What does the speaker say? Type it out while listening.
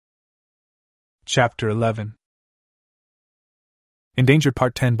Chapter 11. Endangered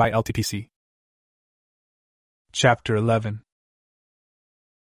Part 10 by LTPC. Chapter 11.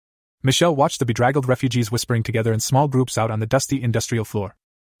 Michelle watched the bedraggled refugees whispering together in small groups out on the dusty industrial floor.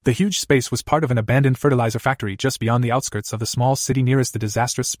 The huge space was part of an abandoned fertilizer factory just beyond the outskirts of the small city nearest the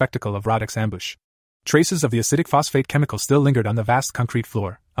disastrous spectacle of Roddick's ambush. Traces of the acidic phosphate chemical still lingered on the vast concrete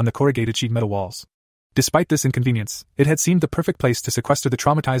floor, on the corrugated sheet metal walls. Despite this inconvenience, it had seemed the perfect place to sequester the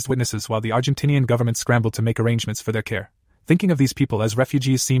traumatized witnesses while the Argentinian government scrambled to make arrangements for their care. Thinking of these people as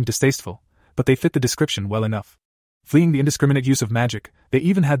refugees seemed distasteful, but they fit the description well enough. Fleeing the indiscriminate use of magic, they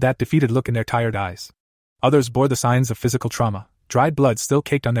even had that defeated look in their tired eyes. Others bore the signs of physical trauma, dried blood still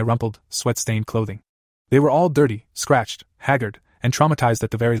caked on their rumpled, sweat-stained clothing. They were all dirty, scratched, haggard, and traumatized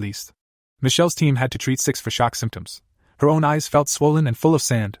at the very least. Michelle's team had to treat 6 for shock symptoms. Her own eyes felt swollen and full of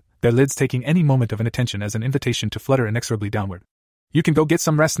sand, their lids taking any moment of inattention as an invitation to flutter inexorably downward. "You can go get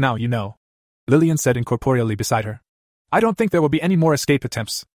some rest now, you know," Lillian said incorporeally beside her. "I don't think there will be any more escape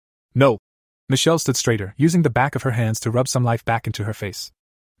attempts." "No." Michelle stood straighter, using the back of her hands to rub some life back into her face.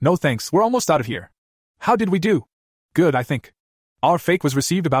 "No thanks, we're almost out of here." "How did we do?" "Good, I think. Our fake was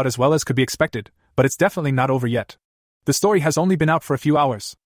received about as well as could be expected, but it's definitely not over yet. The story has only been out for a few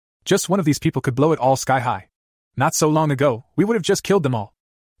hours. Just one of these people could blow it all sky high. Not so long ago, we would have just killed them all.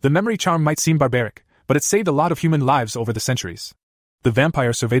 The memory charm might seem barbaric, but it saved a lot of human lives over the centuries." The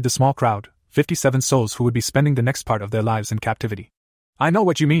vampire surveyed the small crowd, 57 souls who would be spending the next part of their lives in captivity. "I know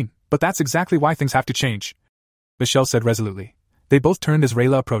what you mean, but that's exactly why things have to change," Michelle said resolutely. They both turned as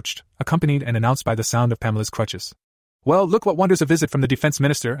Rayla approached, accompanied and announced by the sound of Pamela's crutches. "Well, look what wonders a visit from the defense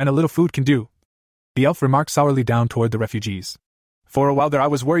minister and a little food can do," the elf remarked sourly down toward the refugees. "For a while there I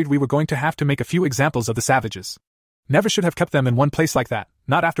was worried we were going to have to make a few examples of the savages. Never should have kept them in one place like that,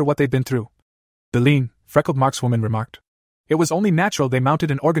 not after what they'd been through," the lean, freckled markswoman remarked. "It was only natural they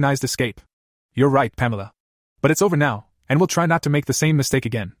mounted an organized escape." "You're right, Pamela. But it's over now, and we'll try not to make the same mistake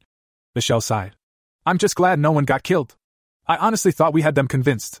again," Michelle sighed. "I'm just glad no one got killed. I honestly thought we had them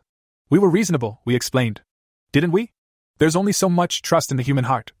convinced. We were reasonable, we explained. Didn't we? There's only so much trust in the human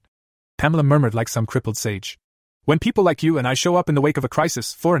heart," Pamela murmured like some crippled sage. "When people like you and I show up in the wake of a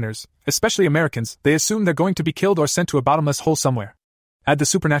crisis, foreigners, especially Americans, they assume they're going to be killed or sent to a bottomless hole somewhere. Add the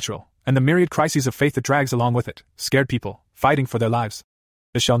supernatural, and the myriad crises of faith that drags along with it, scared people, fighting for their lives."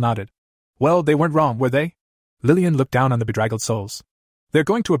 Michelle nodded. "Well, they weren't wrong, were they?" Lillian looked down on the bedraggled souls. "They're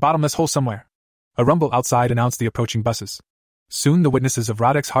going to a bottomless hole somewhere." A rumble outside announced the approaching buses. Soon the witnesses of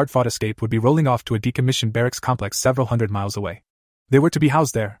Roddick's hard-fought escape would be rolling off to a decommissioned barracks complex several hundred miles away. They were to be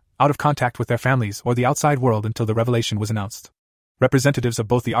housed there, out of contact with their families or the outside world until the revelation was announced. Representatives of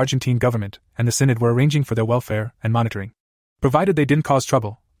both the Argentine government and the Synod were arranging for their welfare and monitoring. Provided they didn't cause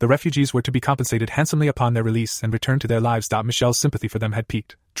trouble, the refugees were to be compensated handsomely upon their release and return to their lives. Michelle's sympathy for them had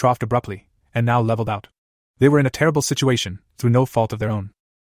peaked, troughed abruptly, and now leveled out. They were in a terrible situation, through no fault of their own.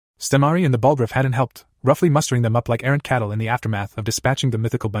 Stemari and the Balgriff hadn't helped, roughly mustering them up like errant cattle in the aftermath of dispatching the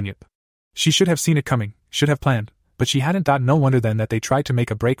mythical Bunyip. She should have seen it coming, should have planned, but she hadn't thought. No wonder then that they tried to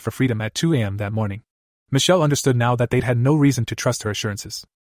make a break for freedom at 2 a.m. that morning. Michelle understood now that they'd had no reason to trust her assurances.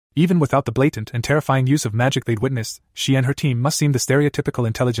 Even without the blatant and terrifying use of magic they'd witnessed, she and her team must seem the stereotypical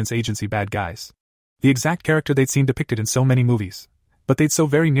intelligence agency bad guys. The exact character they'd seen depicted in so many movies. But they'd so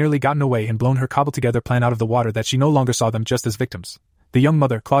very nearly gotten away and blown her cobbled-together plan out of the water that she no longer saw them just as victims. The young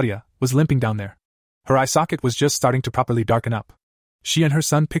mother, Claudia, was limping down there. Her eye socket was just starting to properly darken up. She and her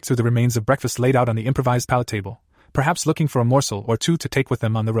son picked through the remains of breakfast laid out on the improvised pallet table, perhaps looking for a morsel or two to take with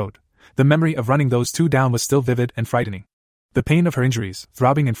them on the road. The memory of running those two down was still vivid and frightening. The pain of her injuries,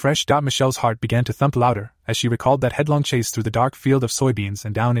 throbbing and fresh. Michelle's heart began to thump louder as she recalled that headlong chase through the dark field of soybeans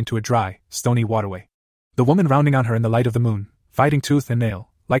and down into a dry, stony waterway. The woman rounding on her in the light of the moon, fighting tooth and nail,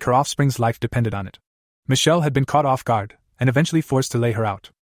 like her offspring's life depended on it. Michelle had been caught off guard, and eventually forced to lay her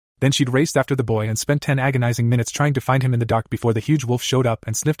out. Then she'd raced after the boy and spent 10 agonizing minutes trying to find him in the dark before the huge wolf showed up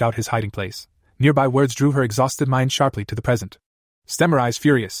and sniffed out his hiding place. Nearby words drew her exhausted mind sharply to the present. "Stemari's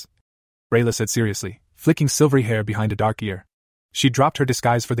furious," Rayla said seriously, flicking silvery hair behind a dark ear. She dropped her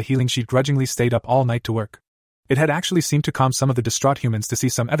disguise for the healing she'd grudgingly stayed up all night to work. It had actually seemed to calm some of the distraught humans to see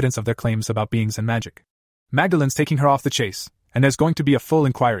some evidence of their claims about beings and magic. "Magdalen's taking her off the chase, and there's going to be a full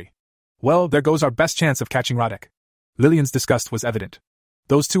inquiry. Well, there goes our best chance of catching Roddick." Lillian's disgust was evident.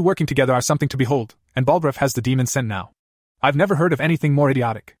 "Those two working together are something to behold, and Balgriff has the demon scent now. I've never heard of anything more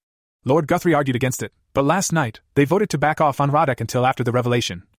idiotic. Lord Guthrie argued against it, but last night, they voted to back off on Roddick until after the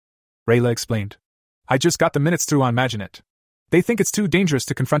revelation," Rayla explained. "I just got the minutes through on Maginette. They think it's too dangerous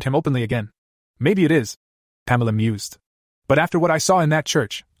to confront him openly again." "Maybe it is," Pamela mused. "But after what I saw in that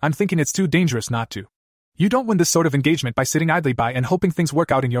church, I'm thinking it's too dangerous not to. You don't win this sort of engagement by sitting idly by and hoping things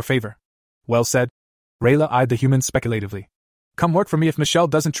work out in your favor." Well said. Rayla eyed the human speculatively. Come work for me if Michelle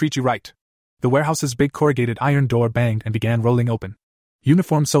doesn't treat you right. The warehouse's big corrugated iron door banged and began rolling open.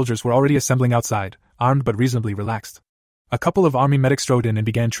 Uniformed soldiers were already assembling outside, armed but reasonably relaxed. A couple of army medics strode in and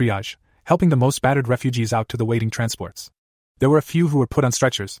began triage, helping the most battered refugees out to the waiting transports. There were a few who were put on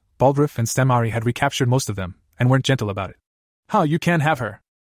stretchers. Baldriff and Stemari had recaptured most of them, and weren't gentle about it. How you can't have her.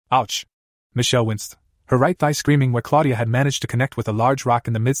 Ouch. Michelle winced, her right thigh screaming where Claudia had managed to connect with a large rock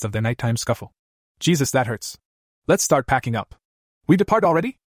in the midst of their nighttime scuffle. Jesus, that hurts. Let's start packing up. We depart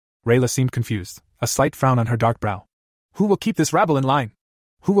already? Rayla seemed confused, a slight frown on her dark brow. Who will keep this rabble in line?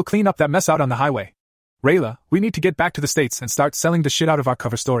 Who will clean up that mess out on the highway? Rayla, we need to get back to the States and start selling the shit out of our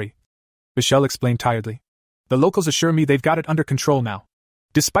cover story. Michelle explained tiredly. The locals assure me they've got it under control now.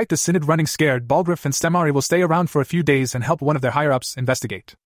 Despite the Synod running scared, Baldriff and Stemari will stay around for a few days and help one of their higher-ups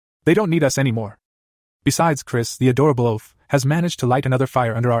investigate. They don't need us anymore. Besides, Chris, the adorable oaf, has managed to light another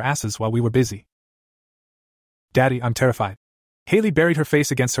fire under our asses while we were busy. Daddy, I'm terrified. Haley buried her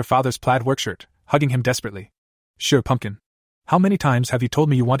face against her father's plaid workshirt, hugging him desperately. Sure, pumpkin. How many times have you told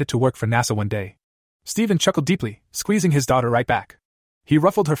me you wanted to work for NASA one day? Stephen chuckled deeply, squeezing his daughter right back. He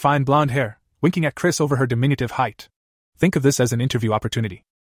ruffled her fine blonde hair, winking at Chris over her diminutive height. Think of this as an interview opportunity.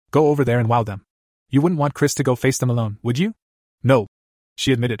 Go over there and wow them. You wouldn't want Chris to go face them alone, would you? No,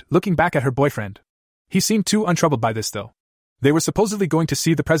 she admitted, looking back at her boyfriend. He seemed too untroubled by this, though. They were supposedly going to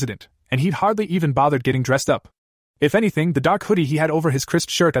see the president, and he'd hardly even bothered getting dressed up. If anything, the dark hoodie he had over his crisp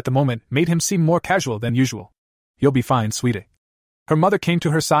shirt at the moment made him seem more casual than usual. You'll be fine, sweetie. Her mother came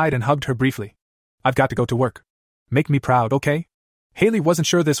to her side and hugged her briefly. I've got to go to work. Make me proud, okay? Haley wasn't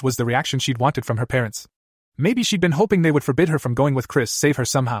sure this was the reaction she'd wanted from her parents. Maybe she'd been hoping they would forbid her from going with Chris, save her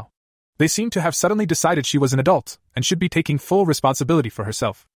somehow. They seemed to have suddenly decided she was an adult, and should be taking full responsibility for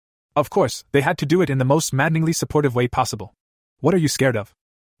herself. Of course, they had to do it in the most maddeningly supportive way possible. What are you scared of?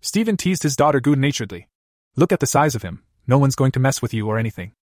 Stephen teased his daughter good-naturedly. Look at the size of him. No one's going to mess with you or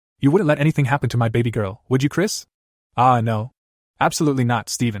anything. You wouldn't let anything happen to my baby girl, would you, Chris? No. Absolutely not,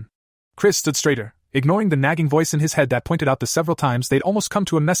 Stephen. Chris stood straighter, ignoring the nagging voice in his head that pointed out the several times they'd almost come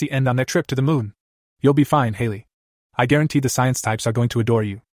to a messy end on their trip to the moon. You'll be fine, Haley. I guarantee the science types are going to adore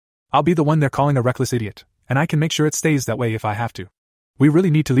you. I'll be the one they're calling a reckless idiot, and I can make sure it stays that way if I have to. We really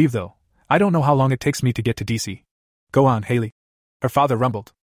need to leave, though. I don't know how long it takes me to get to DC. Go on, Haley. Her father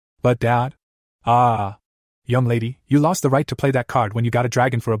rumbled. But Dad? Young lady, you lost the right to play that card when you got a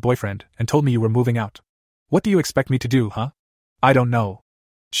dragon for a boyfriend and told me you were moving out. What do you expect me to do, huh? I don't know.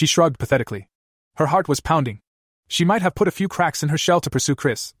 She shrugged pathetically. Her heart was pounding. She might have put a few cracks in her shell to pursue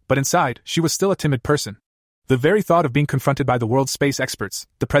Chris, but inside, she was still a timid person. The very thought of being confronted by the world's space experts,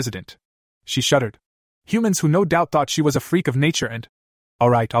 the president. She shuddered. Humans who no doubt thought she was a freak of nature and... All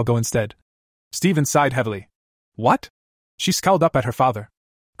right, I'll go instead. Stephen sighed heavily. What? She scowled up at her father.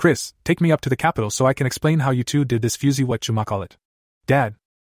 Chris, take me up to the Capitol so I can explain how you two did this fusey whatchamacallit. Dad.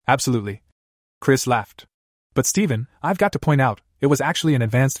 Absolutely. Chris laughed. But Stephen, I've got to point out, it was actually an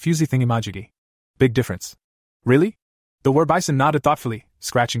advanced fusey thingamajiggy. Big difference. Really? The Werbison nodded thoughtfully,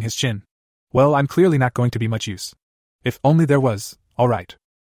 scratching his chin. Well, I'm clearly not going to be much use. If only there was, all right.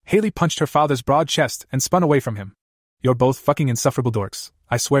 Haley punched her father's broad chest and spun away from him. You're both fucking insufferable dorks,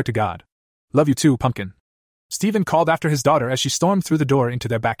 I swear to God. Love you too, pumpkin. Stephen called after his daughter as she stormed through the door into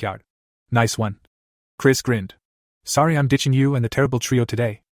their backyard. Nice one. Chris grinned. Sorry I'm ditching you and the terrible trio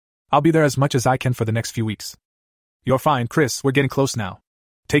today. I'll be there as much as I can for the next few weeks. You're fine, Chris, we're getting close now.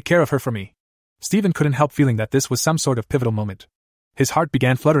 Take care of her for me. Stephen couldn't help feeling that this was some sort of pivotal moment. His heart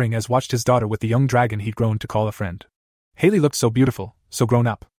began fluttering as watched his daughter with the young dragon he'd grown to call a friend. Haley looked so beautiful, so grown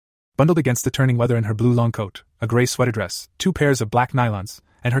up. Bundled against the turning weather in her blue long coat, a gray sweater dress, 2 pairs of black nylons,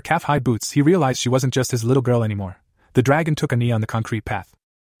 and her calf-high boots, he realized she wasn't just his little girl anymore. The dragon took a knee on the concrete path.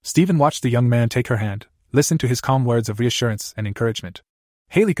 Stephen watched the young man take her hand, listened to his calm words of reassurance and encouragement.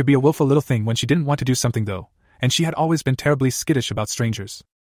 Haley could be a willful little thing when she didn't want to do something though, and she had always been terribly skittish about strangers.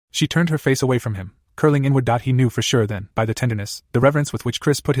 She turned her face away from him, curling inward. He knew for sure then, by the tenderness, the reverence with which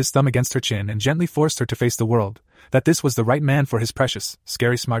Chris put his thumb against her chin and gently forced her to face the world, that this was the right man for his precious,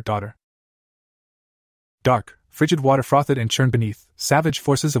 scary smart daughter. Dark, frigid water frothed and churned beneath, savage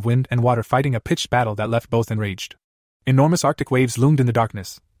forces of wind and water fighting a pitched battle that left both enraged. Enormous Arctic waves loomed in the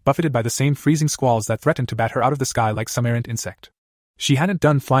darkness, buffeted by the same freezing squalls that threatened to bat her out of the sky like some errant insect. She hadn't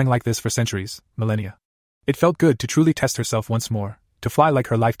done flying like this for centuries, millennia. It felt good to truly test herself once more, to fly like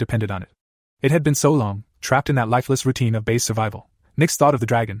her life depended on it. It had been so long, trapped in that lifeless routine of base survival. Nyx thought of the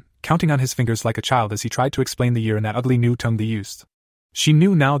dragon, counting on his fingers like a child as he tried to explain the year in that ugly new tongue they used. She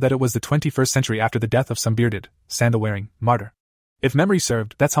knew now that it was the 21st century after the death of some bearded, sandal-wearing martyr. If memory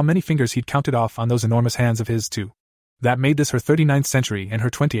served, that's how many fingers he'd counted off on those enormous hands of his too. That made this her 39th century and her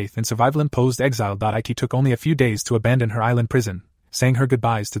 28th in survival-imposed exile. It took only a few days to abandon her island prison, saying her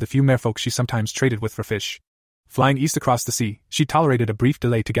goodbyes to the few merfolk she sometimes traded with for fish. Flying east across the sea, she tolerated a brief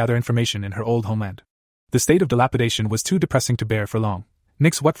delay to gather information in her old homeland. The state of dilapidation was too depressing to bear for long.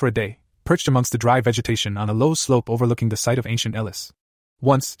 Nyx wept for a day, perched amongst the dry vegetation on a low slope overlooking the site of ancient Elis.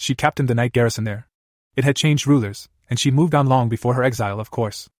 Once, she captained the night garrison there. It had changed rulers, and she'd moved on long before her exile, of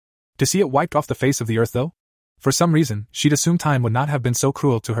course. To see it wiped off the face of the earth, though? For some reason, she'd assumed time would not have been so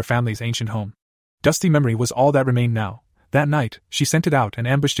cruel to her family's ancient home. Dusty memory was all that remained now. That night, she sent it out and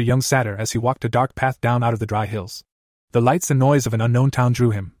ambushed a young satyr as he walked a dark path down out of the dry hills. The lights and noise of an unknown town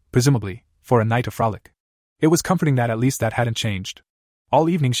drew him, presumably, for a night of frolic. It was comforting that at least that hadn't changed. All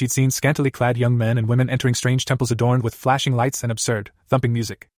evening she'd seen scantily clad young men and women entering strange temples adorned with flashing lights and absurd, thumping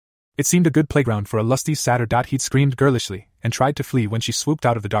music. It seemed a good playground for a lusty satyr. He'd screamed girlishly, and tried to flee when she swooped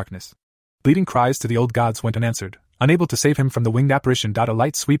out of the darkness. Bleating cries to the old gods went unanswered, unable to save him from the winged apparition. A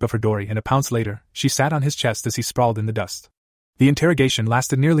light sweep of her dory and a pounce later, she sat on his chest as he sprawled in the dust. The interrogation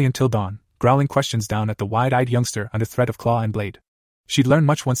lasted nearly until dawn, growling questions down at the wide-eyed youngster under threat of claw and blade. She'd learn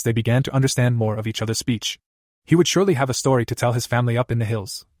much once they began to understand more of each other's speech. He would surely have a story to tell his family up in the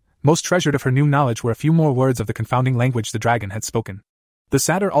hills. Most treasured of her new knowledge were a few more words of the confounding language the dragon had spoken. The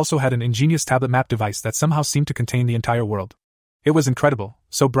satyr also had an ingenious tablet map device that somehow seemed to contain the entire world. It was incredible,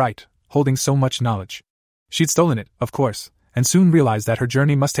 so bright, holding so much knowledge. She'd stolen it, of course, and soon realized that her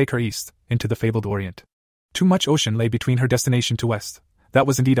journey must take her east, into the fabled Orient. Too much ocean lay between her destination to west. That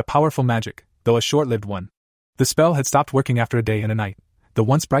was indeed a powerful magic, though a short-lived one. The spell had stopped working after a day and a night, the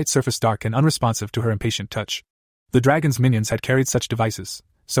once bright surface dark and unresponsive to her impatient touch. The dragon's minions had carried such devices,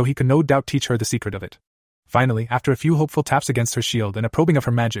 so he could no doubt teach her the secret of it. Finally, after a few hopeful taps against her shield and a probing of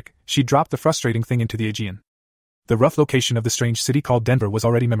her magic, she dropped the frustrating thing into the Aegean. The rough location of the strange city called Denver was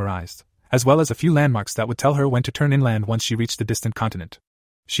already memorized, as well as a few landmarks that would tell her when to turn inland once she reached the distant continent.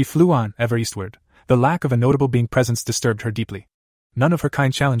 She flew on, ever eastward. The lack of a notable being presence disturbed her deeply. None of her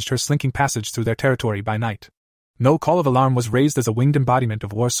kind challenged her slinking passage through their territory by night. No call of alarm was raised as a winged embodiment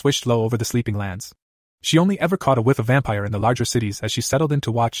of war swished low over the sleeping lands. She only ever caught a whiff of vampire in the larger cities as she settled in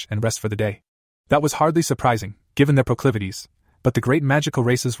to watch and rest for the day. That was hardly surprising, given their proclivities, but the great magical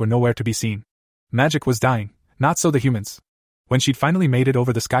races were nowhere to be seen. Magic was dying, not so the humans. When she'd finally made it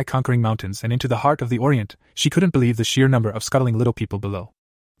over the sky-conquering mountains and into the heart of the Orient, she couldn't believe the sheer number of scuttling little people below.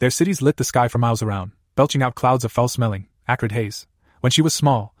 Their cities lit the sky for miles around, belching out clouds of foul-smelling, acrid haze. When she was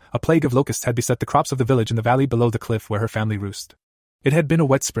small, a plague of locusts had beset the crops of the village in the valley below the cliff where her family roosted. It had been a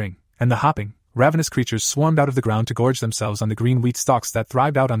wet spring, and the hopping, ravenous creatures swarmed out of the ground to gorge themselves on the green wheat stalks that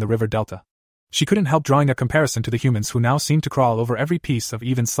thrived out on the river delta. She couldn't help drawing a comparison to the humans who now seemed to crawl over every piece of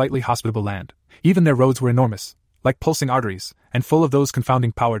even slightly hospitable land. Even their roads were enormous, like pulsing arteries, and full of those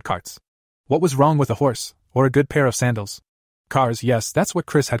confounding powered carts. What was wrong with a horse, or a good pair of sandals? Cars, yes, that's what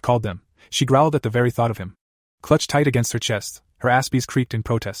Chris had called them. She growled at the very thought of him. Clutched tight against her chest, her aspies creaked in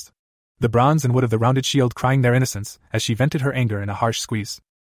protest. The bronze and wood of the rounded shield crying their innocence as she vented her anger in a harsh squeeze.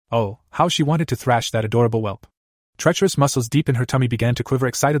 Oh, how she wanted to thrash that adorable whelp. Treacherous muscles deep in her tummy began to quiver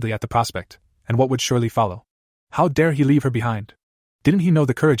excitedly at the prospect, and what would surely follow. How dare he leave her behind? Didn't he know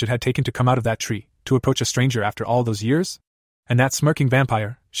the courage it had taken to come out of that tree, to approach a stranger after all those years? And that smirking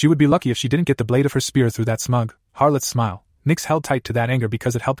vampire, she would be lucky if she didn't get the blade of her spear through that smug, harlot's smile. Nyx held tight to that anger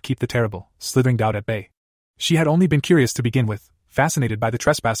because it helped keep the terrible, slithering doubt at bay. She had only been curious to begin with, fascinated by the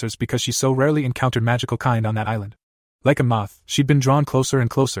trespassers because she so rarely encountered magical kind on that island. Like a moth, she'd been drawn closer and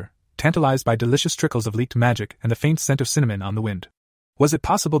closer, tantalized by delicious trickles of leaked magic and the faint scent of cinnamon on the wind. Was it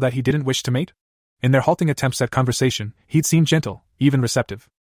possible that he didn't wish to mate? In their halting attempts at conversation, he'd seemed gentle, even receptive.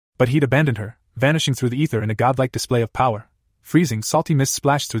 But he'd abandoned her, vanishing through the ether in a godlike display of power. Freezing, salty mist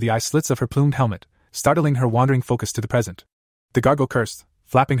splashed through the eye slits of her plumed helmet, startling her wandering focus to the present. The gargoyle cursed,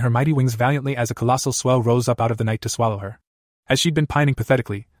 flapping her mighty wings valiantly as a colossal swell rose up out of the night to swallow her. As she'd been pining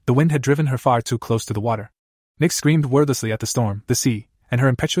pathetically, the wind had driven her far too close to the water. Nyx screamed wordlessly at the storm, the sea, and her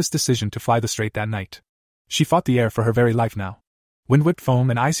impetuous decision to fly the strait that night. She fought the air for her very life now. Wind-whipped foam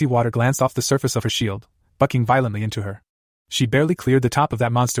and icy water glanced off the surface of her shield, bucking violently into her. She barely cleared the top of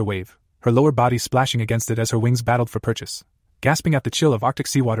that monster wave, her lower body splashing against it as her wings battled for purchase. Gasping at the chill of Arctic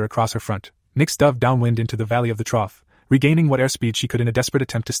seawater across her front, Nyx dove downwind into the valley of the trough, regaining what airspeed she could in a desperate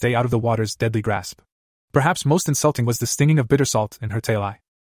attempt to stay out of the water's deadly grasp. Perhaps most insulting was the stinging of bitter salt in her tail eye.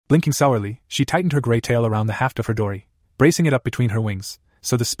 Blinking sourly, she tightened her gray tail around the haft of her dory, bracing it up between her wings,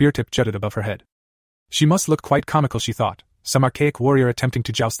 so the spear tip jutted above her head. She must look quite comical, she thought, some archaic warrior attempting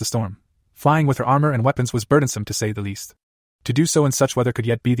to joust the storm. Flying with her armor and weapons was burdensome to say the least. To do so in such weather could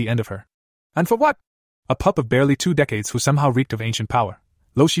yet be the end of her. And for what? A pup of barely 2 decades who somehow reeked of ancient power.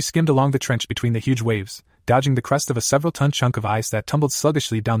 Low she skimmed along the trench between the huge waves, dodging the crest of a several-ton chunk of ice that tumbled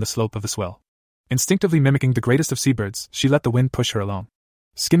sluggishly down the slope of the swell. Instinctively mimicking the greatest of seabirds, she let the wind push her along.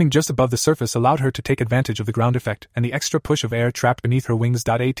 Skimming just above the surface allowed her to take advantage of the ground effect and the extra push of air trapped beneath her wings.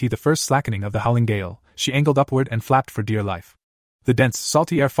 At the first slackening of the howling gale, she angled upward and flapped for dear life. The dense,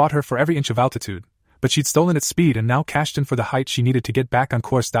 salty air fought her for every inch of altitude, but she'd stolen its speed and now cashed in for the height she needed to get back on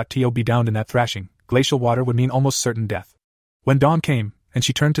course. To be downed in that thrashing, glacial water would mean almost certain death. When dawn came, and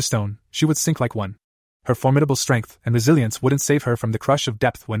she turned to stone, she would sink like one. Her formidable strength and resilience wouldn't save her from the crush of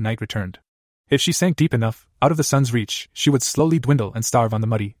depth when night returned. If she sank deep enough, out of the sun's reach, she would slowly dwindle and starve on the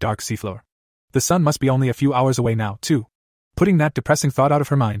muddy, dark seafloor. The sun must be only a few hours away now, too. Putting that depressing thought out of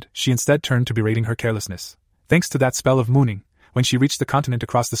her mind, she instead turned to berating her carelessness. Thanks to that spell of mooning, when she reached the continent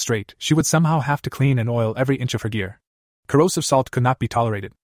across the strait, she would somehow have to clean and oil every inch of her gear. Corrosive salt could not be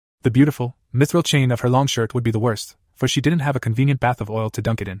tolerated. The beautiful, mithril chain of her long shirt would be the worst, for she didn't have a convenient bath of oil to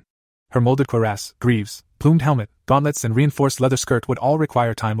dunk it in. Her molded cuirass, greaves, plumed helmet, gauntlets and reinforced leather skirt would all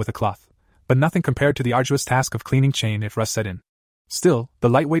require time with a cloth, but nothing compared to the arduous task of cleaning chain if rust set in. Still, the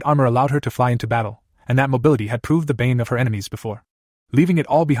lightweight armor allowed her to fly into battle, and that mobility had proved the bane of her enemies before. Leaving it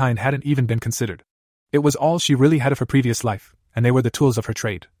all behind hadn't even been considered. It was all she really had of her previous life, and they were the tools of her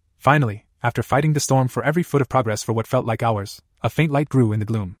trade. Finally, after fighting the storm for every foot of progress for what felt like hours, a faint light grew in the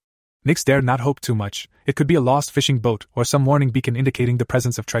gloom. Nyx dared not hope too much. It could be a lost fishing boat or some warning beacon indicating the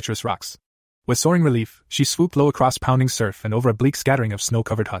presence of treacherous rocks. With soaring relief, she swooped low across pounding surf and over a bleak scattering of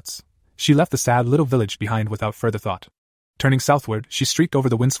snow-covered huts. She left the sad little village behind without further thought. Turning southward, she streaked over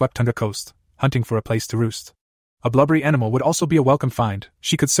the windswept tundra coast, hunting for a place to roost. A blubbery animal would also be a welcome find.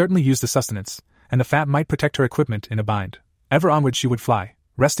 She could certainly use the sustenance, and the fat might protect her equipment in a bind. Ever onward she would fly,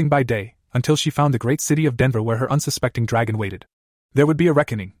 resting by day, until she found the great city of Denver where her unsuspecting dragon waited. There would be a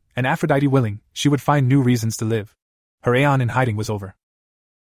reckoning, and Aphrodite willing, she would find new reasons to live. Her aeon in hiding was over.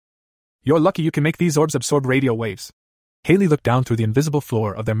 You're lucky you can make these orbs absorb radio waves. Haley looked down through the invisible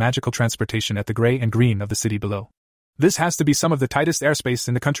floor of their magical transportation at the gray and green of the city below. This has to be some of the tightest airspace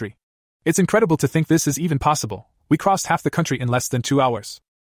in the country. It's incredible to think this is even possible. We crossed half the country in less than 2 hours.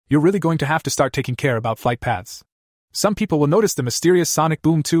 You're really going to have to start taking care about flight paths. Some people will notice the mysterious sonic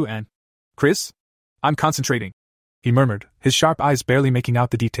boom too and… Chris? I'm concentrating, he murmured, his sharp eyes barely making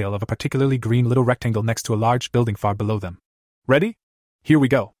out the detail of a particularly green little rectangle next to a large building far below them. Ready? Here we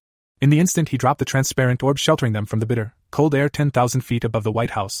go. In the instant he dropped the transparent orb sheltering them from the bitter, cold air 10,000 feet above the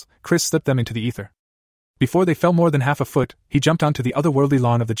White House, Chris slipped them into the ether. Before they fell more than half a foot, he jumped onto the otherworldly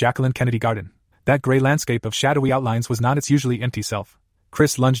lawn of the Jacqueline Kennedy Garden. That gray landscape of shadowy outlines was not its usually empty self.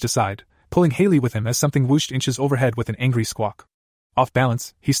 Chris lunged aside, pulling Haley with him as something whooshed inches overhead with an angry squawk. Off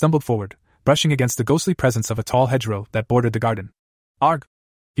balance, he stumbled forward, brushing against the ghostly presence of a tall hedgerow that bordered the garden. Arg!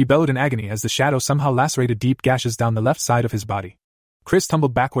 He bellowed in agony as the shadow somehow lacerated deep gashes down the left side of his body. Chris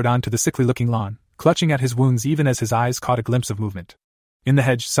tumbled backward onto the sickly-looking lawn, clutching at his wounds even as his eyes caught a glimpse of movement. In the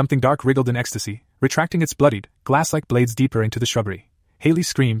hedge, something dark wriggled in ecstasy, retracting its bloodied, glass-like blades deeper into the shrubbery. Haley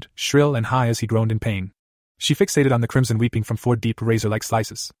screamed, shrill and high as he groaned in pain. She fixated on the crimson weeping from 4 deep razor-like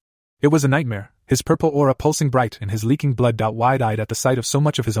slices. It was a nightmare, his purple aura pulsing bright and his leaking blood wide-eyed at the sight of so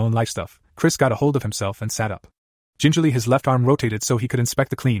much of his own life stuff. Chris got a hold of himself and sat up. Gingerly his left arm rotated so he could inspect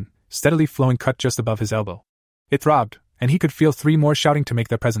the clean, steadily flowing cut just above his elbow. It throbbed, and he could feel 3 more shouting to make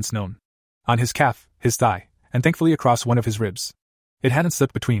their presence known. On his calf, his thigh, and thankfully across one of his ribs. It hadn't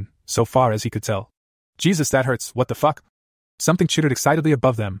slipped between, so far as he could tell. Jesus, that hurts, what the fuck? Something chittered excitedly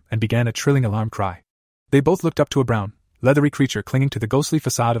above them and began a trilling alarm cry. They both looked up to a brown, leathery creature clinging to the ghostly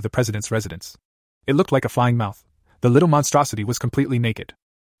facade of the president's residence. It looked like a flying mouth. The little monstrosity was completely naked.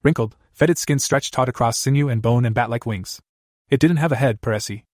 Wrinkled, fetid skin stretched taut across sinew and bone and bat-like wings. It didn't have a head per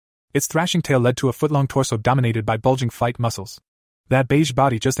se. Its thrashing tail led to a foot-long torso dominated by bulging flight muscles. That beige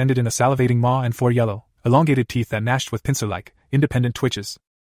body just ended in a salivating maw and 4 yellow, elongated teeth that gnashed with pincer-like, independent twitches.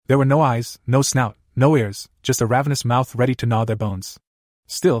 There were no eyes, no snout, no ears, just a ravenous mouth ready to gnaw their bones.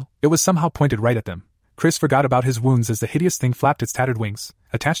 Still, it was somehow pointed right at them. Chris forgot about his wounds as the hideous thing flapped its tattered wings,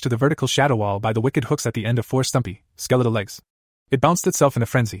 attached to the vertical shadow wall by the wicked hooks at the end of 4 stumpy, skeletal legs. It bounced itself in a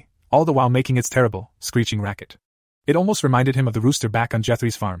frenzy, all the while making its terrible, screeching racket. It almost reminded him of the rooster back on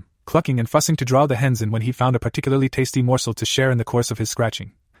Jethry's farm, clucking and fussing to draw the hens in when he found a particularly tasty morsel to share in the course of his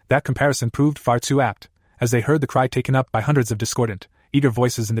scratching. That comparison proved far too apt, as they heard the cry taken up by hundreds of discordant, eager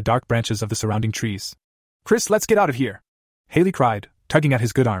voices in the dark branches of the surrounding trees. Chris, let's get out of here! Haley cried, tugging at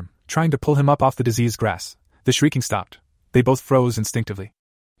his good arm, trying to pull him up off the diseased grass. The shrieking stopped. They both froze instinctively.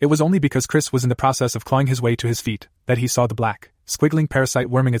 It was only because Chris was in the process of clawing his way to his feet that he saw the black, squiggling parasite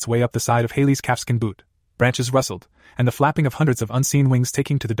worming its way up the side of Haley's calfskin boot. Branches rustled, and the flapping of hundreds of unseen wings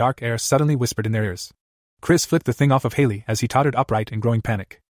taking to the dark air suddenly whispered in their ears. Chris flipped the thing off of Haley as he tottered upright in growing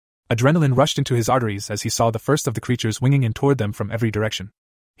panic. Adrenaline rushed into his arteries as he saw the first of the creatures winging in toward them from every direction.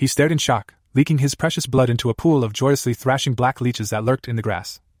 He stared in shock, leaking his precious blood into a pool of joyously thrashing black leeches that lurked in the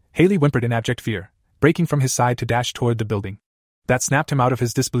grass. Haley whimpered in abject fear, breaking from his side to dash toward the building. That snapped him out of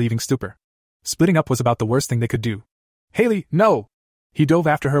his disbelieving stupor. Splitting up was about the worst thing they could do. "Haley, no!" He dove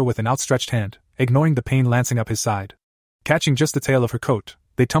after her with an outstretched hand, ignoring the pain lancing up his side. Catching just the tail of her coat,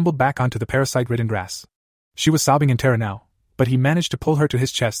 they tumbled back onto the parasite-ridden grass. She was sobbing in terror now, but he managed to pull her to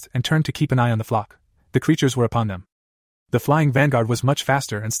his chest and turned to keep an eye on the flock. The creatures were upon them. The flying vanguard was much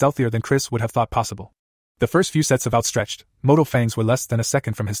faster and stealthier than Chris would have thought possible. The first few sets of outstretched, mottled fangs were less than a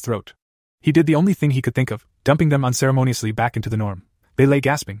second from his throat. He did the only thing he could think of, dumping them unceremoniously back into the norm. They lay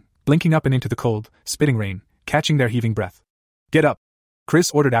gasping, blinking up and into the cold, spitting rain, catching their heaving breath. "Get up!"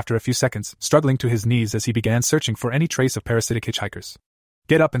 Chris ordered after a few seconds, struggling to his knees as he began searching for any trace of parasitic hitchhikers.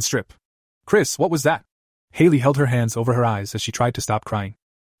 "Get up and strip!" "Chris, what was that?" Haley held her hands over her eyes as she tried to stop crying.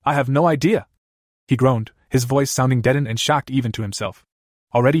 "I have no idea," he groaned, his voice sounding deadened and shocked even to himself.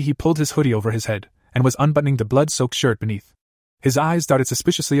 Already he pulled his hoodie over his head, and was unbuttoning the blood-soaked shirt beneath. His eyes darted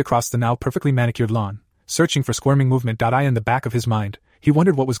suspiciously across the now perfectly manicured lawn, searching for squirming movement. In the back of his mind, he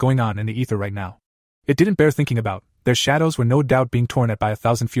wondered what was going on in the ether right now. It didn't bear thinking about. Their shadows were no doubt being torn at by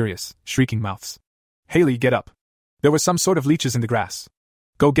 1,000 furious, shrieking mouths. "Haley, get up. There were some sort of leeches in the grass.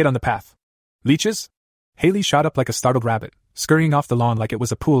 Go get on the path." "Leeches?" Haley shot up like a startled rabbit, scurrying off the lawn like it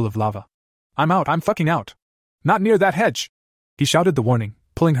was a pool of lava. I'm fucking out. Not near that hedge!" He shouted the warning,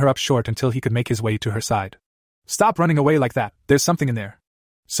 pulling her up short until he could make his way to her side. "Stop running away like that, there's something in there."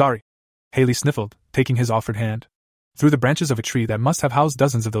 "Sorry." Haley sniffled, taking his offered hand. Through the branches of a tree that must have housed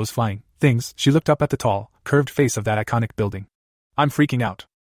dozens of those flying things, she looked up at the tall, curved face of that iconic building. "I'm freaking out.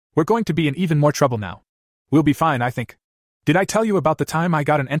 We're going to be in even more trouble now." "We'll be fine, I think. Did I tell you about the time I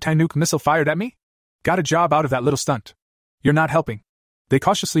got an anti-nuke missile fired at me? Got a job out of that little stunt. You're not helping." They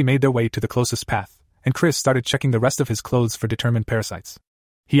cautiously made their way to the closest path, and Chris started checking the rest of his clothes for determined parasites.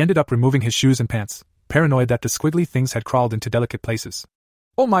 He ended up removing his shoes and pants, paranoid that the squiggly things had crawled into delicate places.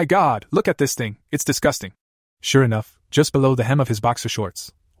 "Oh my god, look at this thing, it's disgusting." Sure enough, just below the hem of his boxer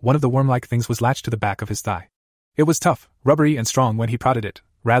shorts, one of the worm-like things was latched to the back of his thigh. It was tough, rubbery and strong when he prodded it,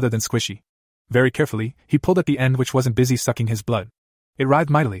 rather than squishy. Very carefully, he pulled at the end which wasn't busy sucking his blood. It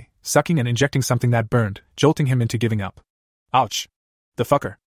writhed mightily, sucking and injecting something that burned, jolting him into giving up. "Ouch. The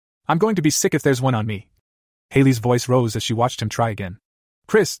fucker. I'm going to be sick if there's one on me." Haley's voice rose as she watched him try again.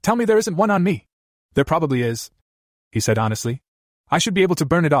 "Chris, tell me there isn't one on me." "There probably is," he said honestly. "I should be able to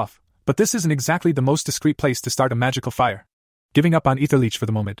burn it off, but this isn't exactly the most discreet place to start a magical fire." Giving up on ether leech for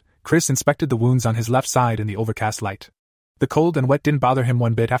the moment, Chris inspected the wounds on his left side in the overcast light. The cold and wet didn't bother him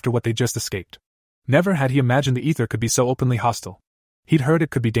one bit after what they'd just escaped. Never had he imagined the ether could be so openly hostile. He'd heard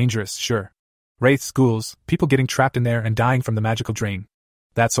it could be dangerous, sure. Wraiths, ghouls, people getting trapped in there and dying from the magical drain.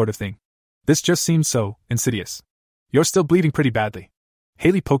 That sort of thing. This just seemed so insidious. "You're still bleeding pretty badly."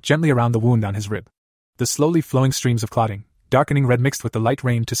 Haley poked gently around the wound on his rib. The slowly flowing streams of clotting, darkening red mixed with the light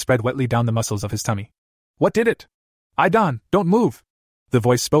rain to spread wetly down the muscles of his tummy. "What did it?" Don't move." The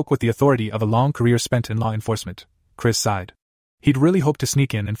voice spoke with the authority of a long career spent in law enforcement. Chris sighed. He'd really hoped to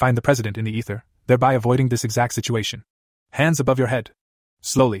sneak in and find the president in the ether, thereby avoiding this exact situation. "Hands above your head."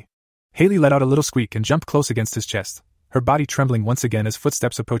 Slowly. Haley let out a little squeak and jumped close against his chest, her body trembling once again as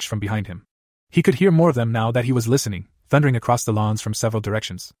footsteps approached from behind him. He could hear more of them now that he was listening, thundering across the lawns from several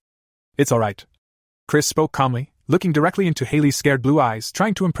directions. "It's all right." Chris spoke calmly, looking directly into Haley's scared blue eyes,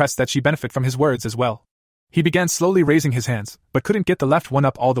 trying to impress that she benefit from his words as well. He began slowly raising his hands, but couldn't get the left one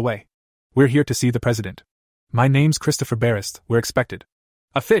up all the way. "We're here to see the president. My name's Christopher Barrist, we're expected."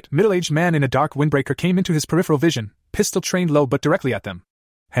 A fit, middle-aged man in a dark windbreaker came into his peripheral vision, pistol trained low but directly at them.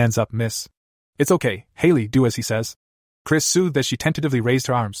 "Hands up, miss." "It's okay, Haley, do as he says." Chris soothed as she tentatively raised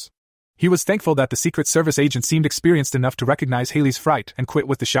her arms. He was thankful that the Secret Service agent seemed experienced enough to recognize Haley's fright and quit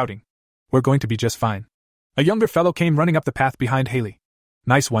with the shouting. "We're going to be just fine." A younger fellow came running up the path behind Haley.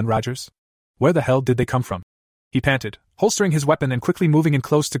 "Nice one, Rogers. Where the hell did they come from?" he panted, holstering his weapon and quickly moving in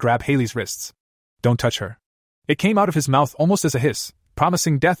close to grab Haley's wrists. "Don't touch her." It came out of his mouth almost as a hiss,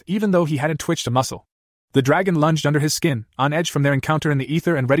 promising death even though he hadn't twitched a muscle. The dragon lunged under his skin, on edge from their encounter in the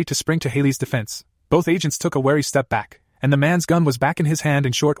ether and ready to spring to Haley's defense. Both agents took a wary step back, and the man's gun was back in his hand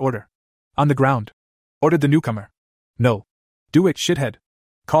in short order. "On the ground," ordered the newcomer. "No. Do it, shithead.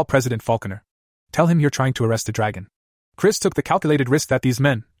 Call President Falconer. Tell him you're trying to arrest the dragon." Chris took the calculated risk that these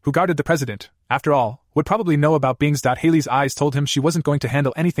men, who guarded the president, after all, would probably know about beings. Haley's eyes told him she wasn't going to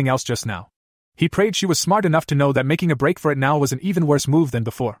handle anything else just now. He prayed she was smart enough to know that making a break for it now was an even worse move than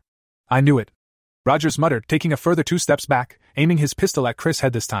before. "I knew it," Rogers muttered, taking a further 2 steps back, aiming his pistol at Chris'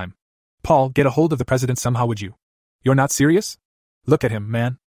 head this time. "Paul, get a hold of the president somehow, would you? You're not serious? Look at him,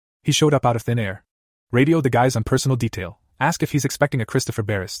 man. He showed up out of thin air. Radio the guys on personal detail, ask if he's expecting a Christopher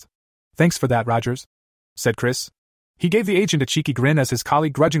Barrist. Thanks for that, Rogers, said Chris. He gave the agent a cheeky grin as his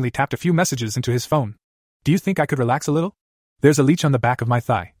colleague grudgingly tapped a few messages into his phone. Do you think I could relax a little? There's a leech on the back of my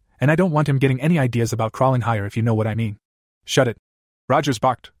thigh, and I don't want him getting any ideas about crawling higher, if you know what I mean. Shut it. Rogers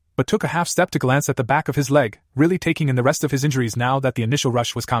barked, but took a half step to glance at the back of his leg, really taking in the rest of his injuries now that the initial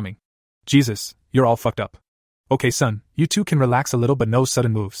rush was calming. Jesus, you're all fucked up. Okay, son, you two can relax a little, but no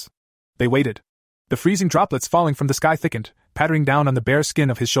sudden moves. They waited. The freezing droplets falling from the sky thickened, pattering down on the bare skin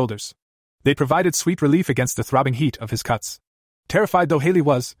of his shoulders. They provided sweet relief against the throbbing heat of his cuts. Terrified though Haley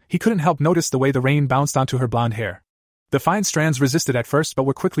was, he couldn't help notice the way the rain bounced onto her blonde hair. The fine strands resisted at first but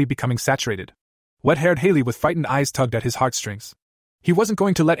were quickly becoming saturated. Wet-haired Haley with frightened eyes tugged at his heartstrings. He wasn't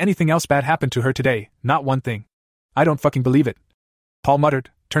going to let anything else bad happen to her today, not one thing. I don't fucking believe it, Paul muttered,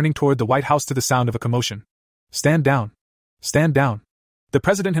 turning toward the White House to the sound of a commotion. Stand down. Stand down. The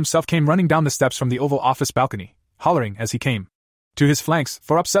president himself came running down the steps from the Oval Office balcony, hollering as he came. To his flanks,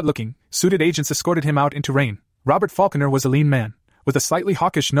 4 upset-looking, suited agents escorted him out into rain. Robert Falconer was a lean man, with a slightly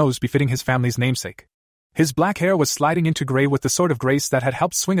hawkish nose befitting his family's namesake. His black hair was sliding into gray with the sort of grace that had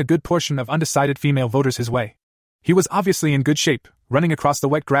helped swing a good portion of undecided female voters his way. He was obviously in good shape, running across the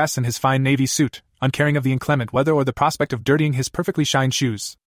wet grass in his fine navy suit, uncaring of the inclement weather or the prospect of dirtying his perfectly shined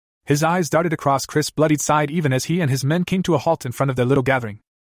shoes. His eyes darted across Chris' bloodied side even as he and his men came to a halt in front of their little gathering.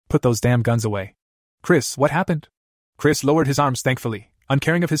 Put those damn guns away. Chris, what happened? Chris lowered his arms thankfully,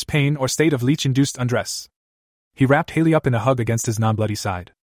 uncaring of his pain or state of leech-induced undress. He wrapped Haley up in a hug against his non-bloody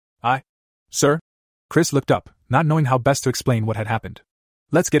side. Sir? Chris looked up, not knowing how best to explain what had happened.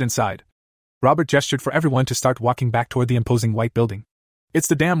 Let's get inside. Robert gestured for everyone to start walking back toward the imposing white building. It's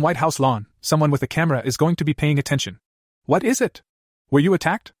the damn White House lawn. Someone with a camera is going to be paying attention. What is it? Were you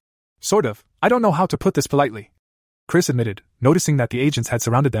attacked? Sort of. I don't know how to put this politely, Chris admitted, noticing that the agents had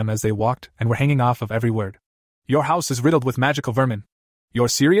surrounded them as they walked and were hanging off of every word. Your house is riddled with magical vermin. You're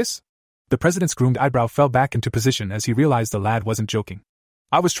serious? The president's groomed eyebrow fell back into position as he realized the lad wasn't joking.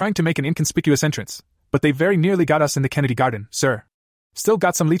 I was trying to make an inconspicuous entrance, but they very nearly got us in the Kennedy Garden, sir. Still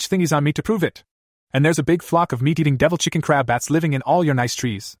got some leech thingies on me to prove it. And there's a big flock of meat-eating devil chicken crab bats living in all your nice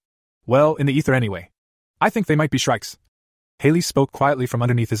trees. Well, in the ether anyway. I think they might be shrikes. Haley spoke quietly from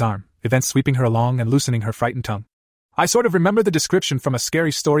underneath his arm, events sweeping her along and loosening her frightened tongue. I sort of remember the description from a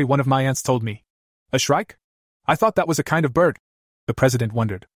scary story one of my aunts told me. A shrike? I thought that was a kind of bird. The president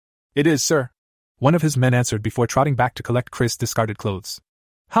wondered. It is, sir. One of his men answered before trotting back to collect Chris' discarded clothes.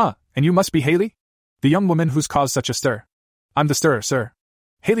 Huh, and you must be Haley? The young woman who's caused such a stir. I'm the stirrer, sir.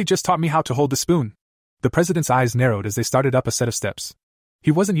 Haley just taught me how to hold the spoon. The president's eyes narrowed as they started up a set of steps. He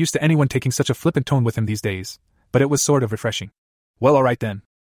wasn't used to anyone taking such a flippant tone with him these days, but it was sort of refreshing. Well, all right then.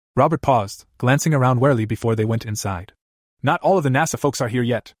 Robert paused, glancing around warily before they went inside. Not all of the NASA folks are here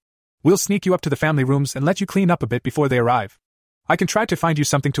yet. We'll sneak you up to the family rooms and let you clean up a bit before they arrive. I can try to find you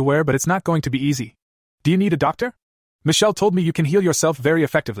something to wear, but it's not going to be easy. Do you need a doctor? Michelle told me you can heal yourself very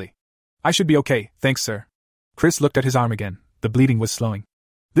effectively. I should be okay, thanks, sir. Chris looked at his arm again. The bleeding was slowing.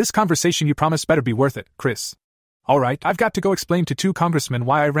 This conversation you promised better be worth it, Chris. All right, I've got to go explain to 2 congressmen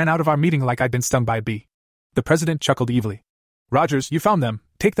why I ran out of our meeting like I'd been stung by a bee. The president chuckled evilly. Rogers, you found them.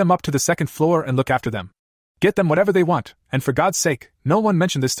 Take them up to the 2nd floor and look after them. Get them whatever they want, and for God's sake, no one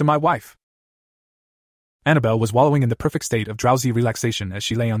mention this to my wife. Annabelle was wallowing in the perfect state of drowsy relaxation as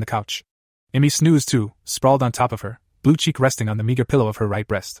she lay on the couch. Emmy snoozed too, sprawled on top of her, blue cheek resting on the meager pillow of her right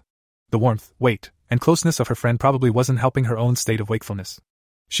breast. The warmth, weight, and closeness of her friend probably wasn't helping her own state of wakefulness.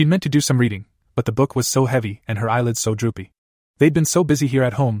 She'd meant to do some reading, but the book was so heavy and her eyelids so droopy. They'd been so busy here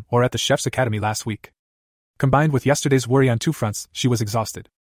at home or at the Chef's Academy last week. Combined with yesterday's worry on 2 fronts, she was exhausted.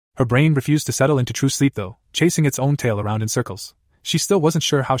 Her brain refused to settle into true sleep though, chasing its own tail around in circles. She still wasn't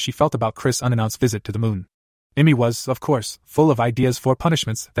sure how she felt about Chris' unannounced visit to the moon. Emmy was, of course, full of ideas for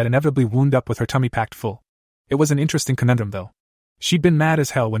punishments that inevitably wound up with her tummy packed full. It was an interesting conundrum though. She'd been mad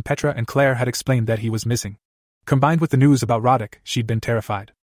as hell when Petra and Claire had explained that he was missing. Combined with the news about Roddick, she'd been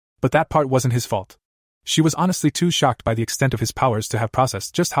terrified. But that part wasn't his fault. She was honestly too shocked by the extent of his powers to have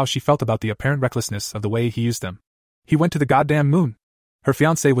processed just how she felt about the apparent recklessness of the way he used them. He went to the goddamn moon. Her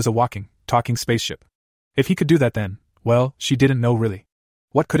fiancé was a walking, talking spaceship. If he could do that then, well, she didn't know really.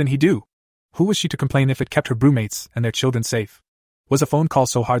 What couldn't he do? Who was she to complain if it kept her brewmates and their children safe? Was a phone call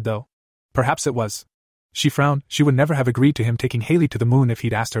so hard though? Perhaps it was. She frowned. She would never have agreed to him taking Haley to the moon if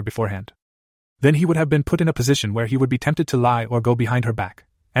he'd asked her beforehand. Then he would have been put in a position where he would be tempted to lie or go behind her back.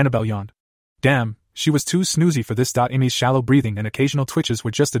 Annabelle yawned. Damn, she was too snoozy for this. Emmy's shallow breathing and occasional twitches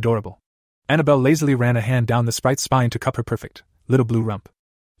were just adorable. Annabelle lazily ran a hand down the sprite's spine to cup her perfect, little blue rump.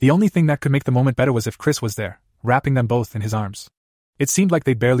 The only thing that could make the moment better was if Chris was there, wrapping them both in his arms. It seemed like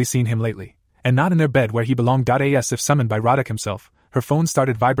they'd barely seen him lately, and not in their bed where he belonged. As if summoned by Roddick himself, her phone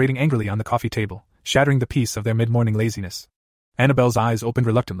started vibrating angrily on the coffee table, shattering the peace of their mid-morning laziness. Annabelle's eyes opened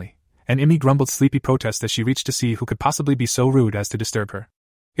reluctantly, and Emmy grumbled sleepy protest as she reached to see who could possibly be so rude as to disturb her.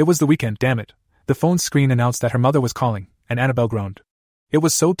 It was the weekend, damn it. The phone's screen announced that her mother was calling, and Annabelle groaned. It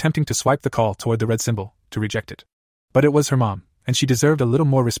was so tempting to swipe the call toward the red symbol, to reject it. But it was her mom, and she deserved a little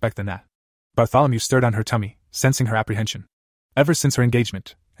more respect than that. Bartholomew stirred on her tummy, sensing her apprehension. Ever since her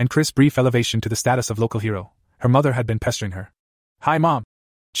engagement, and Chris' brief elevation to the status of local hero, her mother had been pestering her. "Hi, Mom,"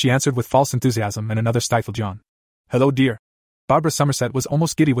 she answered with false enthusiasm and another stifled yawn. "Hello, dear." Barbara Somerset was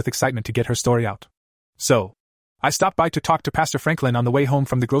almost giddy with excitement to get her story out. "So, I stopped by to talk to Pastor Franklin on the way home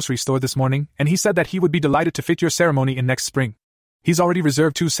from the grocery store this morning, and he said that he would be delighted to fit your ceremony in next spring. He's already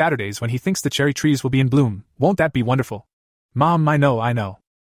reserved 2 Saturdays when he thinks the cherry trees will be in bloom. Won't that be wonderful?" "Mom, I know.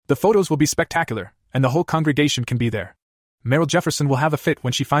 The photos will be spectacular, and the whole congregation can be there. Meryl Jefferson will have a fit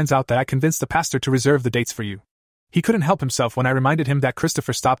when she finds out that I convinced the pastor to reserve the dates for you. He couldn't help himself when I reminded him that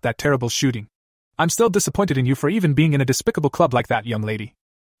Christopher stopped that terrible shooting. I'm still disappointed in you for even being in a despicable club like that, young lady.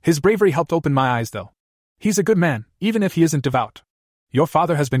 His bravery helped open my eyes, though. He's a good man, even if he isn't devout. Your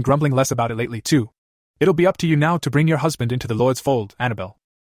father has been grumbling less about it lately, too. It'll be up to you now to bring your husband into the Lord's fold, Annabelle."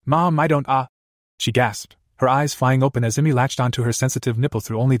 "Mom, I don't, she gasped, her eyes flying open as Emmy latched onto her sensitive nipple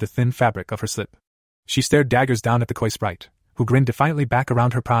through only the thin fabric of her slip. She stared daggers down at the coy sprite, who grinned defiantly back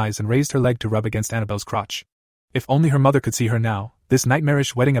around her prize and raised her leg to rub against Annabelle's crotch. If only her mother could see her now, this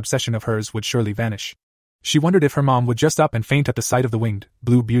nightmarish wedding obsession of hers would surely vanish. She wondered if her mom would just up and faint at the sight of the winged,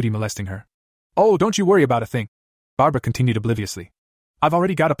 blue beauty molesting her. "Oh, don't you worry about a thing," Barbara continued obliviously. "I've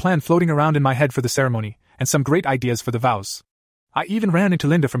already got a plan floating around in my head for the ceremony, and some great ideas for the vows. I even ran into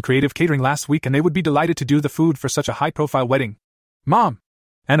Linda from Creative Catering last week, and they would be delighted to do the food for such a high-profile wedding." "Mom!"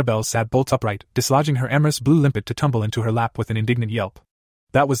 Annabelle sat bolt upright, dislodging her amorous blue limpet to tumble into her lap with an indignant yelp.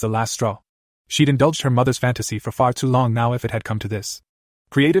 That was the last straw. She'd indulged her mother's fantasy for far too long now if it had come to this.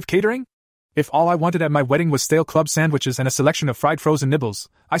 Creative catering? If all I wanted at my wedding was stale club sandwiches and a selection of fried frozen nibbles,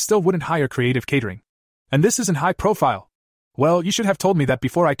 I still wouldn't hire creative catering. And this isn't high profile. Well, you should have told me that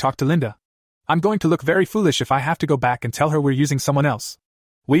before I talked to Linda. I'm going to look very foolish if I have to go back and tell her we're using someone else.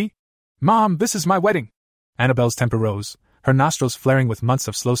 We? Mom, this is my wedding. Annabelle's temper rose, her nostrils flaring with months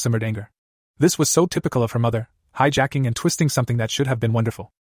of slow-simmered anger. This was so typical of her mother, hijacking and twisting something that should have been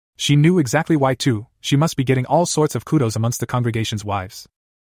wonderful. She knew exactly why too. She must be getting all sorts of kudos amongst the congregation's wives.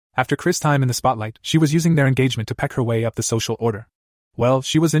 After Chris' time in the spotlight, she was using their engagement to peck her way up the social order. Well,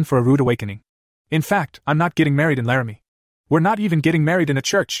 she was in for a rude awakening. In fact, I'm not getting married in Laramie. We're not even getting married in a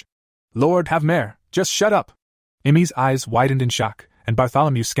church. Lord have mer, just shut up. Emmy's eyes widened in shock, and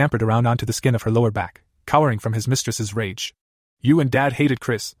Bartholomew scampered around onto the skin of her lower back, cowering from his mistress's rage. You and Dad hated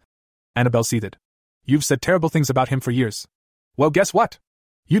Chris. Annabelle seethed. You've said terrible things about him for years. Well, guess what?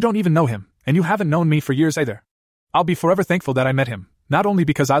 You don't even know him, and you haven't known me for years either. I'll be forever thankful that I met him, not only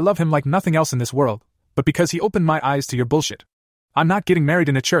because I love him like nothing else in this world, but because he opened my eyes to your bullshit. I'm not getting married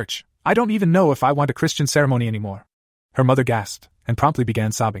in a church. I don't even know if I want a Christian ceremony anymore. Her mother gasped, and promptly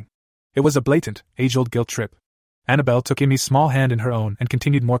began sobbing. It was a blatant, age-old guilt trip. Annabelle took Emmy's small hand in her own and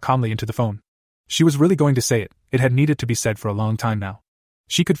continued more calmly into the phone. She was really going to say it. It had needed to be said for a long time now.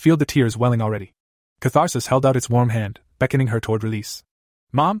 She could feel the tears welling already. Catharsis held out its warm hand, beckoning her toward release.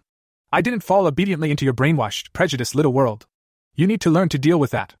 Mom? I didn't fall obediently into your brainwashed, prejudiced little world. You need to learn to deal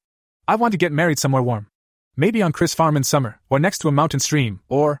with that. I want to get married somewhere warm. Maybe on Chris' farm in summer, or next to a mountain stream,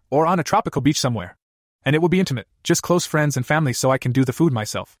 or on a tropical beach somewhere. And it will be intimate, just close friends and family so I can do the food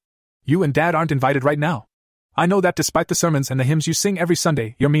myself. You and Dad aren't invited right now. I know that despite the sermons and the hymns you sing every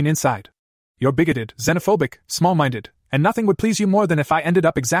Sunday, you're mean inside. You're bigoted, xenophobic, small-minded, and nothing would please you more than if I ended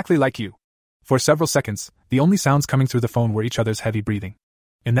up exactly like you. For several seconds, the only sounds coming through the phone were each other's heavy breathing.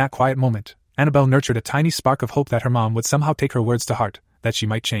 In that quiet moment, Annabelle nurtured a tiny spark of hope that her mom would somehow take her words to heart, that she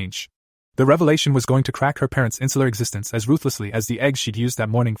might change. The revelation was going to crack her parents' insular existence as ruthlessly as the eggs she'd used that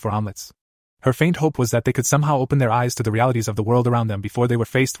morning for omelets. Her faint hope was that they could somehow open their eyes to the realities of the world around them before they were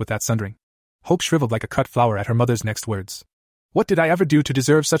faced with that sundering. Hope shriveled like a cut flower at her mother's next words. What did I ever do to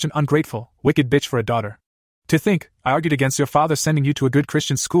deserve such an ungrateful, wicked bitch for a daughter? To think, I argued against your father sending you to a good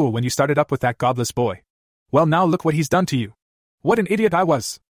Christian school when you started up with that godless boy. Well, now look what he's done to you. What an idiot I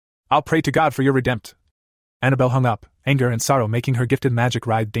was. I'll pray to God for your redemption. Annabelle hung up, anger and sorrow making her gifted magic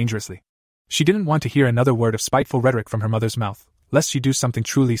writhe dangerously. She didn't want to hear another word of spiteful rhetoric from her mother's mouth, lest she do something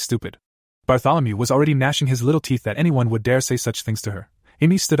truly stupid. Bartholomew was already gnashing his little teeth that anyone would dare say such things to her.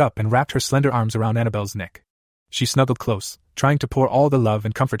 Amy stood up and wrapped her slender arms around Annabelle's neck. She snuggled close, trying to pour all the love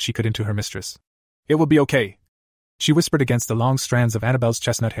and comfort she could into her mistress. It will be okay, she whispered against the long strands of Annabelle's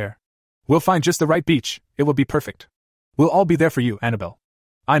chestnut hair. We'll find just the right beach, it will be perfect. We'll all be there for you, Annabelle.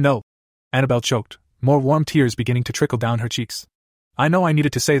 I know. Annabelle choked, more warm tears beginning to trickle down her cheeks. I know I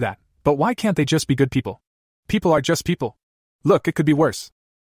needed to say that, but why can't they just be good people? People are just people. Look, it could be worse.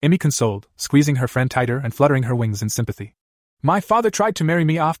 Emmy consoled, squeezing her friend tighter and fluttering her wings in sympathy. My father tried to marry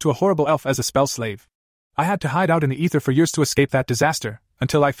me off to a horrible elf as a spell slave. I had to hide out in the ether for years to escape that disaster,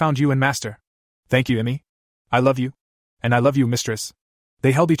 until I found you and Master. Thank you, Emmy. I love you. And I love you, Mistress.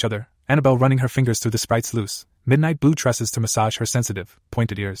 They held each other, Annabelle running her fingers through the sprite's loose, midnight blue tresses to massage her sensitive,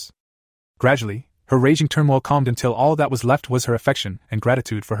 pointed ears. Gradually, her raging turmoil calmed until all that was left was her affection and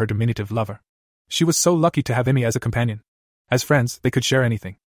gratitude for her diminutive lover. She was so lucky to have Emmy as a companion. As friends, they could share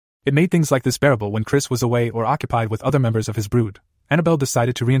anything. It made things like this bearable when Chris was away or occupied with other members of his brood. Annabelle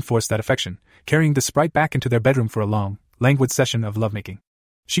decided to reinforce that affection, carrying the sprite back into their bedroom for a long, languid session of lovemaking.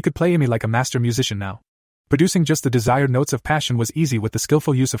 She could play Emmy like a master musician now. Producing just the desired notes of passion was easy with the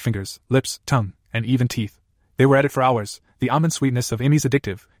skillful use of fingers, lips, tongue, and even teeth. They were at it for hours, the almond sweetness of Emmy's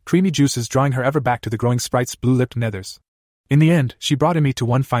addictive, creamy juices drawing her ever back to the growing sprite's blue-lipped nethers. In the end, she brought Emmy to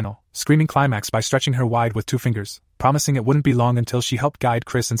one final, screaming climax by stretching her wide with 2 fingers, promising it wouldn't be long until she helped guide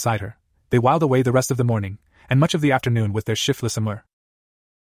Chris inside her. They whiled away the rest of the morning, and much of the afternoon with their shiftless amour.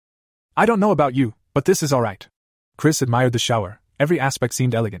 I don't know about you, but this is alright. Chris admired the shower, every aspect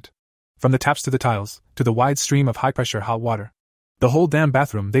seemed elegant. From the taps to the tiles, to the wide stream of high-pressure hot water. The whole damn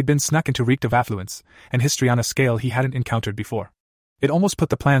bathroom they'd been snuck into reeked of affluence, and history on a scale he hadn't encountered before. It almost put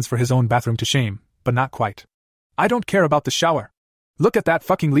the plans for his own bathroom to shame, but not quite. I don't care about the shower. Look at that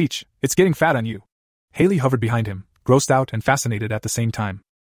fucking leech, it's getting fat on you. Haley hovered behind him, grossed out and fascinated at the same time.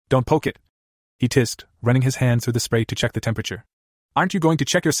 Don't poke it, he hissed, running his hand through the spray to check the temperature. Aren't you going to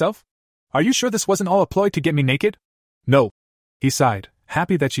check yourself? Are you sure this wasn't all a ploy to get me naked? No. He sighed,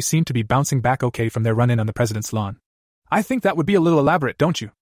 happy that she seemed to be bouncing back okay from their run-in on the president's lawn. I think that would be a little elaborate, don't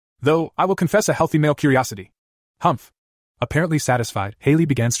you? Though, I will confess a healthy male curiosity. Humph. Apparently satisfied, Haley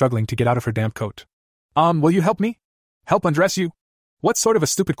began struggling to get out of her damp coat. Will you help me? Help undress you? What sort of a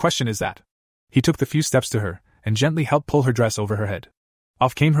stupid question is that? He took the few steps to her, and gently helped pull her dress over her head.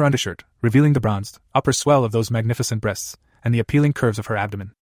 Off came her undershirt, revealing the bronzed, upper swell of those magnificent breasts, and the appealing curves of her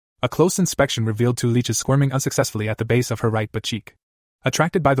abdomen. A close inspection revealed 2 leeches squirming unsuccessfully at the base of her right butt cheek.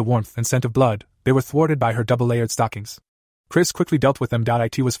 Attracted by the warmth and scent of blood, they were thwarted by her double-layered stockings. Chris quickly dealt with them.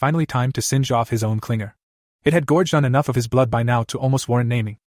 It was finally time to singe off his own clinger. It had gorged on enough of his blood by now to almost warrant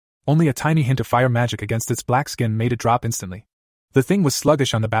naming. Only a tiny hint of fire magic against its black skin made it drop instantly. The thing was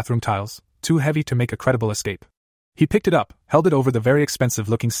sluggish on the bathroom tiles, too heavy to make a credible escape. He picked it up, held it over the very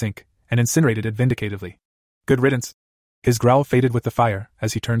expensive-looking sink, and incinerated it vindicatively. Good riddance. His growl faded with the fire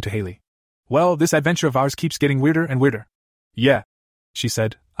as he turned to Haley. Well, this adventure of ours keeps getting weirder and weirder. Yeah, she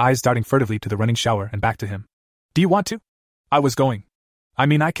said, eyes darting furtively to the running shower and back to him. Do you want to? I was going. I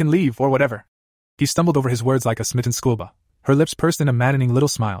mean, I can leave or whatever. He stumbled over his words like a smitten schoolboy. Her lips pursed in a maddening little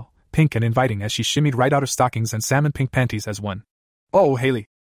smile, pink and inviting as she shimmied right out of stockings and salmon-pink panties as one. Oh, Haley,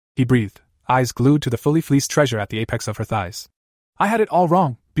 he breathed, eyes glued to the fully fleeced treasure at the apex of her thighs. I had it all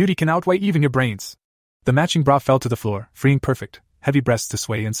wrong. Beauty can outweigh even your brains. The matching bra fell to the floor, freeing perfect, heavy breasts to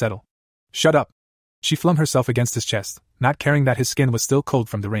sway and settle. Shut up. She flung herself against his chest, not caring that his skin was still cold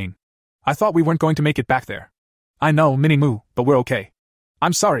from the rain. I thought we weren't going to make it back there. I know, Minnie Moo, but we're okay.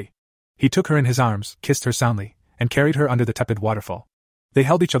 I'm sorry. He took her in his arms, kissed her soundly, and carried her under the tepid waterfall. They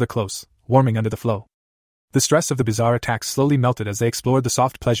held each other close, warming under the flow. The stress of the bizarre attack slowly melted as they explored the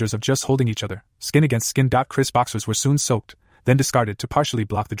soft pleasures of just holding each other, skin against skin. Chris' boxers were soon soaked, then discarded to partially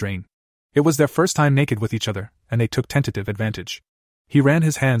block the drain. It was their first time naked with each other, and they took tentative advantage. He ran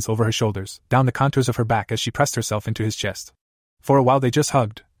his hands over her shoulders, down the contours of her back as she pressed herself into his chest. For a while they just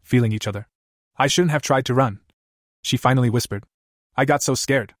hugged, feeling each other. I shouldn't have tried to run, she finally whispered. I got so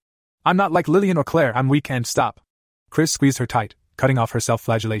scared. I'm not like Lillian or Claire, I'm weak and stop. Chris squeezed her tight, cutting off her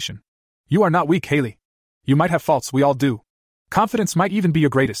self-flagellation. You are not weak, Haley. You might have faults, we all do. Confidence might even be your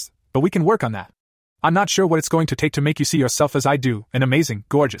greatest, but we can work on that. I'm not sure what it's going to take to make you see yourself as I do, an amazing,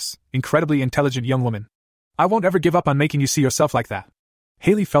 gorgeous, incredibly intelligent young woman. I won't ever give up on making you see yourself like that.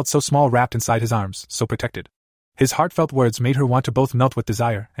 Haley felt so small wrapped inside his arms, so protected. His heartfelt words made her want to both melt with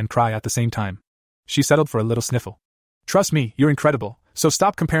desire and cry at the same time. She settled for a little sniffle. Trust me, you're incredible, so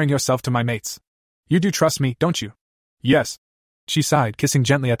stop comparing yourself to my mates. You do trust me, don't you? Yes. She sighed, kissing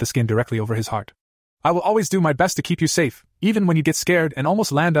gently at the skin directly over his heart. I will always do my best to keep you safe, even when you get scared and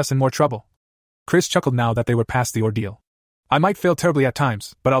almost land us in more trouble. Chris chuckled now that they were past the ordeal. I might fail terribly at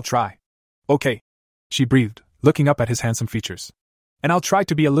times, but I'll try. Okay, she breathed, looking up at his handsome features. And I'll try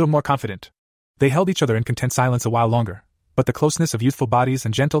to be a little more confident. They held each other in content silence a while longer, but the closeness of youthful bodies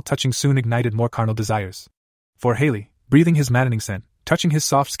and gentle touching soon ignited more carnal desires. For Haley, breathing his maddening scent, touching his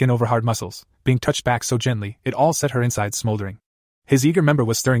soft skin over hard muscles, being touched back so gently, it all set her insides smoldering. His eager member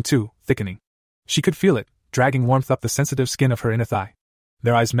was stirring too, thickening. She could feel it, dragging warmth up the sensitive skin of her inner thigh.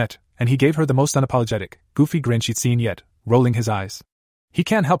 Their eyes met, and he gave her the most unapologetic, goofy grin she'd seen yet, rolling his eyes. "He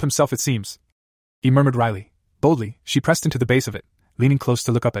can't help himself, it seems," he murmured wryly. Boldly, she pressed into the base of it, leaning close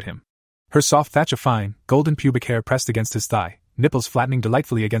to look up at him. Her soft thatch of fine, golden pubic hair pressed against his thigh, nipples flattening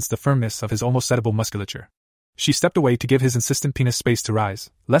delightfully against the firmness of his almost edible musculature. She stepped away to give his insistent penis space to rise,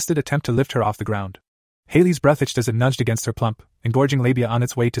 lest it attempt to lift her off the ground. Haley's breath itched as it nudged against her plump, engorging labia on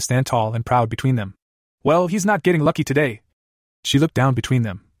its way to stand tall and proud between them. "Well, he's not getting lucky today." She looked down between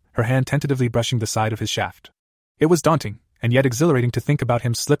them, her hand tentatively brushing the side of his shaft. It was daunting, and yet exhilarating to think about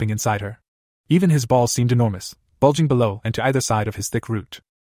him slipping inside her. Even his balls seemed enormous, bulging below and to either side of his thick root.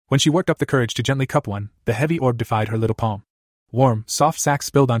 When she worked up the courage to gently cup one, the heavy orb defied her little palm. Warm, soft sack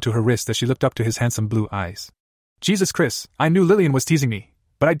spilled onto her wrist as she looked up to his handsome blue eyes. "Jesus, Chris, I knew Lillian was teasing me,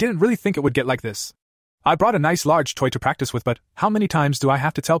 but I didn't really think it would get like this. I brought a nice large toy to practice with, but how many times do I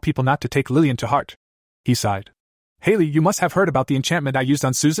have to tell people not to take Lillian to heart?" He sighed. "Haley, you must have heard about the enchantment I used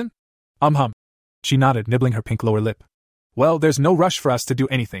on Susan?" Hum. She nodded, nibbling her pink lower lip. "Well, there's no rush for us to do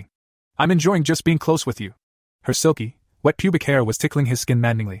anything. I'm enjoying just being close with you." Her silky, wet pubic hair was tickling his skin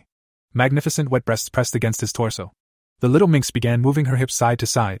maddeningly. Magnificent wet breasts pressed against his torso. The little minx began moving her hips side to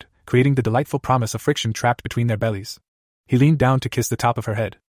side, creating the delightful promise of friction trapped between their bellies. He leaned down to kiss the top of her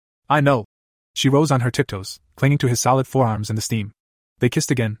head. "I know." She rose on her tiptoes, clinging to his solid forearms in the steam. They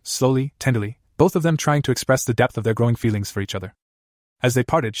kissed again, slowly, tenderly, both of them trying to express the depth of their growing feelings for each other. As they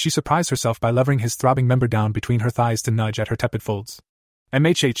parted, she surprised herself by levering his throbbing member down between her thighs to nudge at her tepid folds.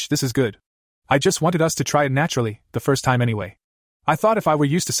 "MHH, this is good. I just wanted us to try it naturally, the first time anyway. I thought if I were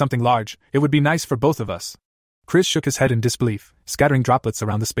used to something large, it would be nice for both of us." Chris shook his head in disbelief, scattering droplets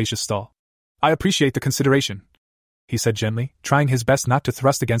around the spacious stall. "I appreciate the consideration," he said gently, trying his best not to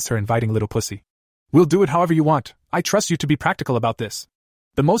thrust against her inviting little pussy. "We'll do it however you want. I trust you to be practical about this.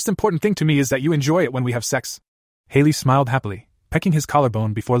 The most important thing to me is that you enjoy it when we have sex." Haley smiled happily, pecking his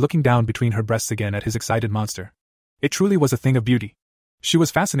collarbone before looking down between her breasts again at his excited monster. It truly was a thing of beauty. She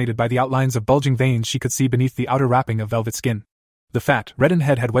was fascinated by the outlines of bulging veins she could see beneath the outer wrapping of velvet skin. The fat, reddened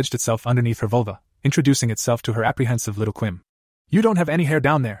head had wedged itself underneath her vulva, introducing itself to her apprehensive little quim. "You don't have any hair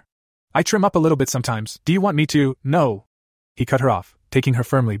down there. I trim up a little bit sometimes. Do you want me to?" "No." He cut her off, taking her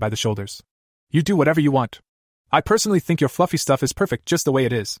firmly by the shoulders. "You do whatever you want. I personally think your fluffy stuff is perfect just the way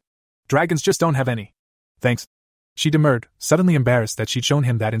it is. Dragons just don't have any." "Thanks." She demurred, suddenly embarrassed that she'd shown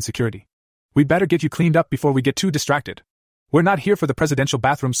him that insecurity. "We'd better get you cleaned up before we get too distracted. We're not here for the presidential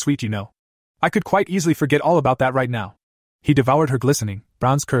bathroom suite, you know. I could quite easily forget all about that right now." He devoured her glistening,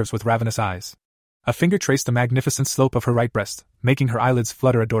 bronze curves with ravenous eyes. A finger traced the magnificent slope of her right breast, making her eyelids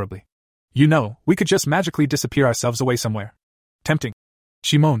flutter adorably. "You know, we could just magically disappear ourselves away somewhere." "Tempting,"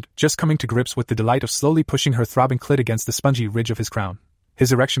 she moaned, just coming to grips with the delight of slowly pushing her throbbing clit against the spongy ridge of his crown.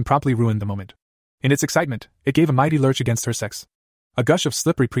 His erection promptly ruined the moment. In its excitement, it gave a mighty lurch against her sex. A gush of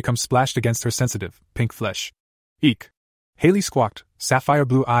slippery precum splashed against her sensitive, pink flesh. "Eek!" Haley squawked, sapphire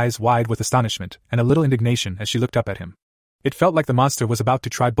blue eyes wide with astonishment and a little indignation as she looked up at him. It felt like the monster was about to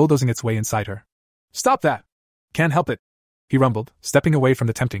try bulldozing its way inside her. "Stop that! Can't help it," he rumbled, stepping away from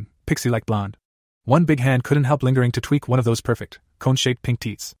the tempting, pixie-like blonde. One big hand couldn't help lingering to tweak one of those perfect, cone-shaped pink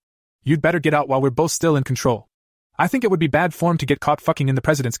teats. "You'd better get out while we're both still in control. I think it would be bad form to get caught fucking in the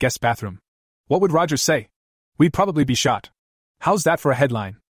president's guest bathroom. What would Rogers say? We'd probably be shot. How's that for a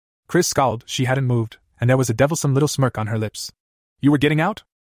headline?" Chris scowled. She hadn't moved, and there was a devilsome little smirk on her lips. "You were getting out?"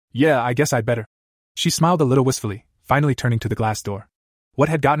 "Yeah, I guess I'd better." She smiled a little wistfully, finally turning to the glass door. What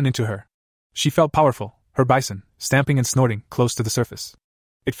had gotten into her? She felt powerful, her bison, stamping and snorting, close to the surface.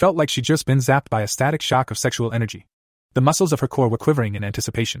 It felt like she'd just been zapped by a static shock of sexual energy. The muscles of her core were quivering in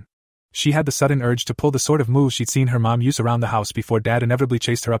anticipation. She had the sudden urge to pull the sort of moves she'd seen her mom use around the house before Dad inevitably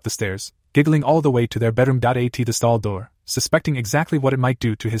chased her up the stairs, giggling all the way to their bedroom. At the stall door, suspecting exactly what it might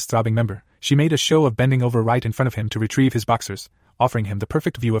do to his throbbing member, she made a show of bending over right in front of him to retrieve his boxers, offering him the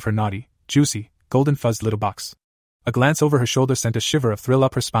perfect view of her naughty, juicy, golden-fuzzed little box. A glance over her shoulder sent a shiver of thrill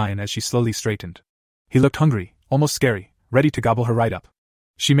up her spine as she slowly straightened. He looked hungry, almost scary, ready to gobble her right up.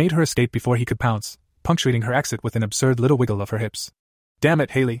 She made her escape before he could pounce, punctuating her exit with an absurd little wiggle of her hips. "Damn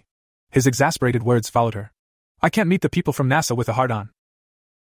it, Haley." His exasperated words followed her. "I can't meet the people from NASA with a hard-on."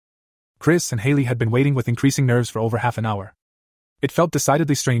 Chris and Haley had been waiting with increasing nerves for over half an hour. It felt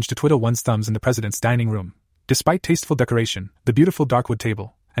decidedly strange to twiddle one's thumbs in the president's dining room. Despite tasteful decoration, the beautiful darkwood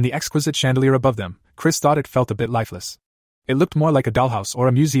table, and the exquisite chandelier above them, Chris thought it felt a bit lifeless. It looked more like a dollhouse or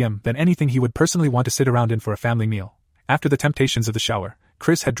a museum than anything he would personally want to sit around in for a family meal. After the temptations of the shower,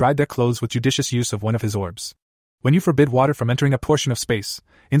 Chris had dried their clothes with judicious use of one of his orbs. When you forbid water from entering a portion of space,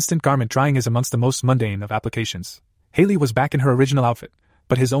 instant garment drying is amongst the most mundane of applications. Haley was back in her original outfit,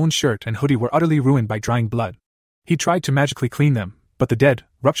 but his own shirt and hoodie were utterly ruined by drying blood. He tried to magically clean them, but the dead,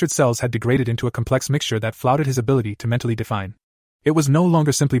 ruptured cells had degraded into a complex mixture that flouted his ability to mentally define. It was no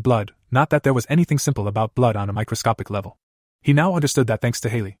longer simply blood, not that there was anything simple about blood on a microscopic level. He now understood that thanks to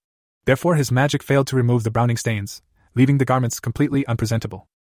Haley. Therefore his magic failed to remove the browning stains, leaving the garments completely unpresentable.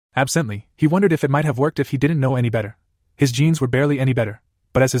 Absently, he wondered if it might have worked if he didn't know any better. His genes were barely any better,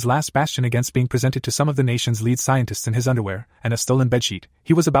 but as his last bastion against being presented to some of the nation's lead scientists in his underwear and a stolen bedsheet,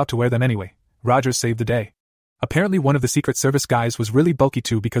 he was about to wear them anyway. Rogers saved the day. Apparently one of the Secret Service guys was really bulky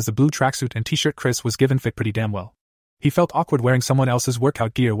too because the blue tracksuit and t-shirt Chris was given fit pretty damn well. He felt awkward wearing someone else's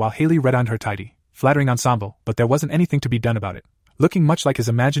workout gear while Haley read on her tidy, flattering ensemble, but there wasn't anything to be done about it. Looking much like his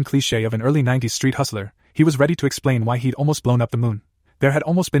imagined cliché of an early 90s street hustler, he was ready to explain why he'd almost blown up the moon. There had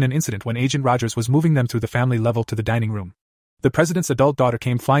almost been an incident when Agent Rogers was moving them through the family level to the dining room. The president's adult daughter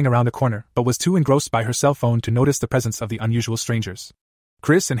came flying around the corner but was too engrossed by her cell phone to notice the presence of the unusual strangers.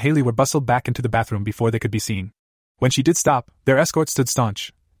 Chris and Haley were bustled back into the bathroom before they could be seen. When she did stop, their escort stood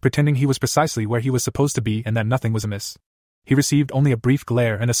staunch, pretending he was precisely where he was supposed to be and that nothing was amiss. He received only a brief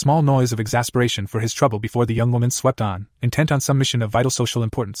glare and a small noise of exasperation for his trouble before the young woman swept on, intent on some mission of vital social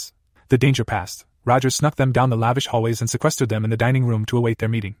importance. The danger passed. Rogers snuck them down the lavish hallways and sequestered them in the dining room to await their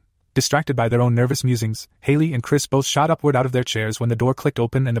meeting. Distracted by their own nervous musings, Haley and Chris both shot upward out of their chairs when the door clicked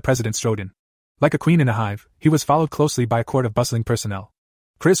open and the president strode in. Like a queen in a hive, he was followed closely by a court of bustling personnel.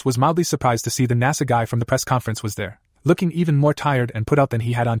 Chris was mildly surprised to see the NASA guy from the press conference was there, looking even more tired and put out than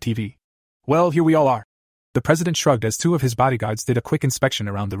he had on TV. "Well, here we all are." The president shrugged as two of his bodyguards did a quick inspection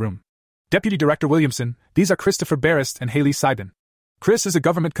around the room. "Deputy Director Williamson, these are Christopher Barrist and Haley Seidman. Chris is a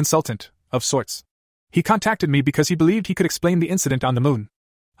government consultant, of sorts. He contacted me because he believed he could explain the incident on the moon.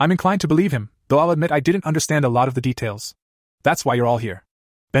 I'm inclined to believe him, though I'll admit I didn't understand a lot of the details. That's why you're all here."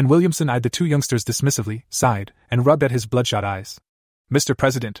 Ben Williamson eyed the two youngsters dismissively, sighed, and rubbed at his bloodshot eyes. "Mr.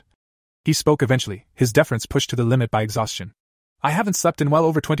 President," he spoke eventually, his deference pushed to the limit by exhaustion. "I haven't slept in well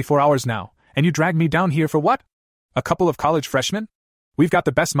over 24 hours now, and you dragged me down here for what? A couple of college freshmen? We've got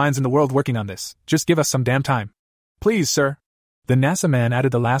the best minds in the world working on this, just give us some damn time. Please, sir." The NASA man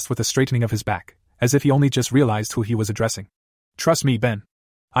added the last with a straightening of his back, as if he only just realized who he was addressing. "Trust me, Ben.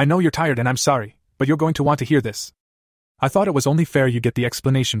 I know you're tired and I'm sorry, but you're going to want to hear this. I thought it was only fair you get the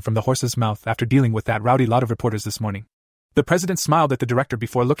explanation from the horse's mouth after dealing with that rowdy lot of reporters this morning." The president smiled at the director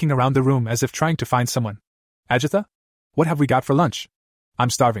before looking around the room as if trying to find someone. "Agatha? What have we got for lunch?" "I'm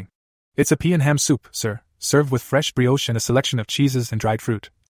starving." "It's a pea and ham soup, sir, served with fresh brioche and a selection of cheeses and dried fruit,"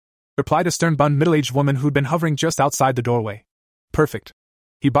 replied a stern-bunned middle-aged woman who'd been hovering just outside the doorway. "Perfect,"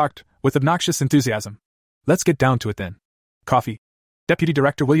 he barked, with obnoxious enthusiasm. "Let's get down to it then. Coffee?" Deputy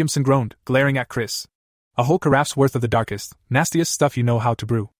Director Williamson groaned, glaring at Chris. "A whole carafe's worth of the darkest, nastiest stuff you know how to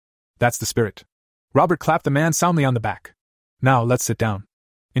brew. That's the spirit." Robert clapped the man soundly on the back. "Now let's sit down.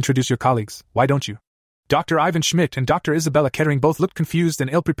 Introduce your colleagues, why don't you?" Dr. Ivan Schmidt and Dr. Isabella Kettering both looked confused and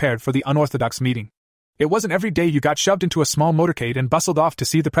ill-prepared for the unorthodox meeting. It wasn't every day you got shoved into a small motorcade and bustled off to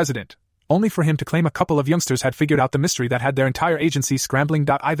see the president, only for him to claim a couple of youngsters had figured out the mystery that had their entire agency scrambling.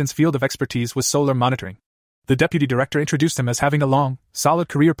 Ivan's field of expertise was solar monitoring. The deputy director introduced him as having a long, solid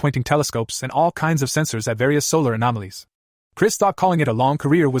career pointing telescopes and all kinds of sensors at various solar anomalies. Chris thought calling it a long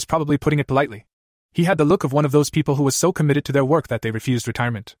career was probably putting it politely. He had the look of one of those people who was so committed to their work that they refused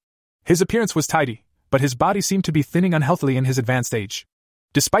retirement. His appearance was tidy, but his body seemed to be thinning unhealthily in his advanced age.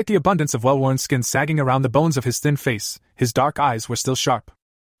 Despite the abundance of well-worn skin sagging around the bones of his thin face, his dark eyes were still sharp.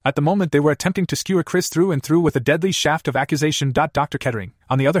 At the moment they were attempting to skewer Chris through and through with a deadly shaft of accusation. Dr. Kettering,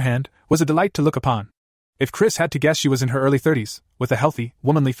 on the other hand, was a delight to look upon. If Chris had to guess, she was in her early 30s, with a healthy,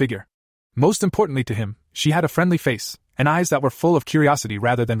 womanly figure. Most importantly to him, she had a friendly face, and eyes that were full of curiosity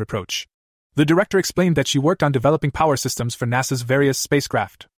rather than reproach. The director explained that she worked on developing power systems for NASA's various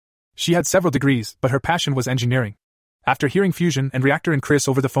spacecraft. She had several degrees, but her passion was engineering. After hearing fusion and reactor and Chris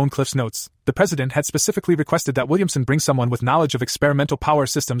over the phone Cliff's notes, the president had specifically requested that Williamson bring someone with knowledge of experimental power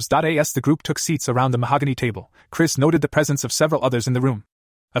systems. As the group took seats around the mahogany table, Chris noted the presence of several others in the room.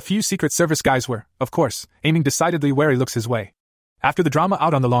 A few Secret Service guys were, of course, aiming decidedly wary looks his way. After the drama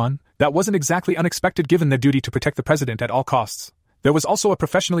out on the lawn, that wasn't exactly unexpected given their duty to protect the president at all costs. There was also a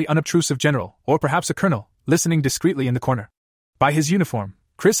professionally unobtrusive general, or perhaps a colonel, listening discreetly in the corner. By his uniform,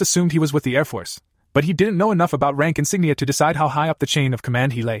 Chris assumed he was with the Air Force, but he didn't know enough about rank insignia to decide how high up the chain of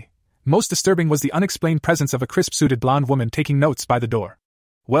command he lay. Most disturbing was the unexplained presence of a crisp-suited blonde woman taking notes by the door.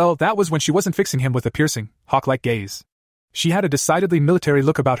 Well, that was when she wasn't fixing him with a piercing, hawk-like gaze. She had a decidedly military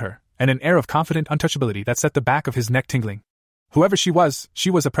look about her, and an air of confident untouchability that set the back of his neck tingling. Whoever she was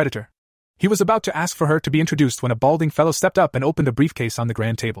a predator. He was about to ask for her to be introduced when a balding fellow stepped up and opened a briefcase on the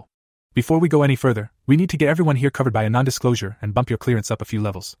grand table. Before we go any further, we need to get everyone here covered by a non-disclosure and bump your clearance up a few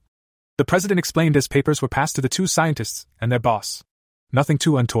levels. The president explained as papers were passed to the two scientists and their boss. Nothing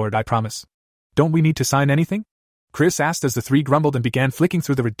too untoward, I promise. Don't we need to sign anything? Chris asked as the three grumbled and began flicking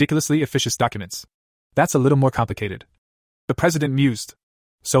through the ridiculously officious documents. That's a little more complicated. The president mused.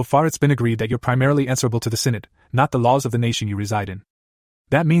 So far it's been agreed that you're primarily answerable to the Synod, not the laws of the nation you reside in.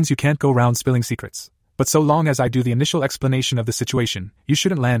 That means you can't go round spilling secrets, but so long as I do the initial explanation of the situation, you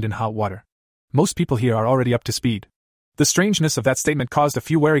shouldn't land in hot water. Most people here are already up to speed. The strangeness of that statement caused a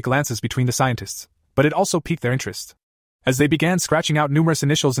few wary glances between the scientists, but it also piqued their interest. As they began scratching out numerous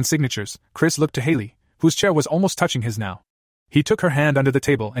initials and signatures, Chris looked to Haley, whose chair was almost touching his now. He took her hand under the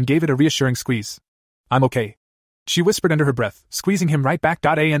table and gave it a reassuring squeeze. I'm okay, she whispered under her breath, squeezing him right back.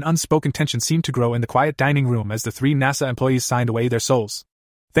 An unspoken tension seemed to grow in the quiet dining room as the three NASA employees signed away their souls.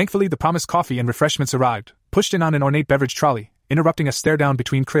 Thankfully, the promised coffee and refreshments arrived, pushed in on an ornate beverage trolley, interrupting a stare-down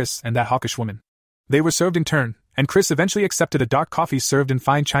between Chris and that hawkish woman. They were served in turn, and Chris eventually accepted a dark coffee served in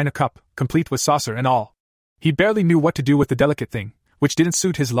fine china cup, complete with saucer and all. He barely knew what to do with the delicate thing, which didn't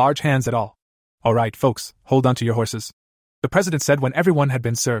suit his large hands at all. All right, folks, hold on to your horses, the president said when everyone had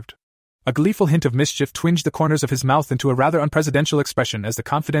been served. A gleeful hint of mischief twinged the corners of his mouth into a rather unpresidential expression as the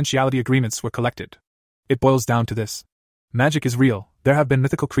confidentiality agreements were collected. It boils down to this. Magic is real, there have been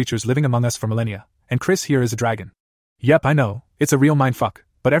mythical creatures living among us for millennia, and Chris here is a dragon. Yep, I know, it's a real mindfuck,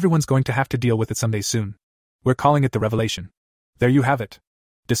 but everyone's going to have to deal with it someday soon. We're calling it the revelation. There you have it.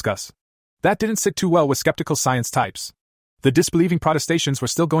 Discuss. That didn't sit too well with skeptical science types. The disbelieving protestations were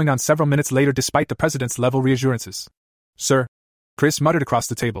still going on several minutes later despite the president's level reassurances. Sir, Chris muttered across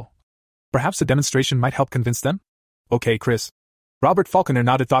the table. Perhaps a demonstration might help convince them? Okay, Chris. Robert Falconer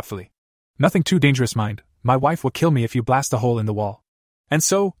nodded thoughtfully. Nothing too dangerous, mind. My wife will kill me if you blast a hole in the wall. And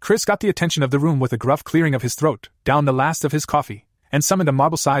so, Chris got the attention of the room with a gruff clearing of his throat, downed the last of his coffee, and summoned a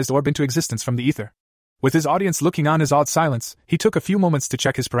marble-sized orb into existence from the ether. With his audience looking on his awed silence, he took a few moments to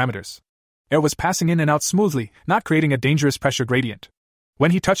check his parameters. Air was passing in and out smoothly, not creating a dangerous pressure gradient. When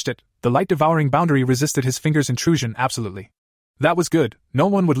he touched it, the light-devouring boundary resisted his finger's intrusion absolutely. That was good. No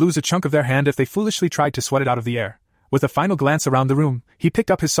one would lose a chunk of their hand if they foolishly tried to sweat it out of the air. With a final glance around the room, he picked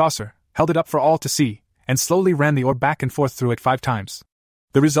up his saucer, held it up for all to see, and slowly ran the orb back and forth through it 5 times.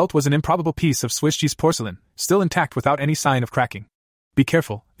 The result was an improbable piece of Swiss cheese porcelain, still intact without any sign of cracking. Be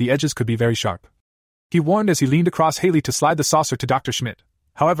careful, the edges could be very sharp, he warned as he leaned across Haley to slide the saucer to Dr. Schmidt.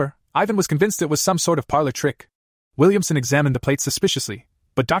 However, Ivan was convinced it was some sort of parlor trick. Williamson examined the plate suspiciously,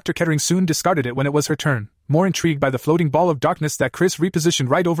 but Dr. Kettering soon discarded it when it was her turn, more intrigued by the floating ball of darkness that Chris repositioned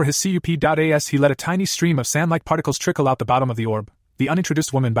right over his cup. He let a tiny stream of sand-like particles trickle out the bottom of the orb. The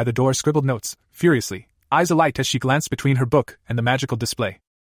unintroduced woman by the door scribbled notes, furiously, eyes alight as she glanced between her book and the magical display.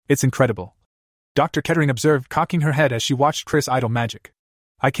 It's incredible, Dr. Kettering observed, cocking her head as she watched Chris idle magic.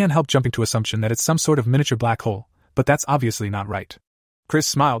 I can't help jumping to assumption that it's some sort of miniature black hole, but that's obviously not right. Chris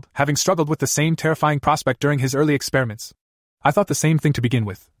smiled, having struggled with the same terrifying prospect during his early experiments. I thought the same thing to begin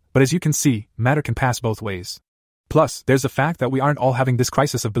with, but as you can see, matter can pass both ways. Plus, there's the fact that we aren't all having this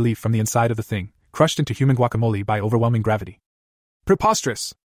crisis of belief from the inside of the thing, crushed into human guacamole by overwhelming gravity.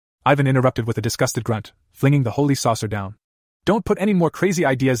 Preposterous! Ivan interrupted with a disgusted grunt, flinging the holy saucer down. Don't put any more crazy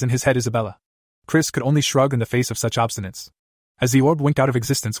ideas in his head, Isabella. Chris could only shrug in the face of such obstinance. As the orb winked out of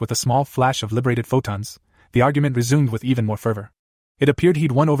existence with a small flash of liberated photons, the argument resumed with even more fervor. It appeared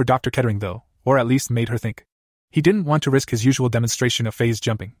he'd won over Dr. Kettering though, or at least made her think. He didn't want to risk his usual demonstration of phase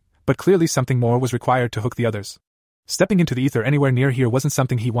jumping, but clearly something more was required to hook the others. Stepping into the ether anywhere near here wasn't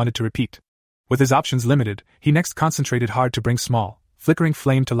something he wanted to repeat. With his options limited, he next concentrated hard to bring small, flickering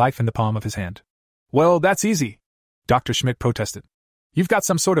flame to life in the palm of his hand. Well, that's easy, Dr. Schmidt protested. You've got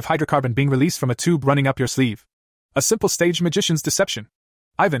some sort of hydrocarbon being released from a tube running up your sleeve. A simple stage magician's deception.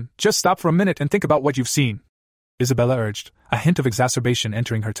 Ivan, just stop for a minute and think about what you've seen, Isabella urged, a hint of exacerbation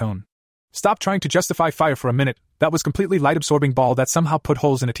entering her tone. Stop trying to justify fire for a minute. That was completely light-absorbing ball that somehow put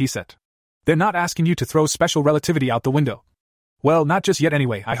holes in a tea set. They're not asking you to throw special relativity out the window. Well, not just yet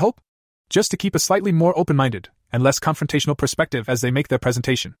anyway, I hope. Just to keep a slightly more open-minded and less confrontational perspective as they make their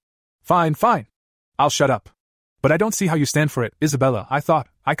presentation. Fine. I'll shut up. But I don't see how you stand for it, Isabella. I thought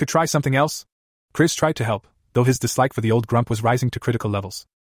I could try something else. Chris tried to help, though his dislike for the old grump was rising to critical levels.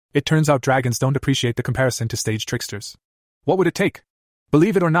 It turns out dragons don't appreciate the comparison to stage tricksters. What would it take?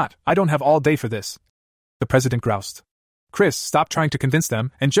 Believe it or not, I don't have all day for this, the president groused. Chris, stop trying to convince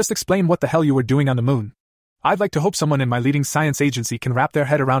them and just explain what the hell you were doing on the moon. I'd like to hope someone in my leading science agency can wrap their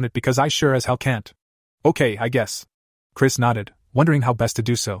head around it because I sure as hell can't. Okay, I guess. Chris nodded, wondering how best to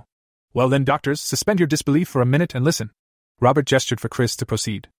do so. Well then, doctors, suspend your disbelief for a minute and listen. Robert gestured for Chris to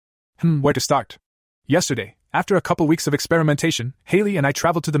proceed. Where to start? Yesterday, after a couple weeks of experimentation, Haley and I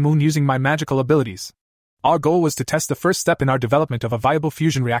traveled to the moon using my magical abilities. Our goal was to test the first step in our development of a viable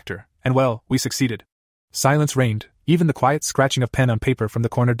fusion reactor, and well, we succeeded. Silence reigned, even the quiet scratching of pen on paper from the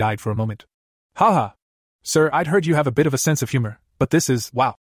corner died for a moment. Haha. Sir, I'd heard you have a bit of a sense of humor, but this is,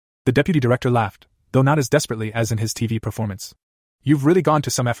 wow. The deputy director laughed, though not as desperately as in his TV performance. You've really gone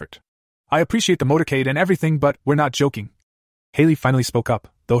to some effort. I appreciate the motorcade and everything, but we're not joking. Haley finally spoke up,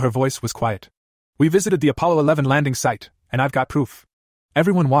 though her voice was quiet. We visited the Apollo 11 landing site, and I've got proof.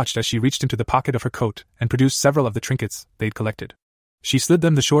 Everyone watched as she reached into the pocket of her coat and produced several of the trinkets they'd collected. She slid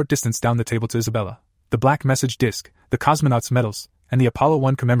them the short distance down the table to Isabella, the black message disc, the cosmonauts' medals, and the Apollo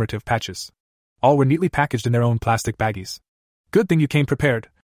 1 commemorative patches. All were neatly packaged in their own plastic baggies. Good thing you came prepared,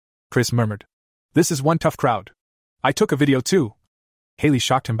 Chris murmured. This is one tough crowd. I took a video too. Haley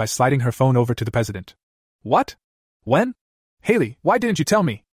shocked him by sliding her phone over to the president. What? When? Haley, why didn't you tell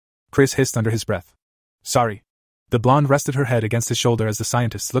me? Chris hissed under his breath. Sorry. The blonde rested her head against his shoulder as the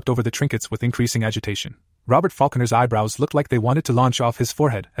scientists looked over the trinkets with increasing agitation. Robert Falconer's eyebrows looked like they wanted to launch off his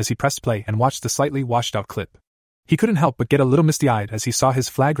forehead as he pressed play and watched the slightly washed-out clip. He couldn't help but get a little misty-eyed as he saw his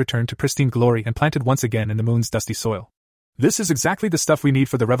flag return to pristine glory and planted once again in the moon's dusty soil. This is exactly the stuff we need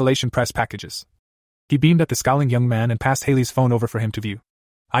for the Revelation press packages. He beamed at the scowling young man and passed Haley's phone over for him to view.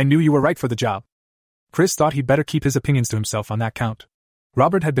 I knew you were right for the job. Chris thought he'd better keep his opinions to himself on that count.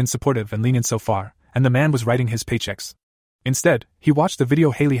 Robert had been supportive and lenient so far, and the man was writing his paychecks. Instead, he watched the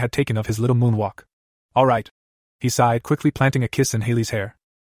video Haley had taken of his little moonwalk. All right. He sighed, quickly planting a kiss in Haley's hair.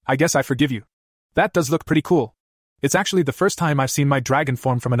 I guess I forgive you. That does look pretty cool. It's actually the first time I've seen my dragon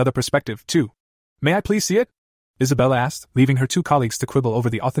form from another perspective, too. May I please see it? Isabella asked, leaving her two colleagues to quibble over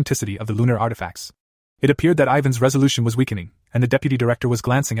the authenticity of the lunar artifacts. It appeared that Ivan's resolution was weakening, and the deputy director was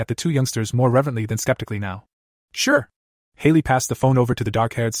glancing at the two youngsters more reverently than skeptically now. Sure. Haley passed the phone over to the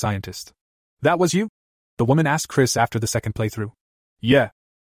dark-haired scientist. That was you? The woman asked Chris after the second playthrough. Yeah.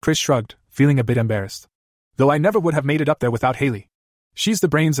 Chris shrugged, feeling a bit embarrassed. Though I never would have made it up there without Haley. She's the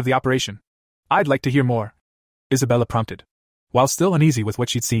brains of the operation. I'd like to hear more. Isabella prompted. While still uneasy with what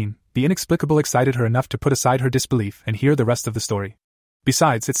she'd seen, the inexplicable excited her enough to put aside her disbelief and hear the rest of the story.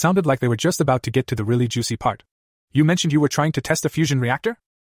 Besides, it sounded like they were just about to get to the really juicy part. You mentioned you were trying to test a fusion reactor?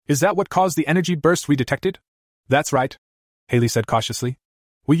 Is that what caused the energy burst we detected? That's right, Haley said cautiously.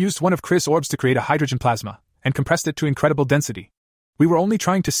 We used one of Chris' orbs to create a hydrogen plasma, and compressed it to incredible density. We were only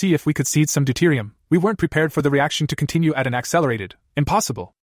trying to see if we could seed some deuterium. We weren't prepared for the reaction to continue at an accelerated.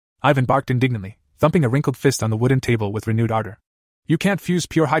 Impossible. Ivan barked indignantly, thumping a wrinkled fist on the wooden table with renewed ardor. You can't fuse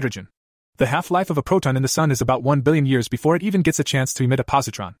pure hydrogen. The half-life of a proton in the sun is about 1 billion years before it even gets a chance to emit a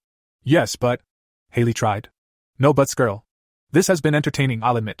positron. Yes, but... Haley tried. No buts, girl. This has been entertaining,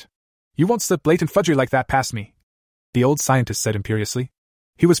 I'll admit. You won't slip blatant fudgery like that past me, the old scientist said imperiously.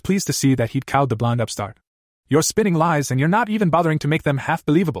 He was pleased to see that he'd cowed the blonde upstart. You're spinning lies and you're not even bothering to make them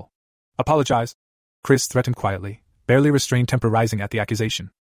half-believable. Apologize, Chris threatened quietly, barely restrained temper rising at the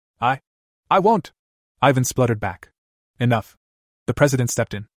accusation. I won't, Ivan spluttered back. Enough. The president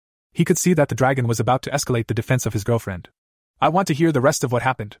stepped in. He could see that the dragon was about to escalate the defense of his girlfriend. I want to hear the rest of what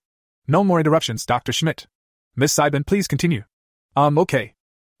happened. No more interruptions, Dr. Schmidt. Miss Seidman, please continue. Okay.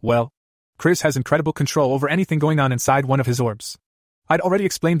 Well, Chris has incredible control over anything going on inside one of his orbs. I'd already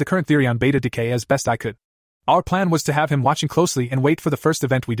explained the current theory on beta decay as best I could. Our plan was to have him watching closely and wait for the first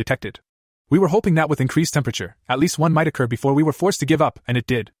event we detected. We were hoping that with increased temperature, at least one might occur before we were forced to give up, and it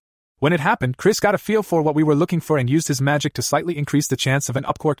did. When it happened, Chris got a feel for what we were looking for and used his magic to slightly increase the chance of an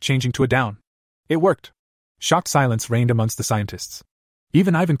upquark changing to a down. It worked. Shocked silence reigned amongst the scientists.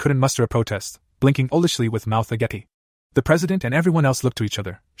 Even Ivan couldn't muster a protest, blinking olishly with mouth agape. The president and everyone else looked to each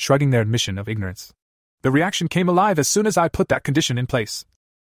other, shrugging their admission of ignorance. The reaction came alive as soon as I put that condition in place,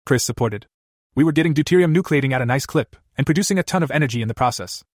 Chris supported. We were getting deuterium nucleating at a nice clip, and producing a ton of energy in the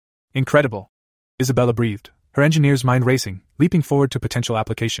process. Incredible. Isabella breathed, her engineer's mind racing, leaping forward to potential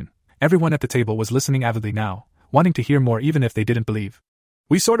application. Everyone at the table was listening avidly now, wanting to hear more even if they didn't believe.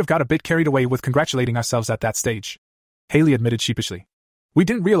 We sort of got a bit carried away with congratulating ourselves at that stage, Haley admitted sheepishly. We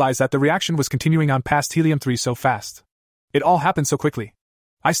didn't realize that the reaction was continuing on past helium-3 so fast. It all happened so quickly.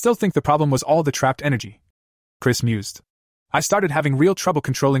 I still think the problem was all the trapped energy, Chris mused. I started having real trouble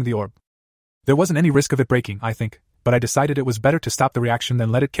controlling the orb. There wasn't any risk of it breaking, I think, but I decided it was better to stop the reaction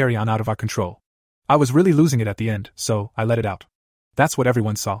than let it carry on out of our control. I was really losing it at the end, so I let it out. That's what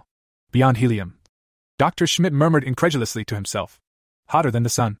everyone saw. Beyond helium. Dr. Schmidt murmured incredulously to himself. Hotter than the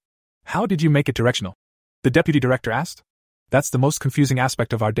sun. How did you make it directional? The deputy director asked. That's the most confusing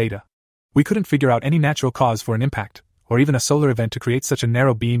aspect of our data. We couldn't figure out any natural cause for an impact, or even a solar event to create such a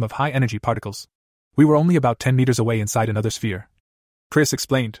narrow beam of high-energy particles. We were only about 10 meters away inside another sphere. Chris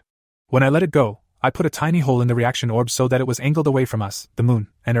explained. When I let it go, I put a tiny hole in the reaction orb so that it was angled away from us, the moon,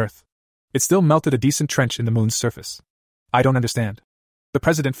 and Earth. It still melted a decent trench in the moon's surface. I don't understand. The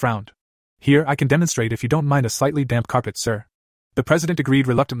president frowned. Here, I can demonstrate if you don't mind a slightly damp carpet, sir. The president agreed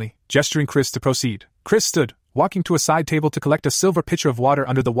reluctantly, gesturing Chris to proceed. Chris stood, walking to a side table to collect a silver pitcher of water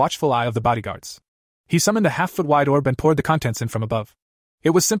under the watchful eye of the bodyguards. He summoned a half-foot-wide orb and poured the contents in from above.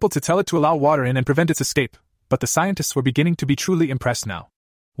 It was simple to tell it to allow water in and prevent its escape, but the scientists were beginning to be truly impressed now.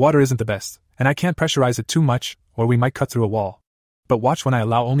 Water isn't the best, and I can't pressurize it too much, or we might cut through a wall. But watch when I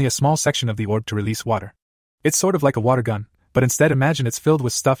allow only a small section of the orb to release water. It's sort of like a water gun, but instead imagine it's filled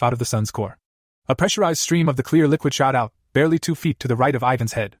with stuff out of the sun's core. A pressurized stream of the clear liquid shot out, barely 2 feet to the right of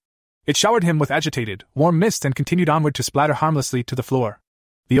Ivan's head. It showered him with agitated, warm mist and continued onward to splatter harmlessly to the floor.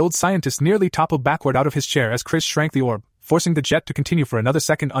 The old scientist nearly toppled backward out of his chair as Chris shrank the orb, forcing the jet to continue for another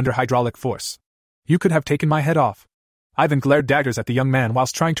second under hydraulic force. You could have taken my head off. Ivan glared daggers at the young man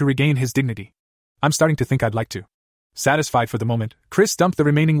whilst trying to regain his dignity. I'm starting to think I'd like to. Satisfied for the moment, Chris dumped the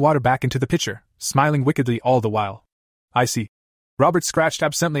remaining water back into the pitcher, smiling wickedly all the while. I see. Robert scratched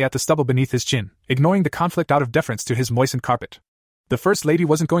absently at the stubble beneath his chin, ignoring the conflict out of deference to his moistened carpet. The First Lady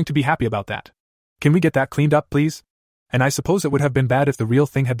wasn't going to be happy about that. Can we get that cleaned up, please? And I suppose it would have been bad if the real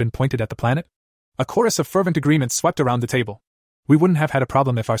thing had been pointed at the planet? A chorus of fervent agreement swept around the table. We wouldn't have had a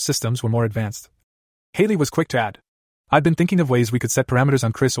problem if our systems were more advanced. Haley was quick to add. I'd been thinking of ways we could set parameters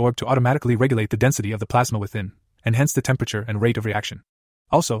on Chris' orb to automatically regulate the density of the plasma within, and hence the temperature and rate of reaction.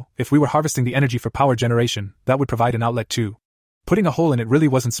 Also, if we were harvesting the energy for power generation, that would provide an outlet too. Putting a hole in it really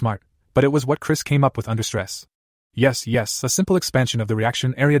wasn't smart, but it was what Chris came up with under stress. Yes, a simple expansion of the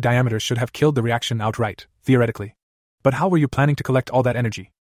reaction area diameter should have killed the reaction outright, theoretically. But how were you planning to collect all that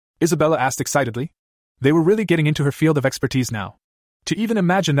energy? Isabella asked excitedly. They were really getting into her field of expertise now. To even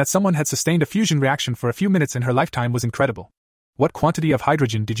imagine that someone had sustained a fusion reaction for a few minutes in her lifetime was incredible. What quantity of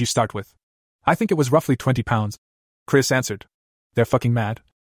hydrogen did you start with? I think it was roughly 20 pounds. Chris answered. They're fucking mad.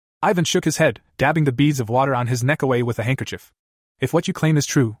 Ivan shook his head, dabbing the beads of water on his neck away with a handkerchief. If what you claim is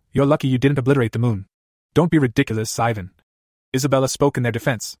true, you're lucky you didn't obliterate the moon. Don't be ridiculous, Ivan. Isabella spoke in their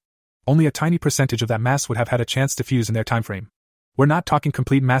defense. Only a tiny percentage of that mass would have had a chance to fuse in their time frame. We're not talking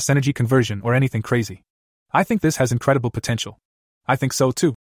complete mass energy conversion or anything crazy. I think this has incredible potential. I think so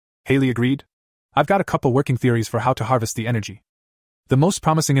too. Haley agreed. I've got a couple working theories for how to harvest the energy. The most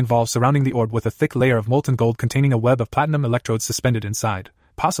promising involves surrounding the orb with a thick layer of molten gold containing a web of platinum electrodes suspended inside,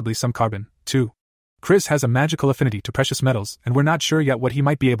 possibly some carbon, too. Chris has a magical affinity to precious metals, and we're not sure yet what he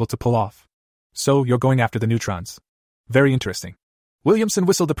might be able to pull off. So, you're going after the neutrons. Very interesting. Williamson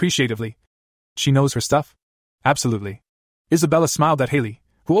whistled appreciatively. She knows her stuff? Absolutely. Isabella smiled at Haley,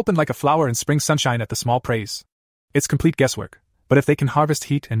 who opened like a flower in spring sunshine at the small praise. It's complete guesswork, but if they can harvest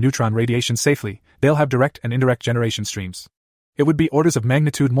heat and neutron radiation safely, they'll have direct and indirect generation streams. It would be orders of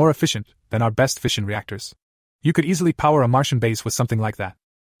magnitude more efficient than our best fission reactors. You could easily power a Martian base with something like that.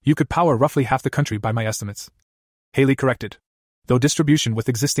 You could power roughly half the country by my estimates. Haley corrected. Though distribution with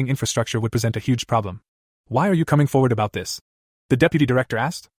existing infrastructure would present a huge problem. Why are you coming forward about this? The deputy director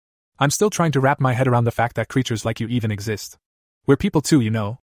asked. I'm still trying to wrap my head around the fact that creatures like you even exist. We're people too, you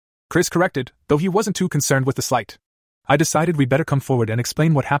know. Chris corrected, though he wasn't too concerned with the slight. I decided we'd better come forward and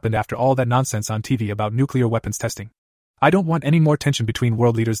explain what happened after all that nonsense on TV about nuclear weapons testing. I don't want any more tension between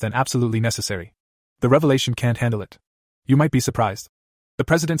world leaders than absolutely necessary. The revelation can't handle it. You might be surprised. The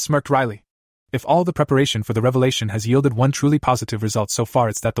president smirked wryly. If all the preparation for the revelation has yielded one truly positive result so far,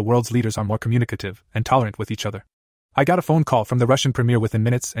 it's that the world's leaders are more communicative and tolerant with each other. I got a phone call from the Russian premier within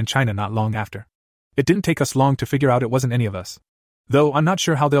minutes and China not long after. It didn't take us long to figure out it wasn't any of us. Though I'm not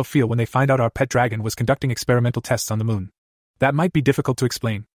sure how they'll feel when they find out our pet dragon was conducting experimental tests on the moon. That might be difficult to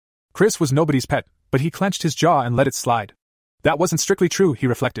explain. Chris was nobody's pet, but he clenched his jaw and let it slide. That wasn't strictly true, he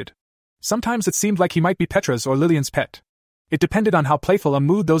reflected. Sometimes it seemed like he might be Petra's or Lillian's pet. It depended on how playful a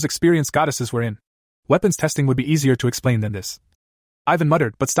mood those experienced goddesses were in. Weapons testing would be easier to explain than this. Ivan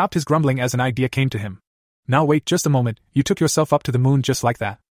muttered but stopped his grumbling as an idea came to him. Now wait just a moment, you took yourself up to the moon just like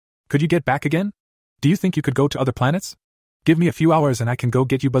that. Could you get back again? Do you think you could go to other planets? Give me a few hours and I can go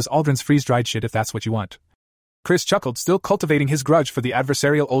get you Buzz Aldrin's freeze-dried shit if that's what you want. Chris chuckled, still cultivating his grudge for the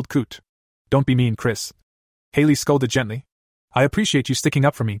adversarial old coot. Don't be mean, Chris. Haley scolded gently. I appreciate you sticking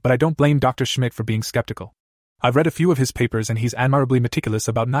up for me, but I don't blame Dr. Schmidt for being skeptical. I've read a few of his papers and he's admirably meticulous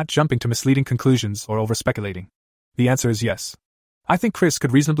about not jumping to misleading conclusions or over-speculating. The answer is yes. I think Chris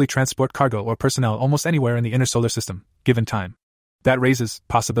could reasonably transport cargo or personnel almost anywhere in the inner solar system, given time. That raises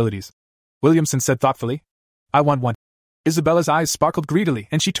possibilities. Williamson said thoughtfully. I want one. Isabella's eyes sparkled greedily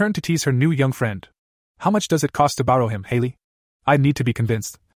and she turned to tease her new young friend. How much does it cost to borrow him, Haley? I need to be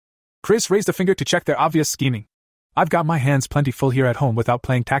convinced. Chris raised a finger to check their obvious scheming. I've got my hands plenty full here at home without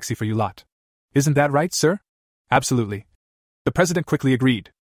playing taxi for you lot. Isn't that right, sir? Absolutely. The president quickly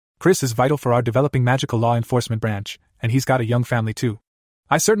agreed. Chris is vital for our developing magical law enforcement branch, and he's got a young family too.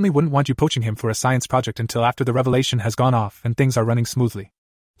 I certainly wouldn't want you poaching him for a science project until after the revelation has gone off and things are running smoothly.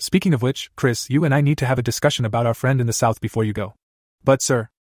 Speaking of which, Chris, you and I need to have a discussion about our friend in the south before you go. But sir,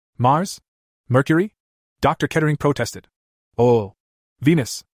 Mars? Mercury? Dr. Kettering protested. Oh,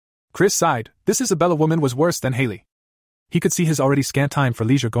 Venus. Chris sighed. This Isabella woman was worse than Haley. He could see his already scant time for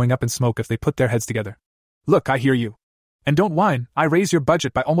leisure going up in smoke if they put their heads together. Look, I hear you. And don't whine, I raised your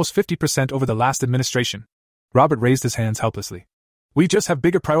budget by almost 50% over the last administration. Robert raised his hands helplessly. We just have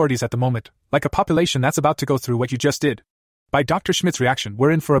bigger priorities at the moment, like a population that's about to go through what you just did. By Dr. Schmidt's reaction,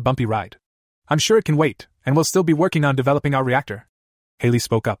 we're in for a bumpy ride. I'm sure it can wait, and we'll still be working on developing our reactor. Haley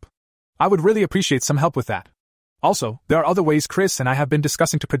spoke up. I would really appreciate some help with that. Also, there are other ways Chris and I have been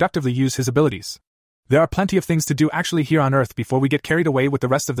discussing to productively use his abilities. There are plenty of things to do actually here on Earth before we get carried away with the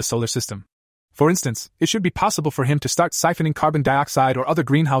rest of the solar system. For instance, it should be possible for him to start siphoning carbon dioxide or other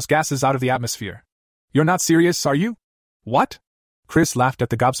greenhouse gases out of the atmosphere. You're not serious, are you? What? Chris laughed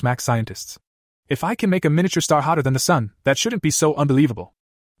at the gobsmacked scientists. If I can make a miniature star hotter than the sun, that shouldn't be so unbelievable.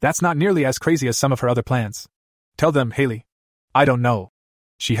 That's not nearly as crazy as some of her other plans. Tell them, Haley. I don't know.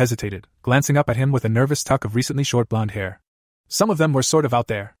 She hesitated, glancing up at him with a nervous tuck of recently short blonde hair. Some of them were sort of out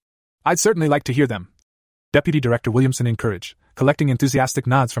there. I'd certainly like to hear them. Deputy Director Williamson encouraged, collecting enthusiastic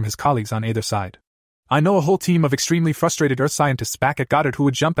nods from his colleagues on either side. I know a whole team of extremely frustrated Earth scientists back at Goddard who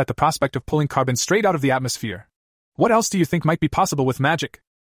would jump at the prospect of pulling carbon straight out of the atmosphere. What else do you think might be possible with magic?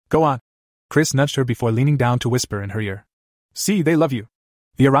 Go on. Chris nudged her before leaning down to whisper in her ear. See, they love you.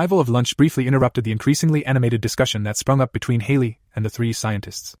 The arrival of lunch briefly interrupted the increasingly animated discussion that sprung up between Haley and the three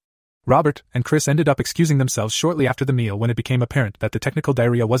scientists. Robert and Chris ended up excusing themselves shortly after the meal when it became apparent that the technical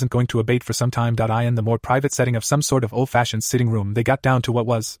diarrhea wasn't going to abate for some time. In the more private setting of some sort of old-fashioned sitting room, they got down to what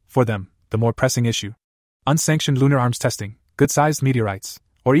was, for them, the more pressing issue. Unsanctioned lunar arms testing, good-sized meteorites,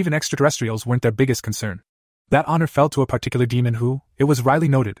 or even extraterrestrials weren't their biggest concern. That honor fell to a particular demon who, it was wryly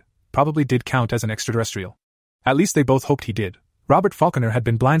noted, probably did count as an extraterrestrial. At least they both hoped he did. Robert Falconer had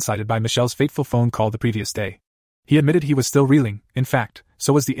been blindsided by Michelle's fateful phone call the previous day. He admitted he was still reeling, in fact,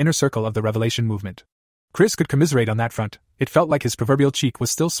 so was the inner circle of the Revelation movement. Chris could commiserate on that front. It felt like his proverbial cheek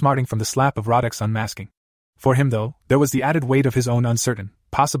was still smarting from the slap of Roddick's unmasking. For him, though, there was the added weight of his own uncertain,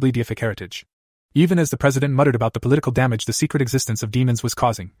 possibly deific heritage. Even as the president muttered about the political damage the secret existence of demons was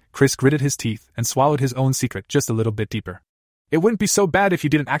causing, Chris gritted his teeth and swallowed his own secret just a little bit deeper. It wouldn't be so bad if you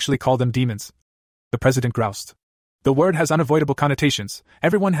didn't actually call them demons. The president groused. The word has unavoidable connotations.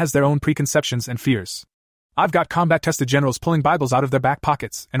 Everyone has their own preconceptions and fears. I've got combat-tested generals pulling Bibles out of their back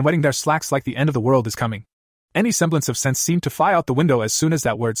pockets and wetting their slacks like the end of the world is coming. Any semblance of sense seemed to fly out the window as soon as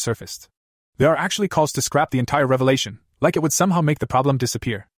that word surfaced. There are actually calls to scrap the entire revelation, like it would somehow make the problem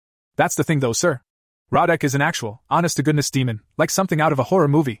disappear. That's the thing though, sir. Roddick is an actual, honest-to-goodness demon, like something out of a horror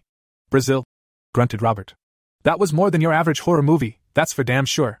movie. Brazil, grunted Robert. That was more than your average horror movie, that's for damn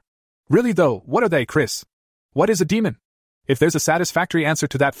sure. Really though, what are they, Chris? What is a demon? If there's a satisfactory answer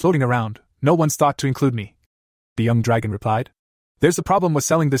to that floating around, no one's thought to include me. The young dragon replied. There's a problem with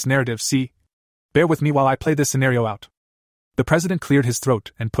selling this narrative, see? Bear with me while I play this scenario out. The president cleared his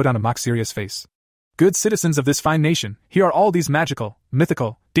throat and put on a mock-serious face. Good citizens of this fine nation, here are all these magical,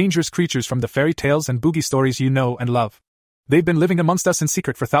 mythical, dangerous creatures from the fairy tales and boogie stories you know and love. They've been living amongst us in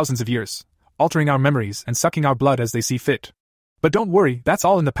secret for thousands of years, altering our memories and sucking our blood as they see fit. But don't worry, that's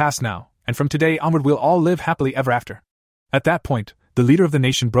all in the past now, and from today onward we'll all live happily ever after. At that point, the leader of the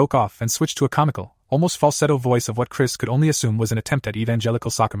nation broke off and switched to a comical, almost falsetto voice of what Chris could only assume was an attempt at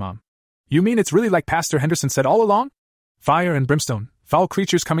evangelical soccer mom. You mean it's really like Pastor Henderson said all along? Fire and brimstone, foul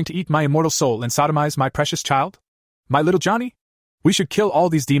creatures coming to eat my immortal soul and sodomize my precious child? My little Johnny? We should kill all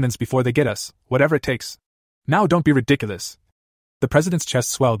these demons before they get us, whatever it takes. Now don't be ridiculous. The president's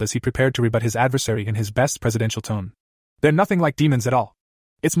chest swelled as he prepared to rebut his adversary in his best presidential tone. They're nothing like demons at all.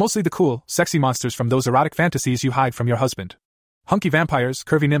 It's mostly the cool, sexy monsters from those erotic fantasies you hide from your husband. Hunky vampires,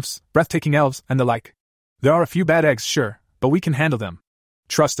 curvy nymphs, breathtaking elves, and the like. There are a few bad eggs, sure, but we can handle them.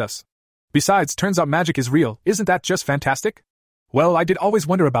 Trust us. Besides, turns out magic is real, isn't that just fantastic? Well, I did always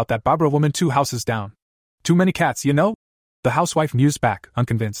wonder about that Barbara woman 2 houses down. Too many cats, you know? The housewife mused back,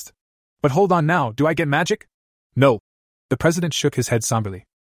 unconvinced. But hold on now, do I get magic? No. The president shook his head somberly.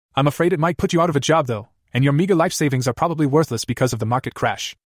 I'm afraid it might put you out of a job though, and your meager life savings are probably worthless because of the market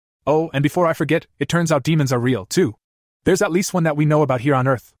crash. Oh, and before I forget, it turns out demons are real, too. There's at least one that we know about here on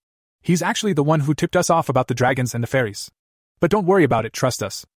Earth. He's actually the one who tipped us off about the dragons and the fairies. But don't worry about it, trust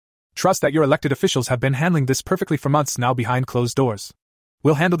us. Trust that your elected officials have been handling this perfectly for months now behind closed doors.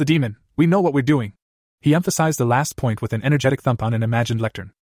 We'll handle the demon, we know what we're doing. He emphasized the last point with an energetic thump on an imagined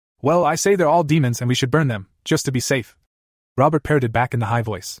lectern. Well, I say they're all demons and we should burn them, just to be safe. Robert parroted back in the high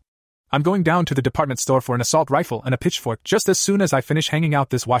voice. I'm going down to the department store for an assault rifle and a pitchfork just as soon as I finish hanging out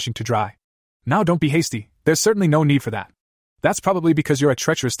this washing to dry. Now don't be hasty, there's certainly no need for that. That's probably because you're a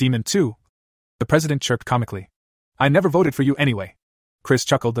treacherous demon too. The president chirped comically. I never voted for you anyway. Chris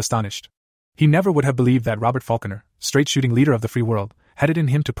chuckled, astonished. He never would have believed that Robert Falconer, straight-shooting leader of the free world, had it in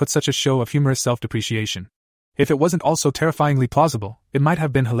him to put such a show of humorous self-depreciation. If it wasn't also terrifyingly plausible, it might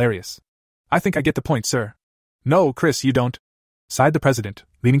have been hilarious. I think I get the point, sir. No, Chris, you don't, sighed the president,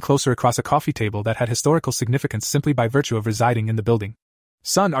 leaning closer across a coffee table that had historical significance simply by virtue of residing in the building.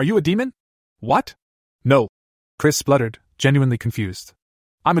 Son, are you a demon? What? No. Chris spluttered, genuinely confused.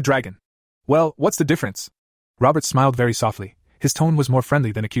 I'm a dragon. Well, what's the difference? Robert smiled very softly. His tone was more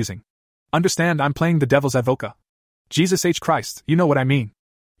friendly than accusing. Understand, I'm playing the devil's advocate. Jesus H. Christ, you know what I mean.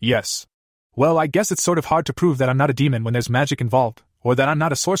 Yes. Well, I guess it's sort of hard to prove that I'm not a demon when there's magic involved, or that I'm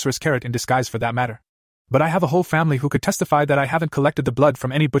not a sorceress carrot in disguise for that matter. But I have a whole family who could testify that I haven't collected the blood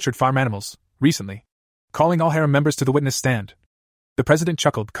from any butchered farm animals, recently. Calling all harem members to the witness stand. The president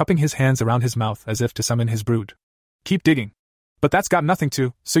chuckled, cupping his hands around his mouth as if to summon his brood. Keep digging. But that's got nothing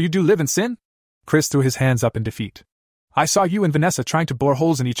to, so you do live in sin? Chris threw his hands up in defeat. I saw you and Vanessa trying to bore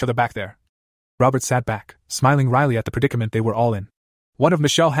holes in each other back there. Robert sat back, smiling wryly at the predicament they were all in. One of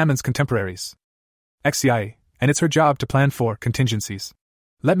Michelle Hammond's contemporaries. Ex-CIA, and it's her job to plan for contingencies.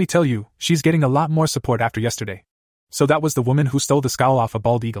 Let me tell you, she's getting a lot more support after yesterday. So that was the woman who stole the scowl off a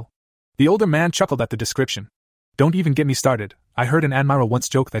bald eagle. The older man chuckled at the description. Don't even get me started. I heard an admiral once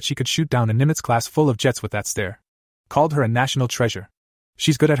joke that she could shoot down a Nimitz class full of jets with that stare. Called her a national treasure.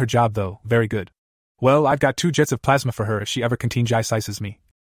 She's good at her job though, very good. Well, I've got 2 jets of plasma for her if she ever contingizes me.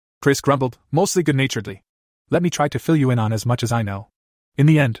 Chris grumbled, mostly good-naturedly. Let me try to fill you in on as much as I know. In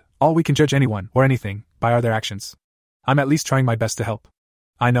the end, all we can judge anyone, or anything, by are their actions. I'm at least trying my best to help.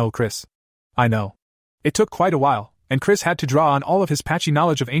 I know, Chris. I know. It took quite a while, and Chris had to draw on all of his patchy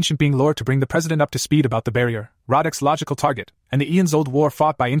knowledge of ancient being lore to bring the president up to speed about the barrier, Roddick's logical target, and the eons-old war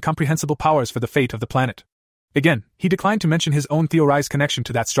fought by incomprehensible powers for the fate of the planet. Again, he declined to mention his own theorized connection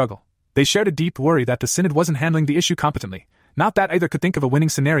to that struggle. They shared a deep worry that the Synod wasn't handling the issue competently, not that either could think of a winning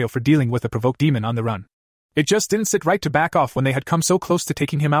scenario for dealing with a provoked demon on the run. It just didn't sit right to back off when they had come so close to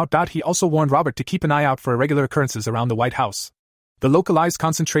taking him out. He also warned Robert to keep an eye out for irregular occurrences around the White House. The localized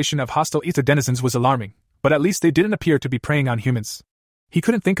concentration of hostile ether denizens was alarming, but at least they didn't appear to be preying on humans. He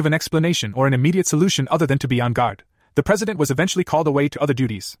couldn't think of an explanation or an immediate solution other than to be on guard. The president was eventually called away to other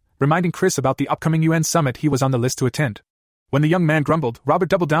duties, reminding Chris about the upcoming UN summit he was on the list to attend. When the young man grumbled, Robert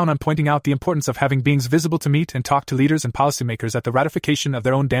doubled down on pointing out the importance of having beings visible to meet and talk to leaders and policymakers at the ratification of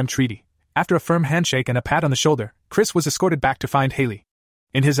their own damn treaty. After a firm handshake and a pat on the shoulder, Chris was escorted back to find Haley.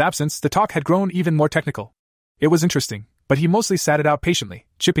 In his absence, the talk had grown even more technical. It was interesting, but he mostly sat it out patiently,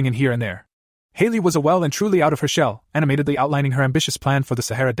 chipping in here and there. Haley was a well and truly out of her shell, animatedly outlining her ambitious plan for the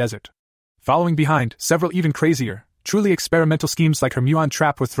Sahara Desert. Following behind, several even crazier, truly experimental schemes like her muon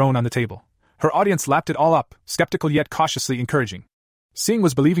trap were thrown on the table. Her audience lapped it all up, skeptical yet cautiously encouraging. Seeing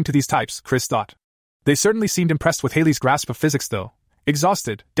was believing to these types, Chris thought. They certainly seemed impressed with Haley's grasp of physics though.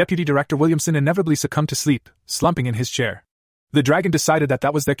 Exhausted, Deputy Director Williamson inevitably succumbed to sleep, slumping in his chair. The dragon decided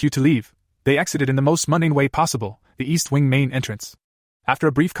that was their cue to leave. They exited in the most mundane way possible, the East Wing main entrance. After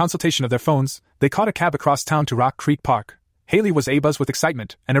a brief consultation of their phones, they caught a cab across town to Rock Creek Park. Haley was abuzz with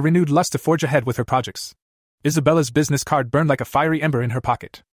excitement and a renewed lust to forge ahead with her projects. Isabella's business card burned like a fiery ember in her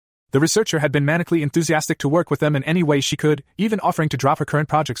pocket. The researcher had been manically enthusiastic to work with them in any way she could, even offering to drop her current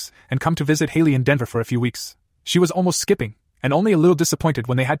projects and come to visit Haley in Denver for a few weeks. She was almost skipping, and only a little disappointed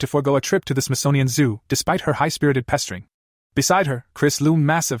when they had to forego a trip to the Smithsonian Zoo, despite her high-spirited pestering. Beside her, Chris loomed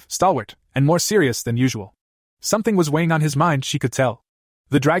massive, stalwart, and more serious than usual. Something was weighing on his mind, she could tell.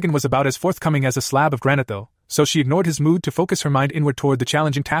 The dragon was about as forthcoming as a slab of granite though, so she ignored his mood to focus her mind inward toward the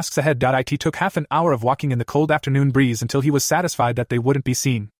challenging tasks ahead. It took half an hour of walking in the cold afternoon breeze until he was satisfied that they wouldn't be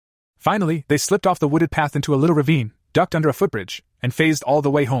seen. Finally, they slipped off the wooded path into a little ravine, ducked under a footbridge, and phased all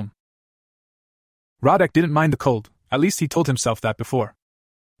the way home. Roddick didn't mind the cold, at least he told himself that before.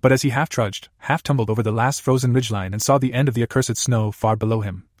 But as he half trudged, half tumbled over the last frozen ridgeline and saw the end of the accursed snow far below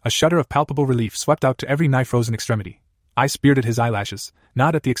him, a shudder of palpable relief swept out to every nigh-frozen extremity. Ice bearded his eyelashes,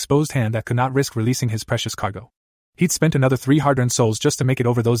 gnawed at the exposed hand that could not risk releasing his precious cargo. He'd spent another 3 hard-earned souls just to make it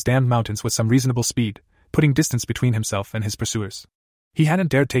over those damned mountains with some reasonable speed, putting distance between himself and his pursuers. He hadn't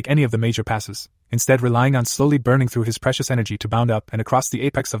dared take any of the major passes, instead relying on slowly burning through his precious energy to bound up and across the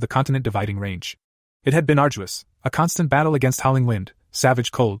apex of the continent-dividing range. It had been arduous, a constant battle against howling wind,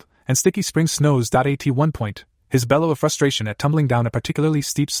 savage cold, and sticky spring snows. At one point, His bellow of frustration at tumbling down a particularly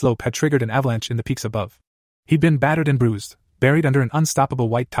steep slope had triggered an avalanche in the peaks above. He'd been battered and bruised, buried under an unstoppable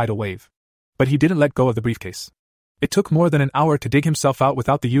white tidal wave. But he didn't let go of the briefcase. It took more than an hour to dig himself out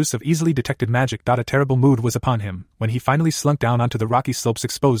without the use of easily detected magic. A terrible mood was upon him when he finally slunk down onto the rocky slopes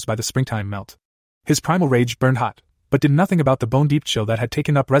exposed by the springtime melt. His primal rage burned hot, but did nothing about the bone-deep chill that had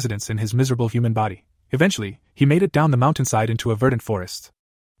taken up residence in his miserable human body. Eventually, he made it down the mountainside into a verdant forest.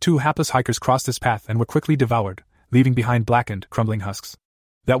 2 hapless hikers crossed his path and were quickly devoured, leaving behind blackened, crumbling husks.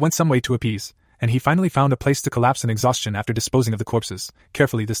 That went some way to appease, and he finally found a place to collapse in exhaustion after disposing of the corpses,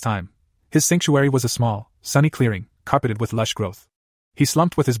 carefully this time. His sanctuary was a small, sunny clearing, carpeted with lush growth. He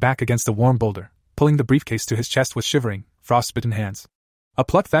slumped with his back against a warm boulder, pulling the briefcase to his chest with shivering, frost-bitten hands. A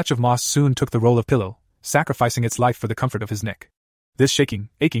plucked thatch of moss soon took the role of pillow, sacrificing its life for the comfort of his neck. This shaking,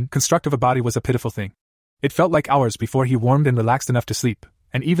 aching, constructive a body was a pitiful thing. It felt like hours before he warmed and relaxed enough to sleep,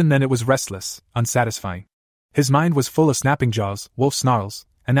 and even then it was restless, unsatisfying. His mind was full of snapping jaws, wolf snarls,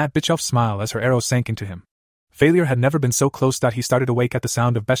 and that bitch-elf smile as her arrow sank into him. Failure had never been so close that he started awake at the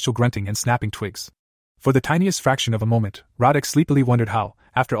sound of bestial grunting and snapping twigs. For the tiniest fraction of a moment, Roderick sleepily wondered how,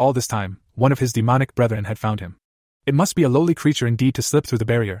 after all this time, one of his demonic brethren had found him. It must be a lowly creature indeed to slip through the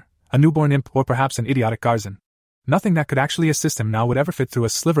barrier, a newborn imp or perhaps an idiotic Garzan. Nothing that could actually assist him now would ever fit through a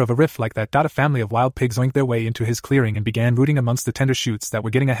sliver of a rift like that. A family of wild pigs oinked their way into his clearing and began rooting amongst the tender shoots that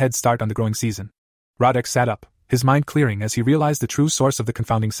were getting a head start on the growing season. Roderick sat up, his mind clearing as he realized the true source of the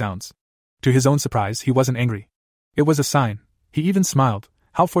confounding sounds. To his own surprise, he wasn't angry. It was a sign. He even smiled.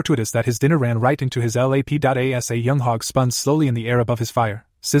 How fortuitous that his dinner ran right into his lap. As a young hog spun slowly in the air above his fire,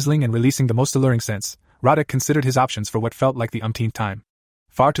 sizzling and releasing the most alluring scents, Roderick considered his options for what felt like the umpteenth time.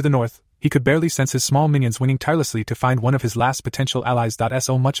 Far to the north, he could barely sense his small minions winging tirelessly to find one of his last potential allies.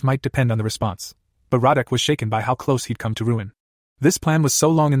 So much might depend on the response. But Roderick was shaken by how close he'd come to ruin. This plan was so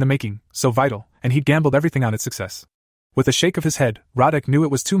long in the making, so vital, and he'd gambled everything on its success. With a shake of his head, Roderick knew it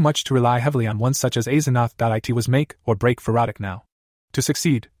was too much to rely heavily on one such as Asenath. It was make or break for Roderick now. To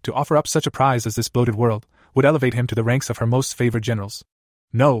succeed, to offer up such a prize as this bloated world, would elevate him to the ranks of her most favored generals.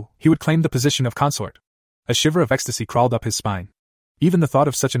 No, he would claim the position of consort. A shiver of ecstasy crawled up his spine. Even the thought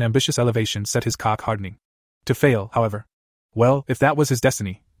of such an ambitious elevation set his cock hardening. To fail, however. Well, if that was his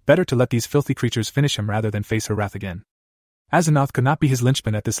destiny, better to let these filthy creatures finish him rather than face her wrath again. Asenath could not be his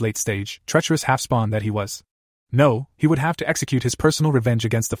linchpin at this late stage, treacherous half-spawn that he was. No, he would have to execute his personal revenge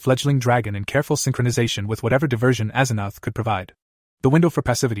against the fledgling dragon in careful synchronization with whatever diversion Asenath could provide. The window for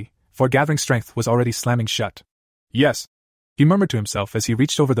passivity, for gathering strength, was already slamming shut. Yes, he murmured to himself as he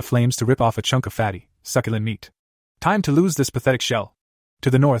reached over the flames to rip off a chunk of fatty, succulent meat. Time to lose this pathetic shell. To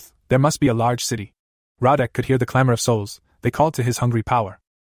the north, there must be a large city. Roderick could hear the clamor of souls. They called to his hungry power.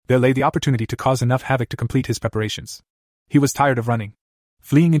 There lay the opportunity to cause enough havoc to complete his preparations. He was tired of running.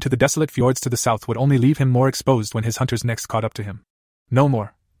 Fleeing into the desolate fjords to the south would only leave him more exposed when his hunters next caught up to him. No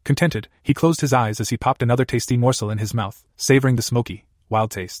more. Contented, he closed his eyes as he popped another tasty morsel in his mouth, savoring the smoky,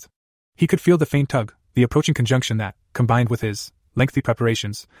 wild taste. He could feel the faint tug, the approaching conjunction that, combined with his lengthy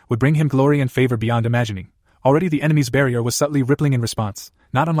preparations, would bring him glory and favor beyond imagining. Already the enemy's barrier was subtly rippling in response,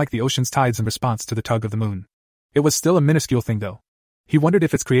 not unlike the ocean's tides in response to the tug of the moon. It was still a minuscule thing, though. He wondered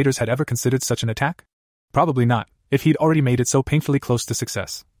if its creators had ever considered such an attack? Probably not, if he'd already made it so painfully close to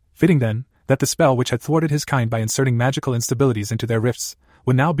success. Fitting, then, that the spell which had thwarted his kind by inserting magical instabilities into their rifts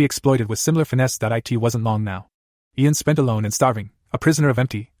would now be exploited with similar finesse. It wasn't long now. Ian spent alone and starving, a prisoner of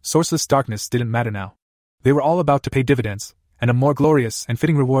empty, sourceless darkness didn't matter now. They were all about to pay dividends, and a more glorious and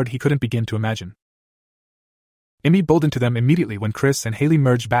fitting reward he couldn't begin to imagine. Emmy bolted to them immediately when Chris and Haley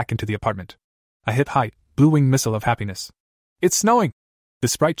merged back into the apartment. A hip-height, blue-winged missile of happiness. It's snowing! The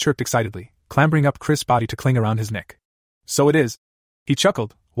sprite chirped excitedly, clambering up Chris' body to cling around his neck. So it is. He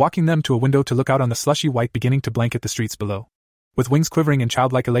chuckled, walking them to a window to look out on the slushy white beginning to blanket the streets below. With wings quivering in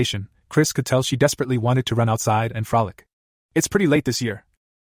childlike elation, Chris could tell she desperately wanted to run outside and frolic. It's pretty late this year,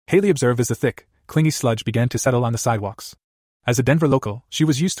 Haley observed as the thick, clingy sludge began to settle on the sidewalks. As a Denver local, she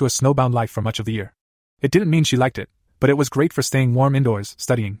was used to a snowbound life for much of the year. It didn't mean she liked it, but it was great for staying warm indoors,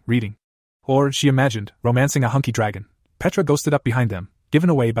 studying, reading. Or, she imagined, romancing a hunky dragon. Petra ghosted up behind them, given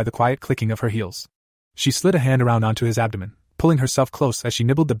away by the quiet clicking of her heels. She slid a hand around onto his abdomen, pulling herself close as she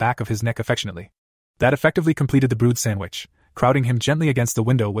nibbled the back of his neck affectionately. That effectively completed the brood sandwich, crowding him gently against the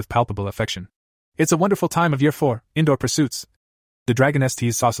window with palpable affection. It's a wonderful time of year for indoor pursuits. The dragoness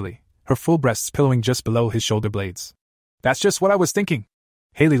teased saucily, her full breasts pillowing just below his shoulder blades. That's just what I was thinking.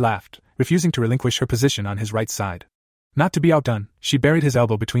 Haley laughed, refusing to relinquish her position on his right side. Not to be outdone, she buried his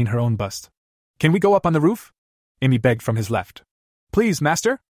elbow between her own bust. Can we go up on the roof? Amy begged from his left. Please,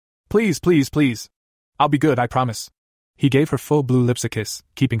 master? Please, please, please. I'll be good, I promise. He gave her full blue lips a kiss,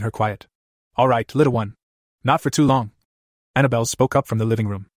 keeping her quiet. All right, little one. Not for too long. Annabelle spoke up from the living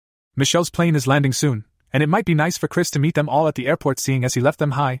room. Michelle's plane is landing soon, and it might be nice for Chris to meet them all at the airport, seeing as he left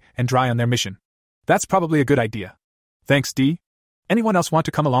them high and dry on their mission. That's probably a good idea. Thanks, Dee. Anyone else want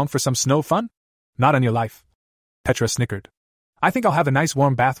to come along for some snow fun? Not on your life. Petra snickered. I think I'll have a nice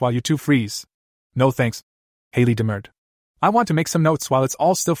warm bath while you two freeze. No thanks. Haley demurred. I want to make some notes while it's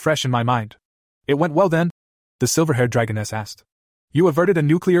all still fresh in my mind. It went well then? The silver-haired dragoness asked. You averted a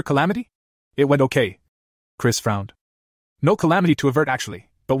nuclear calamity? It went okay. Chris frowned. No calamity to avert actually,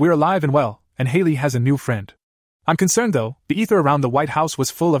 but we're alive and well, and Haley has a new friend. I'm concerned though, the ether around the White House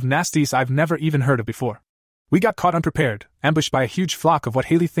was full of nasties I've never even heard of before. We got caught unprepared, ambushed by a huge flock of what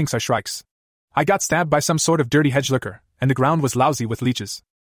Haley thinks are shrikes. I got stabbed by some sort of dirty hedge lurker, and the ground was lousy with leeches.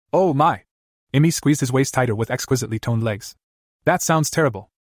 Oh my! Immy squeezed his waist tighter with exquisitely toned legs. That sounds terrible.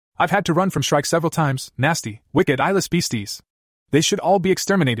 I've had to run from shrike several times, nasty, wicked eyeless beasties. They should all be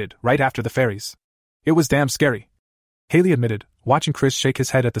exterminated right after the fairies. It was damn scary. Haley admitted, watching Chris shake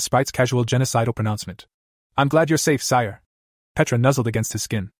his head at the sprite's casual genocidal pronouncement. I'm glad you're safe, sire. Petra nuzzled against his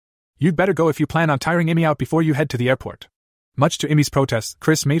skin. You'd better go if you plan on tiring Immy out before you head to the airport. Much to Immy's protest,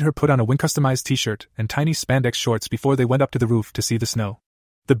 Chris made her put on a wing-customized t-shirt and tiny spandex shorts before they went up to the roof to see the snow.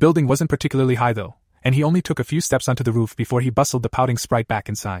 The building wasn't particularly high though, and he only took a few steps onto the roof before he bustled the pouting sprite back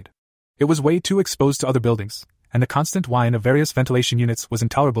inside. It was way too exposed to other buildings, and the constant whine of various ventilation units was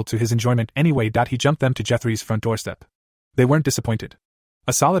intolerable to his enjoyment anyway. He jumped them to Jeffrey's front doorstep. They weren't disappointed.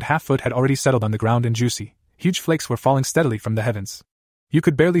 A solid half-foot had already settled on the ground and juicy, huge flakes were falling steadily from the heavens. You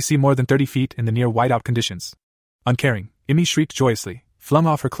could barely see more than 30 feet in the near whiteout conditions. Uncaring, Immy shrieked joyously, flung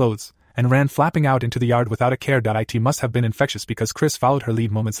off her clothes, and ran flapping out into the yard without a care. It must have been infectious because Chris followed her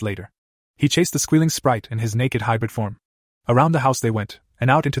lead moments later. He chased the squealing sprite in his naked hybrid form. Around the house they went,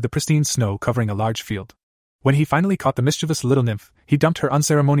 and out into the pristine snow covering a large field. When he finally caught the mischievous little nymph, he dumped her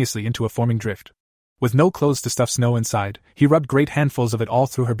unceremoniously into a forming drift. With no clothes to stuff snow inside, he rubbed great handfuls of it all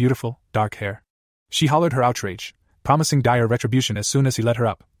through her beautiful, dark hair. She hollered her outrage, promising dire retribution as soon as he let her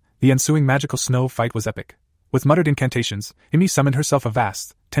up. The ensuing magical snow fight was epic. With muttered incantations, Immy summoned herself a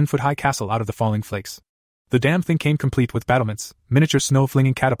vast, 10-foot-high castle out of the falling flakes. The damn thing came complete with battlements, miniature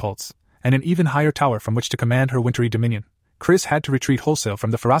snow-flinging catapults, and an even higher tower from which to command her wintry dominion. Chris had to retreat wholesale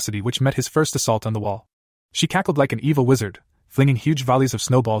from the ferocity which met his first assault on the wall. She cackled like an evil wizard, flinging huge volleys of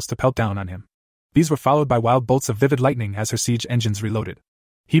snowballs to pelt down on him. These were followed by wild bolts of vivid lightning as her siege engines reloaded.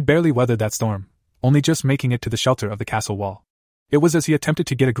 He barely weathered that storm, only just making it to the shelter of the castle wall. It was as he attempted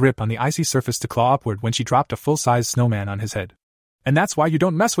to get a grip on the icy surface to claw upward when she dropped a full-size snowman on his head. And that's why you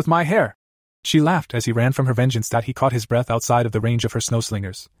don't mess with my hair! She laughed as he ran from her vengeance. He caught his breath outside of the range of her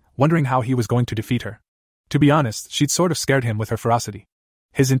snowslingers, wondering how he was going to defeat her. To be honest, she'd sort of scared him with her ferocity.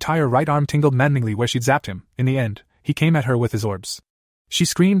 His entire right arm tingled maddeningly where she'd zapped him. In the end, he came at her with his orbs. She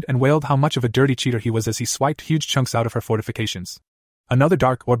screamed and wailed how much of a dirty cheater he was as he swiped huge chunks out of her fortifications. Another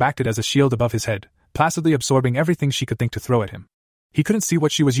dark orb acted as a shield above his head, placidly absorbing everything she could think to throw at him. He couldn't see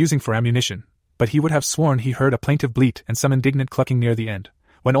what she was using for ammunition, but he would have sworn he heard a plaintive bleat and some indignant clucking near the end,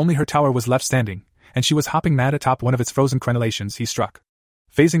 when only her tower was left standing, and she was hopping mad atop one of its frozen crenellations. He struck.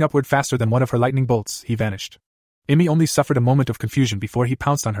 Phasing upward faster than one of her lightning bolts, he vanished. Immy only suffered a moment of confusion before he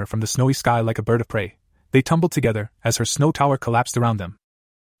pounced on her from the snowy sky like a bird of prey. They tumbled together as her snow tower collapsed around them.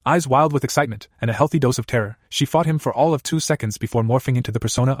 Eyes wild with excitement and a healthy dose of terror, she fought him for all of 2 seconds before morphing into the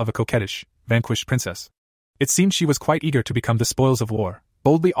persona of a coquettish, vanquished princess. It seemed she was quite eager to become the spoils of war,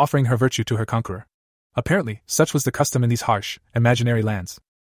 boldly offering her virtue to her conqueror. Apparently, such was the custom in these harsh, imaginary lands.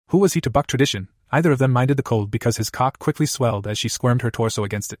 Who was he to buck tradition? Either of them minded the cold because his cock quickly swelled as she squirmed her torso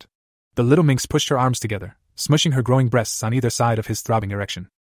against it. The little minx pushed her arms together, smushing her growing breasts on either side of his throbbing erection.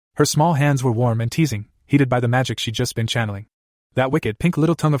 Her small hands were warm and teasing, heated by the magic she'd just been channeling. That wicked pink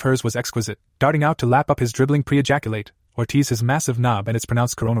little tongue of hers was exquisite, darting out to lap up his dribbling pre-ejaculate, or tease his massive knob and its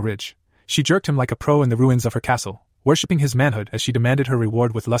pronounced corona ridge. She jerked him like a pro in the ruins of her castle, worshipping his manhood as she demanded her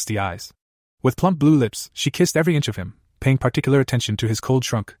reward with lusty eyes. With plump blue lips, she kissed every inch of him, paying particular attention to his cold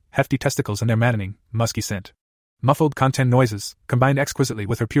shrunk, hefty testicles and their maddening, musky scent. Muffled content noises, combined exquisitely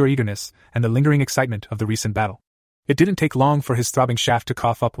with her pure eagerness and the lingering excitement of the recent battle. It didn't take long for his throbbing shaft to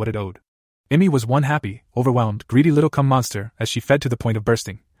cough up what it owed. Immy was one happy, overwhelmed, greedy little cum monster as she fed to the point of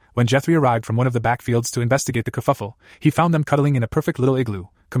bursting. When Jeffrey arrived from one of the backfields to investigate the kerfuffle, he found them cuddling in a perfect little igloo,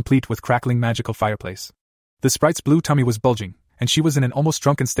 complete with crackling magical fireplace. The sprite's blue tummy was bulging, and she was in an almost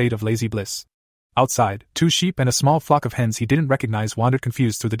drunken state of lazy bliss. Outside, 2 sheep and a small flock of hens he didn't recognize wandered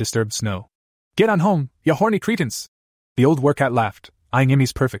confused through the disturbed snow. "Get on home, ya horny cretins!" The old workat laughed, eyeing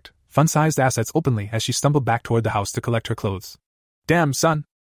Immy's perfect, fun-sized assets openly as she stumbled back toward the house to collect her clothes. "Damn, son!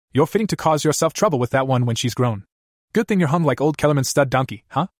 You're fitting to cause yourself trouble with that one when she's grown. Good thing you're hung like old Kellerman's stud donkey,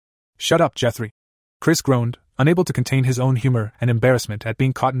 huh?" "Shut up, Jeffrey." Chris groaned, unable to contain his own humor and embarrassment at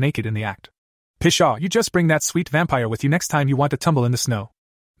being caught naked in the act. Pshaw, you just bring that sweet vampire with you next time you want to tumble in the snow.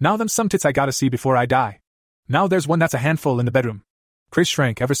 Now them some tits I gotta see before I die. Now there's one that's a handful in the bedroom. Chris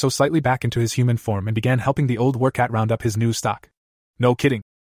shrank ever so slightly back into his human form and began helping the old workat round up his new stock. No kidding.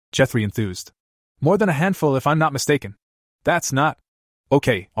 Jeffrey enthused. More than a handful if I'm not mistaken. That's not.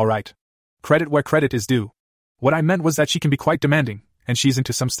 Okay, alright. Credit where credit is due. What I meant was that she can be quite demanding, and she's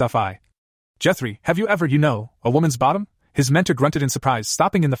into some stuff Jeffrey, have you ever, a woman's bottom? His mentor grunted in surprise,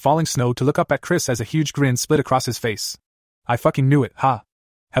 stopping in the falling snow to look up at Chris as a huge grin split across his face. I fucking knew it, ha.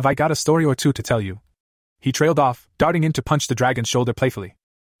 Have I got a story or two to tell you? He trailed off, darting in to punch the dragon's shoulder playfully.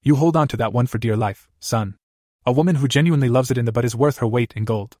 You hold on to that one for dear life, son. A woman who genuinely loves it in the butt is worth her weight in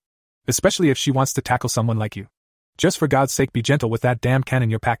gold. Especially if she wants to tackle someone like you. Just for God's sake be gentle with that damn cannon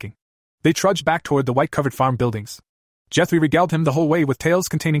you're packing. They trudged back toward the white-covered farm buildings. Jeffrey regaled him the whole way with tales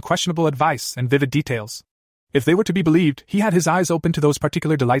containing questionable advice and vivid details. If they were to be believed, he had his eyes open to those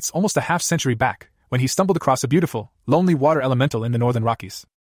particular delights almost a half-century back, when he stumbled across a beautiful, lonely water elemental in the northern Rockies.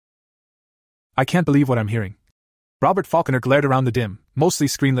 I can't believe what I'm hearing. Robert Falconer glared around the dim, mostly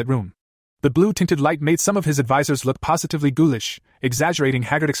screen-lit room. The blue-tinted light made some of his advisors look positively ghoulish, exaggerating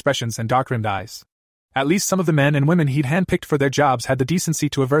haggard expressions and dark-rimmed eyes. At least some of the men and women he'd handpicked for their jobs had the decency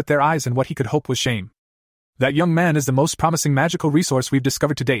to avert their eyes in what he could hope was shame. That young man is the most promising magical resource we've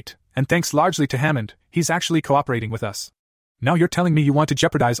discovered to date, and thanks largely to Hammond, he's actually cooperating with us. Now you're telling me you want to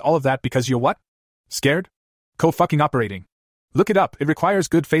jeopardize all of that because you're what? Scared? Co-fucking-operating. Look it up, it requires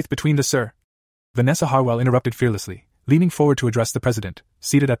good faith between the sir. Vanessa Harwell interrupted fearlessly, leaning forward to address the president,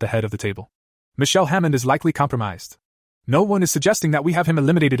 seated at the head of the table. Michelle Hammond is likely compromised. No one is suggesting that we have him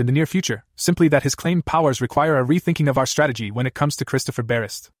eliminated in the near future, simply that his claimed powers require a rethinking of our strategy when it comes to Christopher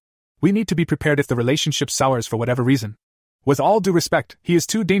Barrist. We need to be prepared if the relationship sours for whatever reason. With all due respect, he is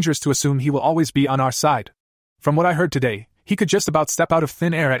too dangerous to assume he will always be on our side. From what I heard today, he could just about step out of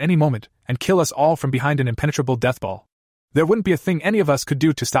thin air at any moment and kill us all from behind an impenetrable death ball. There wouldn't be a thing any of us could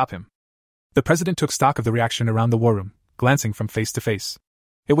do to stop him. The president took stock of the reaction around the war room, glancing from face to face.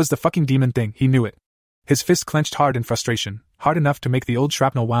 It was the fucking demon thing, he knew it. His fist clenched hard in frustration, hard enough to make the old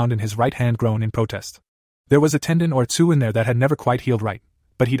shrapnel wound in his right hand groan in protest. There was a tendon or two in there that had never quite healed right,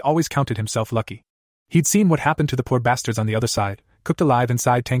 but he'd always counted himself lucky. He'd seen what happened to the poor bastards on the other side, cooked alive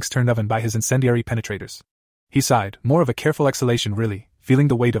inside tanks turned oven by his incendiary penetrators. He sighed, more of a careful exhalation really, feeling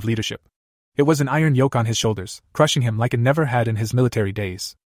the weight of leadership. It was an iron yoke on his shoulders, crushing him like it never had in his military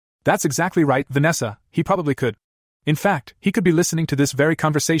days. That's exactly right, Vanessa, he probably could. In fact, he could be listening to this very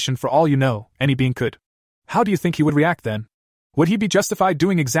conversation for all you know, any being could. How do you think he would react then? Would he be justified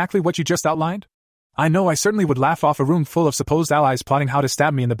doing exactly what you just outlined? I know I certainly would laugh off a room full of supposed allies plotting how to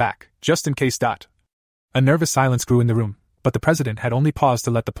stab me in the back, just in case. A nervous silence grew in the room, but the president had only paused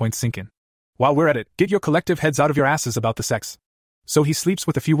to let the point sink in. While we're at it, get your collective heads out of your asses about the sex. So he sleeps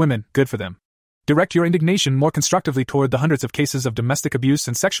with a few women, good for them. Direct your indignation more constructively toward the hundreds of cases of domestic abuse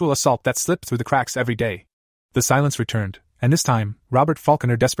and sexual assault that slip through the cracks every day. The silence returned, and this time, Robert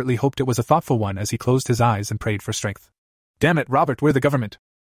Falconer desperately hoped it was a thoughtful one as he closed his eyes and prayed for strength. Damn it, Robert, we're the government.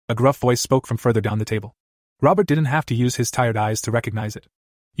 A gruff voice spoke from further down the table. Robert didn't have to use his tired eyes to recognize it.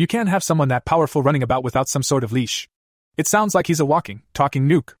 You can't have someone that powerful running about without some sort of leash. It sounds like he's a walking, talking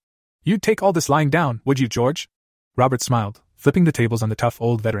nuke. You'd take all this lying down, would you, George? Robert smiled, flipping the tables on the tough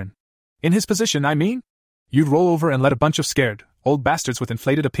old veteran. In his position, I mean? You'd roll over and let a bunch of scared, old bastards with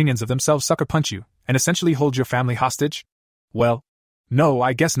inflated opinions of themselves sucker punch you, and essentially hold your family hostage? Well, no,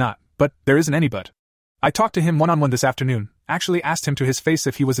 I guess not, but there isn't any but. I talked to him one-on-one this afternoon, actually asked him to his face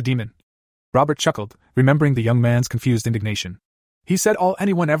if he was a demon. Robert chuckled, remembering the young man's confused indignation. He said all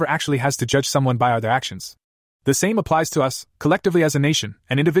anyone ever actually has to judge someone by are their actions. The same applies to us, collectively as a nation,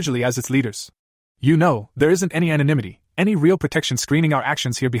 and individually as its leaders. You know, there isn't any anonymity, any real protection screening our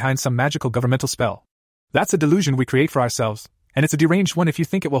actions here behind some magical governmental spell. That's a delusion we create for ourselves, and it's a deranged one if you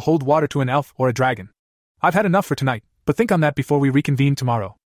think it will hold water to an elf or a dragon. I've had enough for tonight, but think on that before we reconvene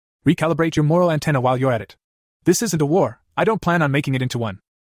tomorrow. Recalibrate your moral antenna while you're at it. This isn't a war, I don't plan on making it into one.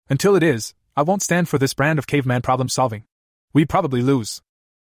 Until it is, I won't stand for this brand of caveman problem solving. We'd probably lose.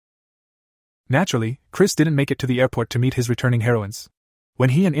 Naturally, Chris didn't make it to the airport to meet his returning heroines. When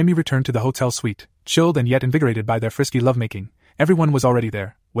he and Emmy returned to the hotel suite, chilled and yet invigorated by their frisky lovemaking, everyone was already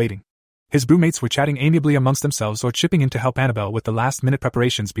there, waiting. His brewmates were chatting amiably amongst themselves or chipping in to help Annabelle with the last-minute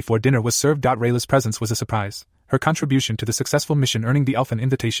preparations before dinner was served. Rayla's presence was a surprise, her contribution to the successful mission earning the elf an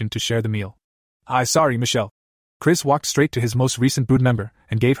invitation to share the meal. Sorry, Michelle. Chris walked straight to his most recent brood member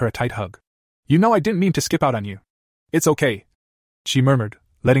and gave her a tight hug. You know I didn't mean to skip out on you. It's okay, she murmured,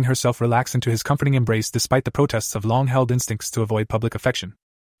 letting herself relax into his comforting embrace despite the protests of long-held instincts to avoid public affection.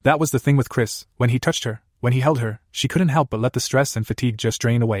 That was the thing with Chris. When he touched her, when he held her, she couldn't help but let the stress and fatigue just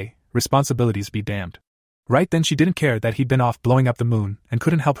drain away. Responsibilities be damned. Right then she didn't care that he'd been off blowing up the moon and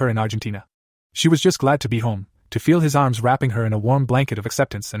couldn't help her in Argentina. She was just glad to be home, to feel his arms wrapping her in a warm blanket of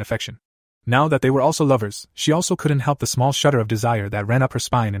acceptance and affection. Now that they were also lovers, she also couldn't help the small shudder of desire that ran up her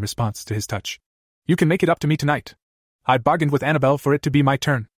spine in response to his touch. You can make it up to me tonight. I bargained with Annabelle for it to be my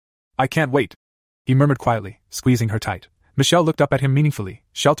turn. I can't wait, he murmured quietly, squeezing her tight. Michelle looked up at him meaningfully,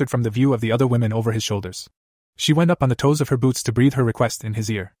 sheltered from the view of the other women over his shoulders. She went up on the toes of her boots to breathe her request in his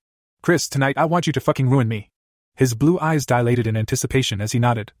ear. Chris, tonight I want you to fucking ruin me. His blue eyes dilated in anticipation as he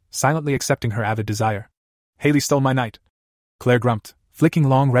nodded, silently accepting her avid desire. Haley stole my night, Claire grumped, flicking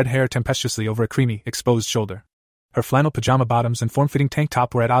long red hair tempestuously over a creamy, exposed shoulder. Her flannel pajama bottoms and form-fitting tank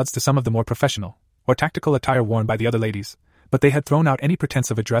top were at odds to some of the more professional, or tactical attire worn by the other ladies, but they had thrown out any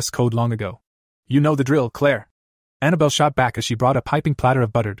pretense of a dress code long ago. You know the drill, Claire. Annabelle shot back as she brought a piping platter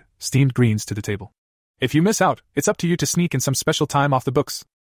of buttered, steamed greens to the table. If you miss out, it's up to you to sneak in some special time off the books.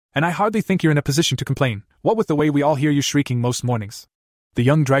 And I hardly think you're in a position to complain, what with the way we all hear you shrieking most mornings. The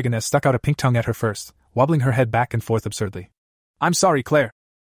young dragoness stuck out a pink tongue at her first, wobbling her head back and forth absurdly. I'm sorry, Claire.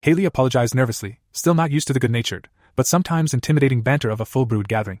 Haley apologized nervously, still not used to the good-natured, but sometimes intimidating banter of a full-brood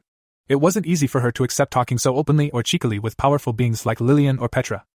gathering. It wasn't easy for her to accept talking so openly or cheekily with powerful beings like Lillian or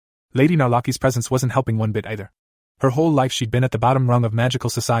Petra. Lady Narlaki's presence wasn't helping one bit either. Her whole life she'd been at the bottom rung of magical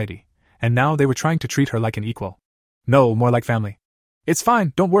society, and now they were trying to treat her like an equal. No, more like family. It's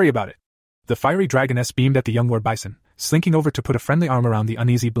fine, don't worry about it. The fiery dragoness beamed at the young Lord Bison, slinking over to put a friendly arm around the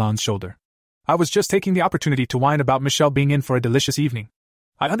uneasy blonde's shoulder. I was just taking the opportunity to whine about Michelle being in for a delicious evening.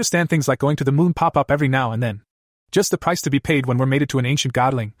 I understand things like going to the moon pop up every now and then. Just the price to be paid when we're mated to an ancient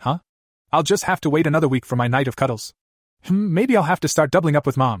godling, huh? I'll just have to wait another week for my night of cuddles. Maybe I'll have to start doubling up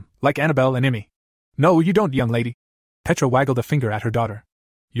with Mom, like Annabelle and Emmy. No, you don't, young lady. Petra waggled a finger at her daughter.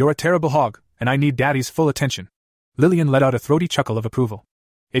 You're a terrible hog, and I need Daddy's full attention. Lillian let out a throaty chuckle of approval.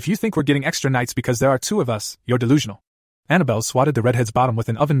 If you think we're getting extra nights because there are two of us, you're delusional. Annabelle swatted the redhead's bottom with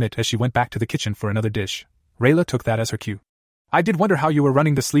an oven mitt as she went back to the kitchen for another dish. Rayla took that as her cue. I did wonder how you were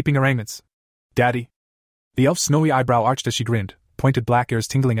running the sleeping arrangements. Daddy. The elf's snowy eyebrow arched as she grinned, pointed black ears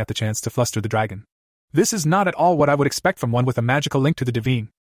tingling at the chance to fluster the dragon. This is not at all what I would expect from one with a magical link to the divine.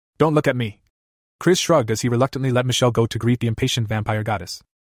 Don't look at me. Chris shrugged as he reluctantly let Michelle go to greet the impatient vampire goddess.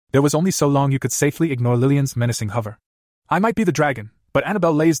 There was only so long you could safely ignore Lillian's menacing hover. I might be the dragon, but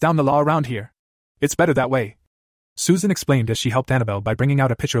Annabelle lays down the law around here. It's better that way. Susan explained as she helped Annabelle by bringing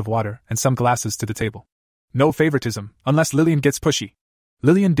out a pitcher of water and some glasses to the table. No favoritism, unless Lillian gets pushy.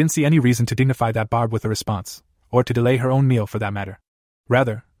 Lillian didn't see any reason to dignify that barb with a response, or to delay her own meal for that matter.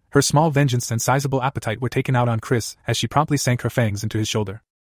 Rather, her small vengeance and sizable appetite were taken out on Chris as she promptly sank her fangs into his shoulder.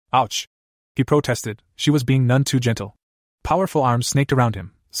 Ouch! He protested, she was being none too gentle. Powerful arms snaked around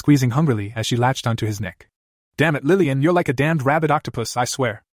him, squeezing hungrily as she latched onto his neck. Damn it, Lillian, you're like a damned rabid octopus, I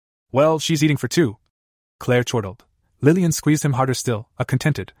swear. Well, she's eating for two. Claire chortled. Lillian squeezed him harder still, a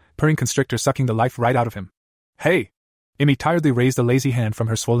contented, purring constrictor sucking the life right out of him. Hey! Emmy tiredly raised a lazy hand from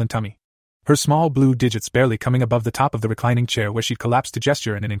her swollen tummy. Her small blue digits barely coming above the top of the reclining chair where she'd collapsed to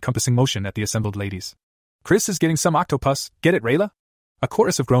gesture in an encompassing motion at the assembled ladies. Chris is getting some octopus, get it, Rayla? A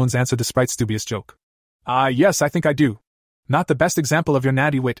chorus of groans answered the sprite's dubious joke. Yes, I think I do. Not the best example of your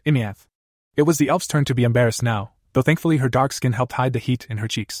natty wit, Emiath. It was the elf's turn to be embarrassed now, though thankfully her dark skin helped hide the heat in her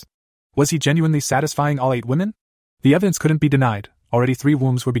cheeks. Was he genuinely satisfying all 8 women? The evidence couldn't be denied, already 3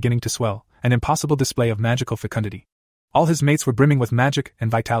 wombs were beginning to swell, an impossible display of magical fecundity. All his mates were brimming with magic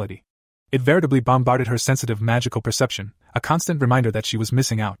and vitality. It veritably bombarded her sensitive magical perception, a constant reminder that she was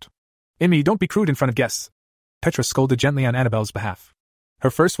missing out. Emmy, don't be crude in front of guests. Petra scolded gently on Annabelle's behalf. Her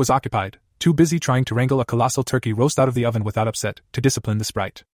first was occupied, too busy trying to wrangle a colossal turkey roast out of the oven without upset, to discipline the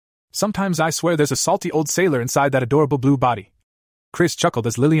sprite. Sometimes I swear there's a salty old sailor inside that adorable blue body. Chris chuckled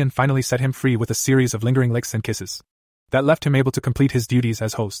as Lillian finally set him free with a series of lingering licks and kisses. That left him able to complete his duties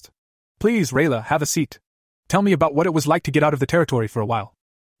as host. Please, Rayla, have a seat. Tell me about what it was like to get out of the territory for a while.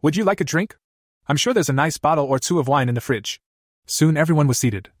 Would you like a drink? I'm sure there's a nice bottle or 2 of wine in the fridge. Soon everyone was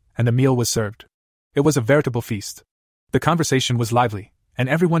seated, and the meal was served. It was a veritable feast. The conversation was lively, and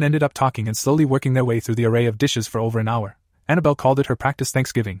everyone ended up talking and slowly working their way through the array of dishes for over an hour. Annabelle called it her practiced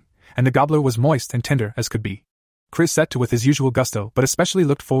Thanksgiving, and the gobbler was moist and tender as could be. Chris set to with his usual gusto but especially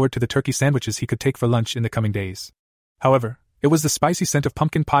looked forward to the turkey sandwiches he could take for lunch in the coming days. However, it was the spicy scent of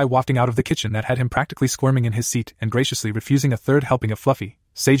pumpkin pie wafting out of the kitchen that had him practically squirming in his seat and graciously refusing a third helping of fluffy,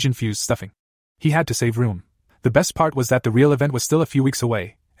 sage-infused stuffing. He had to save room. The best part was that the real event was still a few weeks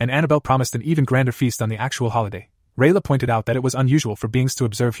away, and Annabelle promised an even grander feast on the actual holiday. Rayla pointed out that it was unusual for beings to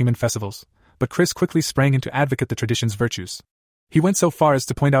observe human festivals, but Chris quickly sprang in to advocate the tradition's virtues. He went so far as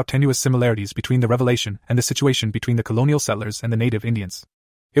to point out tenuous similarities between the revelation and the situation between the colonial settlers and the native Indians.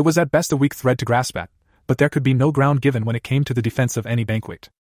 It was at best a weak thread to grasp at, but there could be no ground given when it came to the defense of any banquet.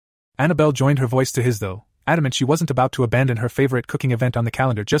 Annabelle joined her voice to his though, adamant she wasn't about to abandon her favorite cooking event on the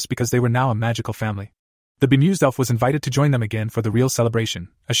calendar just because they were now a magical family. The bemused elf was invited to join them again for the real celebration,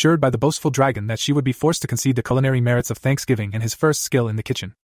 assured by the boastful dragon that she would be forced to concede the culinary merits of Thanksgiving and his first skill in the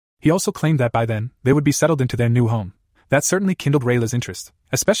kitchen. He also claimed that by then, they would be settled into their new home. That certainly kindled Rayla's interest,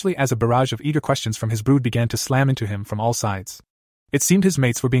 especially as a barrage of eager questions from his brood began to slam into him from all sides. It seemed his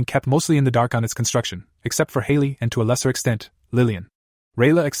mates were being kept mostly in the dark on its construction, except for Haley and to a lesser extent, Lillian.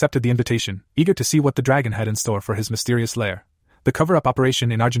 Rayla accepted the invitation, eager to see what the dragon had in store for his mysterious lair. The cover-up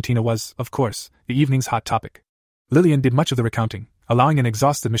operation in Argentina was, of course, the evening's hot topic. Lillian did much of the recounting, allowing an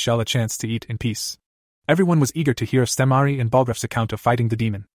exhausted Michelle a chance to eat in peace. Everyone was eager to hear Stemari and Balgraf's account of fighting the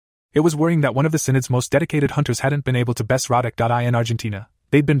demon. It was worrying that one of the Synod's most dedicated hunters hadn't been able to best Roddick.I in Argentina.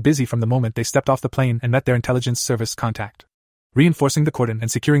 They'd been busy from the moment they stepped off the plane and met their intelligence service contact. Reinforcing the cordon and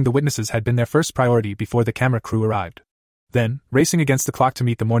securing the witnesses had been their first priority before the camera crew arrived. Then, racing against the clock to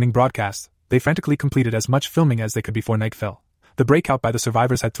meet the morning broadcast, they frantically completed as much filming as they could before night fell. The breakout by the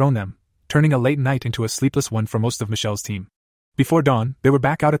survivors had thrown them, turning a late night into a sleepless one for most of Michelle's team. Before dawn, they were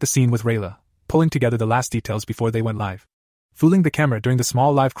back out at the scene with Rayla, pulling together the last details before they went live. Fooling the camera during the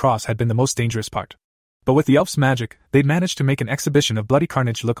small live cross had been the most dangerous part. But with the elf's magic, they'd managed to make an exhibition of bloody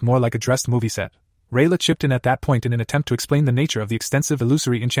carnage look more like a dressed movie set. Rayla chipped in at that point in an attempt to explain the nature of the extensive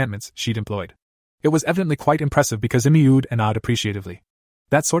illusory enchantments she'd employed. It was evidently quite impressive because Emmy oohed and awed appreciatively.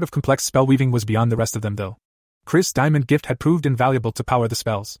 That sort of complex spell-weaving was beyond the rest of them though. Chris' diamond gift had proved invaluable to power the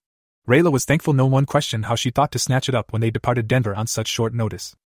spells. Rayla was thankful no one questioned how she thought to snatch it up when they departed Denver on such short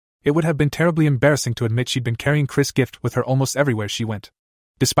notice. It would have been terribly embarrassing to admit she'd been carrying Chris' gift with her almost everywhere she went.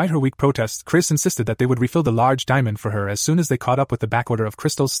 Despite her weak protests, Chris insisted that they would refill the large diamond for her as soon as they caught up with the backorder of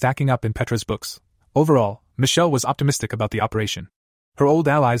crystals stacking up in Petra's books. Overall, Michelle was optimistic about the operation. Her old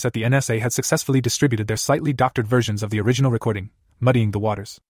allies at the NSA had successfully distributed their slightly doctored versions of the original recording, muddying the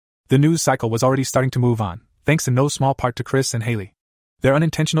waters. The news cycle was already starting to move on, thanks in no small part to Chris and Haley. Their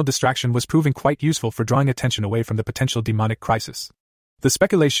unintentional distraction was proving quite useful for drawing attention away from the potential demonic crisis. The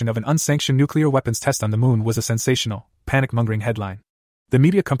speculation of an unsanctioned nuclear weapons test on the moon was a sensational, panic-mongering headline. The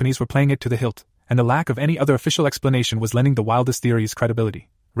media companies were playing it to the hilt, and the lack of any other official explanation was lending the wildest theories credibility.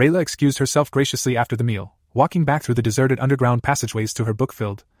 Rayla excused herself graciously after the meal, walking back through the deserted underground passageways to her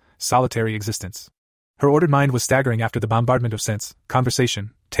book-filled, solitary existence. Her ordered mind was staggering after the bombardment of scents,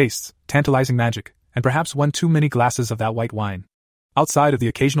 conversation, tastes, tantalizing magic, and perhaps one too many glasses of that white wine. Outside of the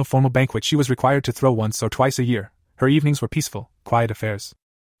occasional formal banquet she was required to throw once or twice a year, her evenings were peaceful, quiet affairs.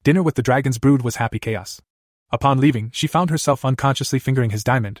 Dinner with the dragon's brood was happy chaos. Upon leaving, she found herself unconsciously fingering his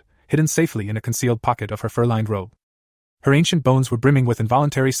diamond, hidden safely in a concealed pocket of her fur-lined robe. Her ancient bones were brimming with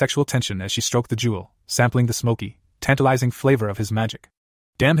involuntary sexual tension as she stroked the jewel, sampling the smoky, tantalizing flavor of his magic.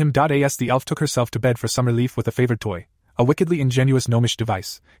 Damn him. As the elf took herself to bed for some relief with a favored toy, a wickedly ingenious gnomish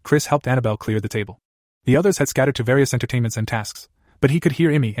device, Chris helped Annabelle clear the table. The others had scattered to various entertainments and tasks, but he could hear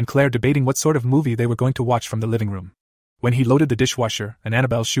Emmy and Claire debating what sort of movie they were going to watch from the living room. When he loaded the dishwasher and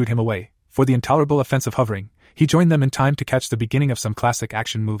Annabelle shooed him away, for the intolerable offense of hovering, he joined them in time to catch the beginning of some classic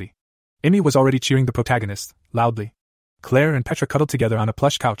action movie. Emmy was already cheering the protagonist, loudly. Claire and Petra cuddled together on a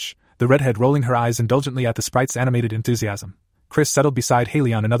plush couch, the redhead rolling her eyes indulgently at the sprite's animated enthusiasm. Chris settled beside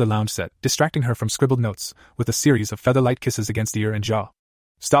Haley on another lounge set, distracting her from scribbled notes, with a series of feather-light kisses against ear and jaw.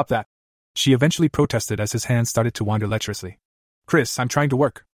 "Stop that!" she eventually protested as his hands started to wander lecherously. "Chris, I'm trying to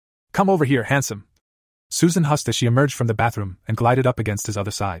work. Come over here, handsome." Susan husked as she emerged from the bathroom and glided up against his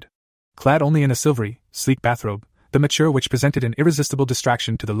other side. Clad only in a silvery, sleek bathrobe, the mature which presented an irresistible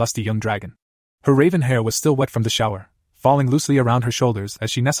distraction to the lusty young dragon. Her raven hair was still wet from the shower, falling loosely around her shoulders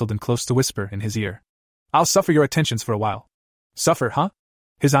as she nestled in close to whisper in his ear. "I'll suffer your attentions for a while." "Suffer, huh?"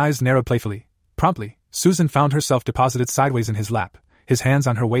 His eyes narrowed playfully. Promptly, Susan found herself deposited sideways in his lap, his hands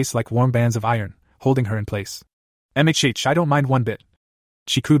on her waist like warm bands of iron, holding her in place. "MHH, I don't mind one bit,"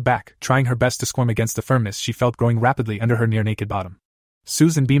 she cooed back, trying her best to squirm against the firmness she felt growing rapidly under her near-naked bottom.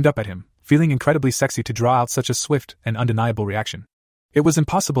 Susan beamed up at him, feeling incredibly sexy to draw out such a swift and undeniable reaction. It was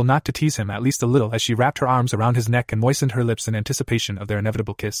impossible not to tease him at least a little as she wrapped her arms around his neck and moistened her lips in anticipation of their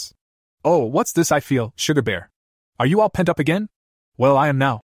inevitable kiss. "Oh, what's this I feel, Sugar Bear? Are you all pent up again?" "Well, I am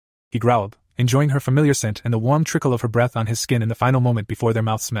now," he growled, enjoying her familiar scent and the warm trickle of her breath on his skin in the final moment before their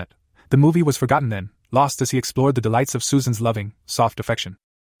mouths met. The movie was forgotten then, lost as he explored the delights of Susan's loving, soft affection.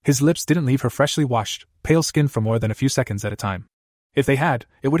 His lips didn't leave her freshly washed, pale skin for more than a few seconds at a time. If they had,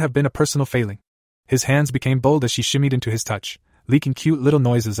 it would have been a personal failing. His hands became bold as she shimmied into his touch, leaking cute little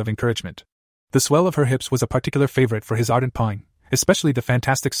noises of encouragement. The swell of her hips was a particular favorite for his ardent pawing, especially the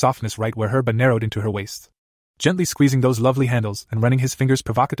fantastic softness right where her butt narrowed into her waist. Gently squeezing those lovely handles and running his fingers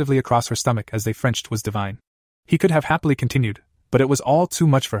provocatively across her stomach as they Frenched was divine. He could have happily continued, but it was all too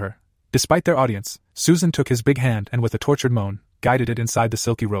much for her. Despite their audience, Susan took his big hand and with a tortured moan, guided it inside the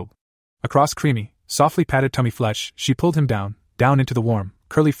silky robe. Across creamy, softly padded tummy flesh, she pulled him down into the warm,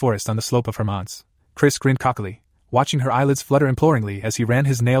 curly forest on the slope of Hermance. Chris grinned cockily, watching her eyelids flutter imploringly as he ran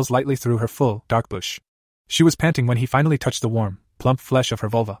his nails lightly through her full, dark bush. She was panting when he finally touched the warm, plump flesh of her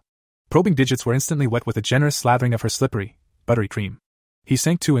vulva. Probing digits were instantly wet with a generous slathering of her slippery, buttery cream. He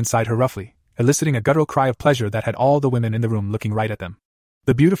sank too inside her roughly, eliciting a guttural cry of pleasure that had all the women in the room looking right at them.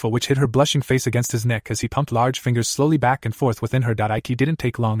 The beautiful which hid her blushing face against his neck as he pumped large fingers slowly back and forth within her. It didn't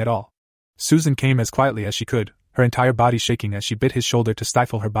take long at all. Susan came as quietly as she could, her entire body shaking as she bit his shoulder to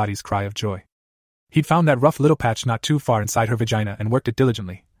stifle her body's cry of joy. He'd found that rough little patch not too far inside her vagina and worked it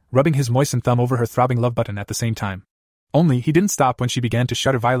diligently, rubbing his moistened thumb over her throbbing love button at the same time. Only he didn't stop when she began to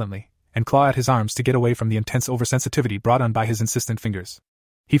shudder violently and claw at his arms to get away from the intense oversensitivity brought on by his insistent fingers.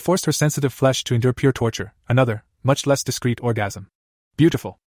 He forced her sensitive flesh to endure pure torture, another, much less discreet orgasm.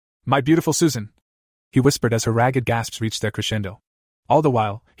 "Beautiful. My beautiful Susan," he whispered as her ragged gasps reached their crescendo. All the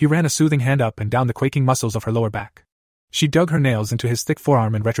while, he ran a soothing hand up and down the quaking muscles of her lower back. She dug her nails into his thick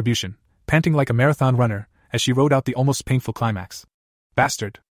forearm in retribution, panting like a marathon runner as she rode out the almost painful climax.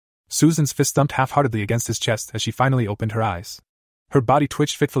 "Bastard!" Susan's fist thumped half-heartedly against his chest as she finally opened her eyes. Her body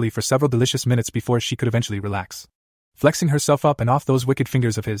twitched fitfully for several delicious minutes before she could eventually relax. Flexing herself up and off those wicked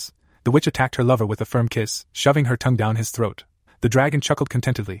fingers of his, the witch attacked her lover with a firm kiss, shoving her tongue down his throat. The dragon chuckled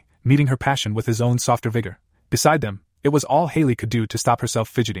contentedly, meeting her passion with his own softer vigor. Beside them, it was all Haley could do to stop herself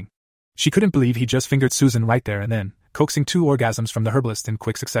fidgeting. She couldn't believe he just fingered Susan right there and then, coaxing 2 orgasms from the herbalist in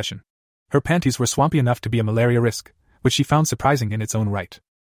quick succession. Her panties were swampy enough to be a malaria risk, which she found surprising in its own right.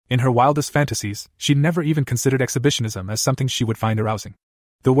 In her wildest fantasies, she'd never even considered exhibitionism as something she would find arousing.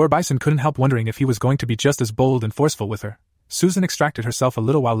 Though Warbison couldn't help wondering if he was going to be just as bold and forceful with her, Susan extracted herself a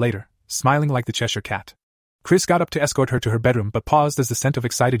little while later, smiling like the Cheshire Cat. Chris got up to escort her to her bedroom but paused as the scent of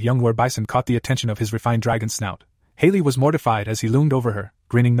excited young Warbison caught the attention of his refined dragon snout. Haley was mortified as he loomed over her,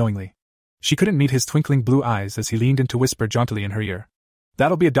 grinning knowingly. She couldn't meet his twinkling blue eyes as he leaned in to whisper jauntily in her ear.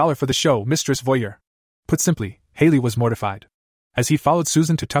 "That'll be $1 for the show, Mistress Voyeur." Put simply, Haley was mortified. As he followed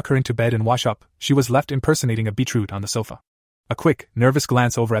Susan to tuck her into bed and wash up, she was left impersonating a beetroot on the sofa. A quick, nervous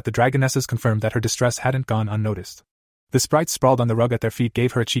glance over at the dragonesses confirmed that her distress hadn't gone unnoticed. The sprites sprawled on the rug at their feet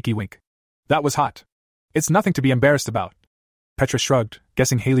gave her a cheeky wink. "That was hot. It's nothing to be embarrassed about." Petra shrugged,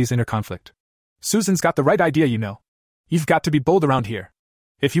 guessing Haley's inner conflict. "Susan's got the right idea, you know. You've got to be bold around here.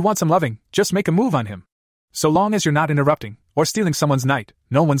 If you want some loving, just make a move on him. So long as you're not interrupting, or stealing someone's night,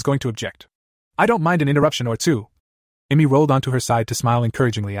 no one's going to object. I don't mind an interruption or two." Emmy rolled onto her side to smile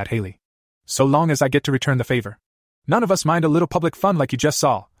encouragingly at Haley. "So long as I get to return the favor. None of us mind a little public fun like you just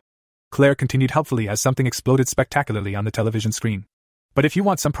saw." Claire continued helpfully as something exploded spectacularly on the television screen. "But if you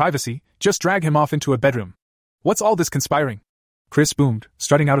want some privacy, just drag him off into a bedroom. What's all this conspiring?" Chris boomed,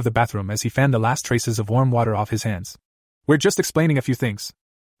 strutting out of the bathroom as he fanned the last traces of warm water off his hands. "We're just explaining a few things.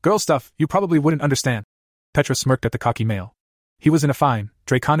 Girl stuff you probably wouldn't understand." Petra smirked at the cocky male. He was in a fine,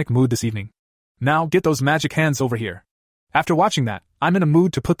 draconic mood this evening. "Now get those magic hands over here. After watching that, I'm in a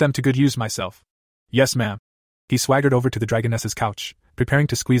mood to put them to good use myself." "Yes, ma'am." He swaggered over to the dragoness's couch, preparing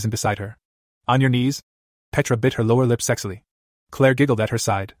to squeeze in beside her. "On your knees?" Petra bit her lower lip sexily. Claire giggled at her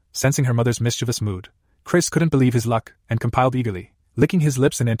side, sensing her mother's mischievous mood. Chris couldn't believe his luck, and compiled eagerly, licking his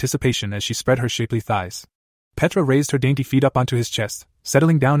lips in anticipation as she spread her shapely thighs. Petra raised her dainty feet up onto his chest,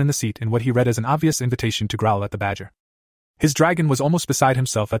 settling down in the seat in what he read as an obvious invitation to growl at the badger. His dragon was almost beside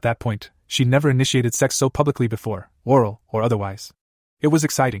himself at that point. She'd never initiated sex so publicly before, oral or otherwise. It was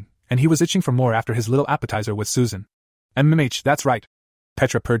exciting, and he was itching for more after his little appetizer with Susan. "MMH, that's right,"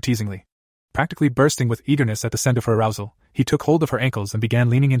 Petra purred teasingly. Practically bursting with eagerness at the scent of her arousal, he took hold of her ankles and began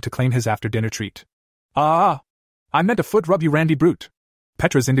leaning in to claim his after-dinner treat. "Ah! I meant to foot rub you, randy brute."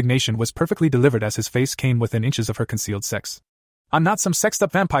 Petra's indignation was perfectly delivered as his face came within inches of her concealed sex. "I'm not some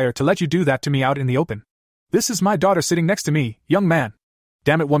sexed-up vampire to let you do that to me out in the open. This is my daughter sitting next to me, young man.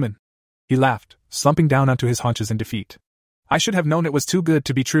 Damn it, woman." He laughed, slumping down onto his haunches in defeat. "I should have known it was too good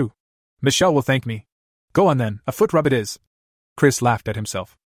to be true. Michelle will thank me. Go on then, a foot rub it is." Chris laughed at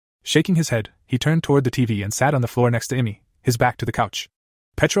himself. Shaking his head, he turned toward the TV and sat on the floor next to Emmy, his back to the couch.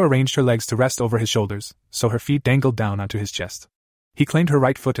 Petra arranged her legs to rest over his shoulders, so her feet dangled down onto his chest. He claimed her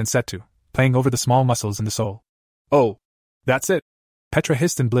right foot and set to, playing over the small muscles in the sole. "Oh, that's it," Petra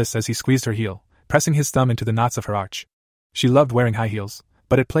hissed in bliss as he squeezed her heel, pressing his thumb into the knots of her arch. She loved wearing high heels,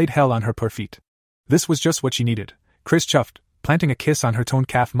 but it played hell on her poor feet. This was just what she needed. Chris chuffed, planting a kiss on her toned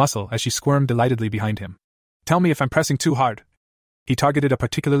calf muscle as she squirmed delightedly behind him. "Tell me if I'm pressing too hard." He targeted a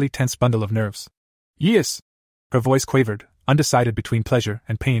particularly tense bundle of nerves. Yes. Her voice quavered, undecided between pleasure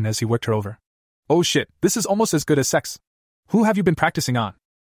and pain as he worked her over. Oh shit, this is almost as good as sex. Who have you been practicing on?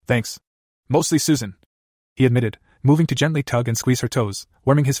 Thanks. Mostly Susan, he admitted, moving to gently tug and squeeze her toes,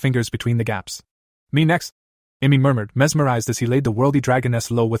 worming his fingers between the gaps. Me next? Amy murmured, mesmerized as he laid the worldly dragoness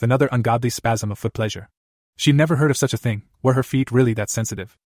low with another ungodly spasm of foot pleasure. She'd never heard of such a thing. Were her feet really that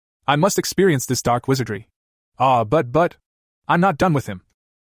sensitive? I must experience this dark wizardry. But, I'm not done with him.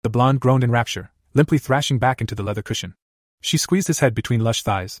 The blonde groaned in rapture, limply thrashing back into the leather cushion. She squeezed his head between lush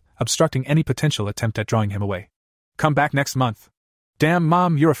thighs, obstructing any potential attempt at drawing him away. Come back next month. Damn,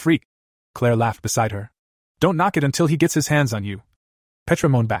 Mom, you're a freak. Claire laughed beside her. Don't knock it until he gets his hands on you. Petra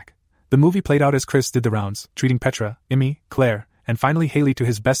moaned back. The movie played out as Chris did the rounds, treating Petra, Amy, Claire, and finally Haley to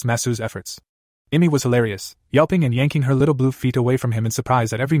his best masseuse efforts. Amy was hilarious, yelping and yanking her little blue feet away from him in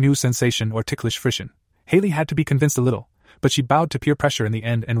surprise at every new sensation or ticklish friction. Haley had to be convinced a little, but she bowed to peer pressure in the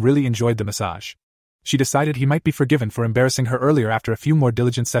end and really enjoyed the massage. She decided he might be forgiven for embarrassing her earlier after a few more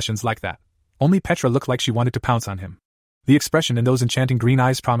diligent sessions like that. Only Petra looked like she wanted to pounce on him. The expression in those enchanting green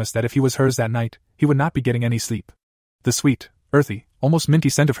eyes promised that if he was hers that night, he would not be getting any sleep. The sweet, earthy, almost minty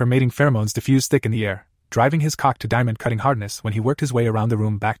scent of her mating pheromones diffused thick in the air, driving his cock to diamond-cutting hardness when he worked his way around the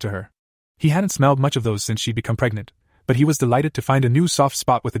room back to her. He hadn't smelled much of those since she'd become pregnant, but he was delighted to find a new soft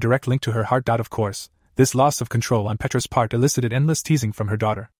spot with a direct link to her heart. Of course, this loss of control on Petra's part elicited endless teasing from her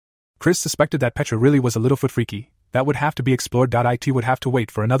daughter. Chris suspected that Petra really was a little foot freaky. That would have to be explored. It would have to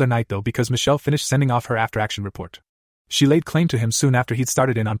wait for another night though, because Michelle finished sending off her after-action report. She laid claim to him soon after he'd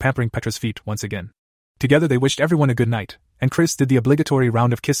started in on pampering Petra's feet once again. Together they wished everyone a good night, and Chris did the obligatory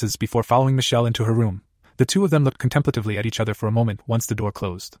round of kisses before following Michelle into her room. The two of them looked contemplatively at each other for a moment once the door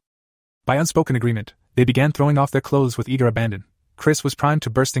closed. By unspoken agreement, they began throwing off their clothes with eager abandon. Chris was primed to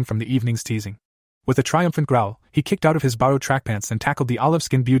bursting from the evening's teasing. With a triumphant growl, he kicked out of his borrowed track pants and tackled the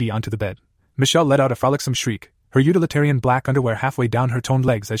olive-skinned beauty onto the bed. Michelle let out a frolicsome shriek, her utilitarian black underwear halfway down her toned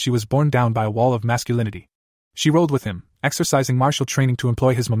legs as she was borne down by a wall of masculinity. She rolled with him, exercising martial training to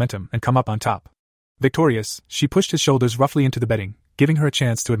employ his momentum and come up on top. Victorious, she pushed his shoulders roughly into the bedding, giving her a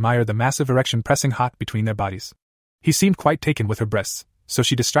chance to admire the massive erection pressing hot between their bodies. He seemed quite taken with her breasts, so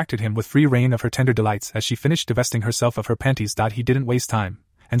she distracted him with free rein of her tender delights as she finished divesting herself of her panties. He didn't waste time,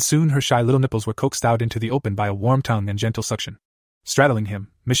 and soon her shy little nipples were coaxed out into the open by a warm tongue and gentle suction. Straddling him,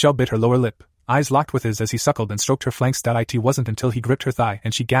 Michelle bit her lower lip, eyes locked with his as he suckled and stroked her flanks. It wasn't until he gripped her thigh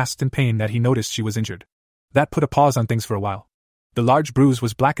and she gasped in pain that he noticed she was injured. That put a pause on things for a while. The large bruise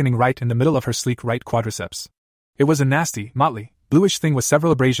was blackening right in the middle of her sleek right quadriceps. It was a nasty, motley, bluish thing with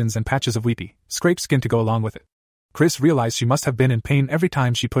several abrasions and patches of weepy, scraped skin to go along with it. Chris realized she must have been in pain every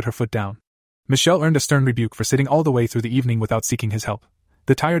time she put her foot down. Michelle earned a stern rebuke for sitting all the way through the evening without seeking his help.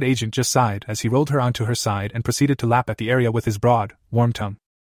 The tired agent just sighed as he rolled her onto her side and proceeded to lap at the area with his broad, warm tongue.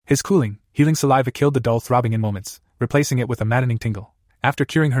 His cooling, healing saliva killed the dull throbbing in moments, replacing it with a maddening tingle. After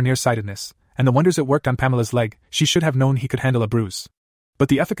curing her nearsightedness, and the wonders it worked on Pamela's leg, she should have known he could handle a bruise. But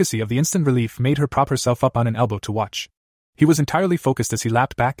the efficacy of the instant relief made her prop herself up on an elbow to watch. He was entirely focused as he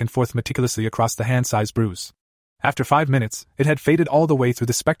lapped back and forth meticulously across the hand-sized bruise. After 5 minutes, it had faded all the way through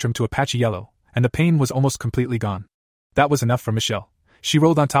the spectrum to a patchy yellow, and the pain was almost completely gone. That was enough for Michelle. She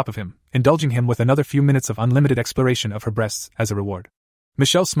rolled on top of him, indulging him with another few minutes of unlimited exploration of her breasts as a reward.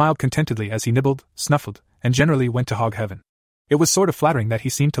 Michelle smiled contentedly as he nibbled, snuffled, and generally went to hog heaven. It was sort of flattering that he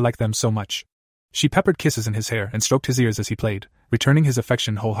seemed to like them so much. She peppered kisses in his hair and stroked his ears as he played, returning his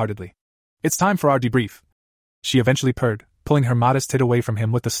affection wholeheartedly. It's time for our debrief, she eventually purred, pulling her modest tit away from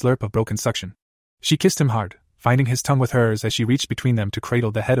him with a slurp of broken suction. She kissed him hard, finding his tongue with hers as she reached between them to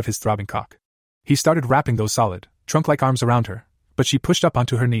cradle the head of his throbbing cock. He started wrapping those solid, trunk-like arms around her, but she pushed up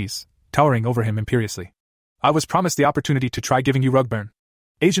onto her knees, towering over him imperiously. I was promised the opportunity to try giving you rug burn.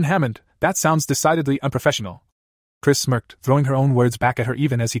 Agent Hammond, that sounds decidedly unprofessional. Chris smirked, throwing her own words back at her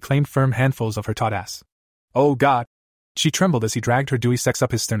even as he claimed firm handfuls of her taut ass. Oh God! She trembled as he dragged her dewy sex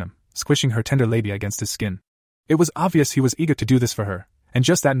up his sternum, squishing her tender labia against his skin. It was obvious he was eager to do this for her, and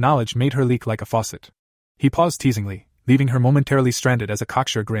just that knowledge made her leak like a faucet. He paused teasingly, leaving her momentarily stranded as a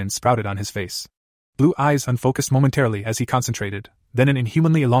cocksure grin sprouted on his face. Blue eyes unfocused momentarily as he concentrated, then an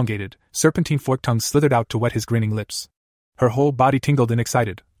inhumanly elongated, serpentine forked tongue slithered out to wet his grinning lips. Her whole body tingled in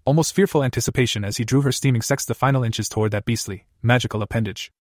excited, almost fearful anticipation as he drew her steaming sex the final inches toward that beastly, magical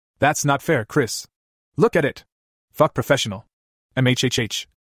appendage. That's not fair, Chris. Look at it! Fuck professional. MHHH.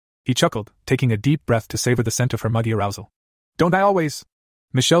 He chuckled, taking a deep breath to savor the scent of her muggy arousal. Don't I always?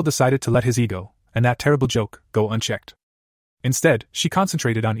 Michelle decided to let his ego, and that terrible joke, go unchecked. Instead, she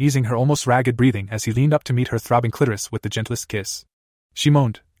concentrated on easing her almost ragged breathing as he leaned up to meet her throbbing clitoris with the gentlest kiss. She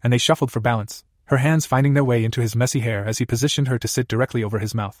moaned, and they shuffled for balance, her hands finding their way into his messy hair as he positioned her to sit directly over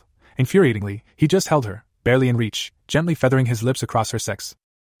his mouth. Infuriatingly, he just held her, barely in reach, gently feathering his lips across her sex.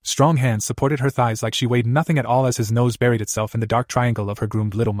 Strong hands supported her thighs like she weighed nothing at all as his nose buried itself in the dark triangle of her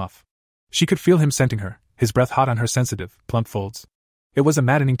groomed little muff. She could feel him scenting her, his breath hot on her sensitive, plump folds. It was a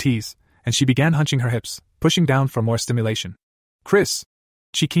maddening tease, and she began hunching her hips, pushing down for more stimulation. "Chris!"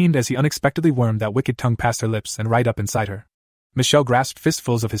 She keened as he unexpectedly wormed that wicked tongue past her lips and right up inside her. Michelle grasped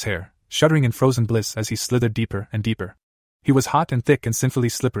fistfuls of his hair, shuddering in frozen bliss as he slithered deeper and deeper. He was hot and thick and sinfully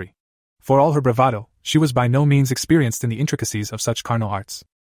slippery. For all her bravado, she was by no means experienced in the intricacies of such carnal arts.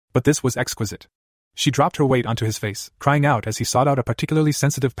 But this was exquisite. She dropped her weight onto his face, crying out as he sought out a particularly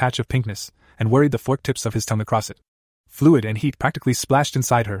sensitive patch of pinkness, and worried the forked tips of his tongue across it. Fluid and heat practically splashed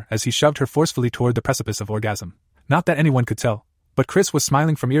inside her as he shoved her forcefully toward the precipice of orgasm. Not that anyone could tell, but Chris was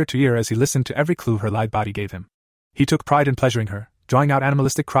smiling from ear to ear as he listened to every clue her lithe body gave him. He took pride in pleasuring her, drawing out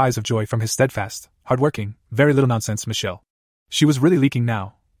animalistic cries of joy from his steadfast, hard-working, very little-nonsense Michelle. She was really leaking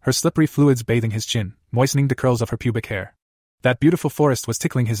now, her slippery fluids bathing his chin, moistening the curls of her pubic hair. That beautiful forest was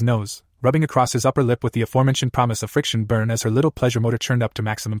tickling his nose, rubbing across his upper lip with the aforementioned promise of friction burn as her little pleasure motor churned up to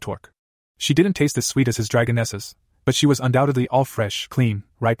maximum torque. She didn't taste as sweet as his dragoness's, but she was undoubtedly all fresh, clean,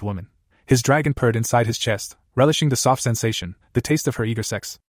 ripe woman. His dragon purred inside his chest, relishing the soft sensation, the taste of her eager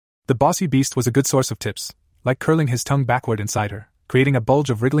sex. The bossy beast was a good source of tips, like curling his tongue backward inside her, creating a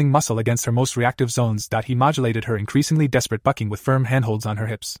bulge of wriggling muscle against her most reactive zones. He modulated her increasingly desperate bucking with firm handholds on her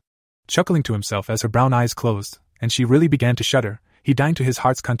hips. Chuckling to himself as her brown eyes closed, and she really began to shudder, he dined to his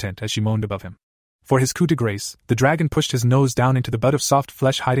heart's content as she moaned above him. For his coup de grace, the dragon pushed his nose down into the bud of soft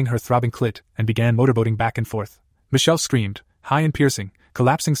flesh hiding her throbbing clit and began motorboating back and forth. Michelle screamed, high and piercing,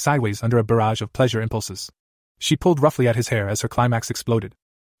 collapsing sideways under a barrage of pleasure impulses. She pulled roughly at his hair as her climax exploded.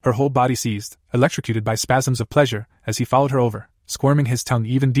 Her whole body seized, electrocuted by spasms of pleasure, as he followed her over, squirming his tongue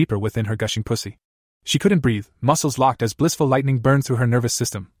even deeper within her gushing pussy. She couldn't breathe, muscles locked as blissful lightning burned through her nervous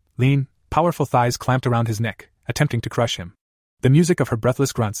system. Lean, powerful thighs clamped around his neck, attempting to crush him. The music of her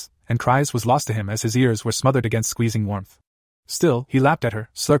breathless grunts and cries was lost to him as his ears were smothered against squeezing warmth. Still, he lapped at her,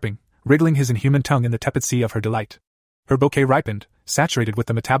 slurping, wriggling his inhuman tongue in the tepid sea of her delight. Her bouquet ripened, saturated with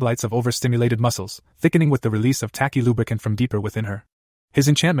the metabolites of overstimulated muscles, thickening with the release of tacky lubricant from deeper within her. His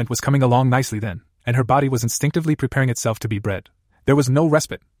enchantment was coming along nicely then, and her body was instinctively preparing itself to be bred. There was no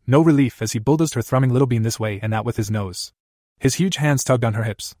respite, no relief as he bulldozed her thrumming little bean this way and that with his nose. His huge hands tugged on her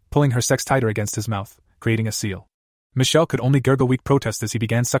hips, pulling her sex tighter against his mouth, creating a seal. Michelle could only gurgle weak protest as he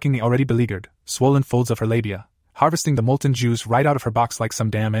began sucking the already beleaguered, swollen folds of her labia, harvesting the molten juice right out of her box like some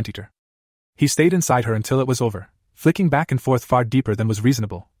damn anteater. He stayed inside her until it was over, flicking back and forth far deeper than was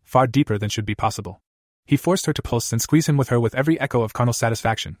reasonable, far deeper than should be possible. He forced her to pulse and squeeze him with her with every echo of carnal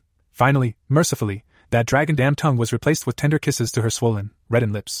satisfaction. Finally, mercifully, that dragon-damn tongue was replaced with tender kisses to her swollen,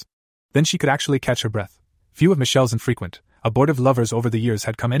 reddened lips. Then she could actually catch her breath. Few of Michelle's infrequent, abortive lovers over the years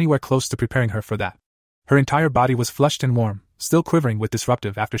had come anywhere close to preparing her for that. Her entire body was flushed and warm, still quivering with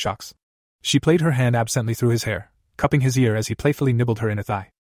disruptive aftershocks. She played her hand absently through his hair, cupping his ear as he playfully nibbled her inner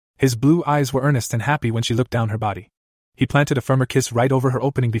thigh. His blue eyes were earnest and happy when she looked down her body. He planted a firmer kiss right over her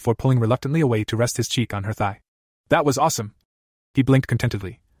opening before pulling reluctantly away to rest his cheek on her thigh. "That was awesome." He blinked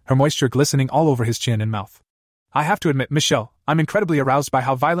contentedly, her moisture glistening all over his chin and mouth. "I have to admit, Michelle, I'm incredibly aroused by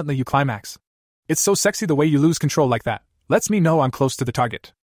how violently you climax. It's so sexy the way you lose control like that. Lets me know I'm close to the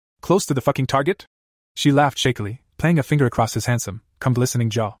target." "Close to the fucking target?" She laughed shakily, playing a finger across his handsome, glistening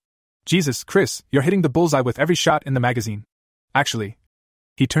jaw. "Jesus, Chris, you're hitting the bullseye with every shot in the magazine. Actually."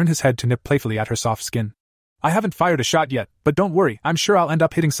 He turned his head to nip playfully at her soft skin. "I haven't fired a shot yet, but don't worry, I'm sure I'll end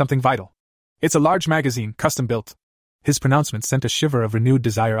up hitting something vital. It's a large magazine, custom built." His pronouncement sent a shiver of renewed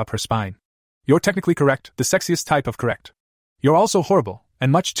desire up her spine. "You're technically correct, the sexiest type of correct. You're also horrible,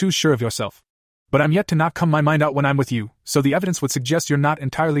 and much too sure of yourself. But I'm yet to not come my mind out when I'm with you, so the evidence would suggest you're not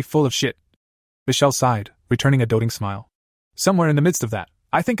entirely full of shit." Michelle sighed, returning a doting smile. "Somewhere in the midst of that,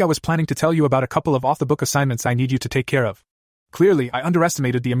 I think I was planning to tell you about a couple of off-the-book assignments I need you to take care of. Clearly, I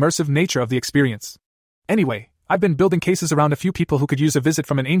underestimated the immersive nature of the experience. Anyway, I've been building cases around a few people who could use a visit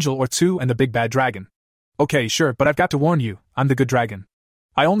from an angel or two and the big bad dragon. Okay, sure, but I've got to warn you, I'm the good dragon.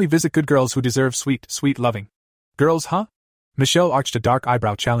 I only visit good girls who deserve sweet, sweet loving." "Girls, huh?" Michelle arched a dark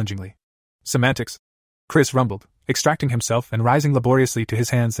eyebrow challengingly. "Semantics," Chris rumbled, extracting himself and rising laboriously to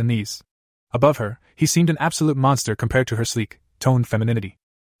his hands and knees. Above her, he seemed an absolute monster compared to her sleek, toned femininity.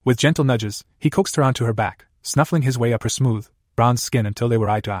 With gentle nudges, he coaxed her onto her back, snuffling his way up her smooth, bronze skin until they were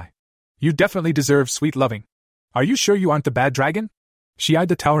eye to eye. "You definitely deserve sweet loving. Are you sure you aren't the bad dragon?" She eyed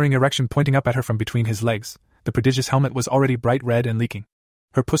the towering erection pointing up at her from between his legs. The prodigious helmet was already bright red and leaking.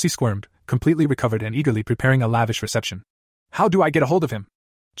 Her pussy squirmed, completely recovered and eagerly preparing a lavish reception. "How do I get a hold of him?"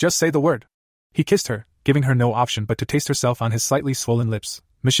 "Just say the word." He kissed her, giving her no option but to taste herself on his slightly swollen lips.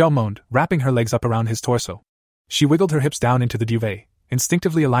 Michelle moaned, wrapping her legs up around his torso. She wiggled her hips down into the duvet,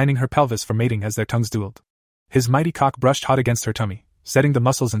 instinctively aligning her pelvis for mating as their tongues dueled. His mighty cock brushed hot against her tummy, setting the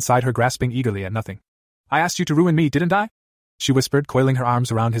muscles inside her grasping eagerly at nothing. "I asked you to ruin me, didn't I?" she whispered, coiling her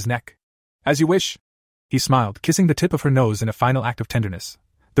arms around his neck. "As you wish." He smiled, kissing the tip of her nose in a final act of tenderness.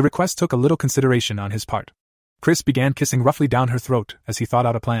 The request took a little consideration on his part. Chris began kissing roughly down her throat as he thought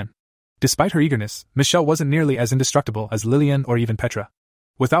out a plan. Despite her eagerness, Michelle wasn't nearly as indestructible as Lillian or even Petra.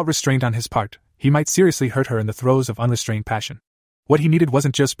 Without restraint on his part, he might seriously hurt her in the throes of unrestrained passion. What he needed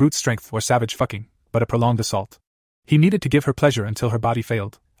wasn't just brute strength or savage fucking, but a prolonged assault. He needed to give her pleasure until her body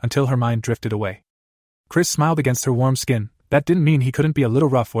failed, until her mind drifted away. Chris smiled against her warm skin. That didn't mean he couldn't be a little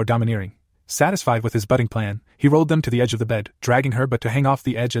rough or domineering. Satisfied with his budding plan, he rolled them to the edge of the bed, dragging her but to hang off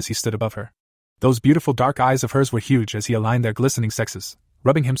the edge as he stood above her. Those beautiful dark eyes of hers were huge as he aligned their glistening sexes,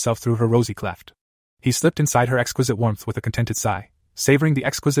 rubbing himself through her rosy cleft. He slipped inside her exquisite warmth with a contented sigh, savoring the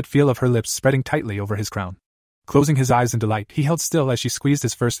exquisite feel of her lips spreading tightly over his crown. Closing his eyes in delight, he held still as she squeezed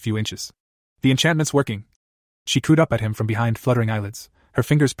his first few inches. "The enchantment's working." She cooed up at him from behind fluttering eyelids, her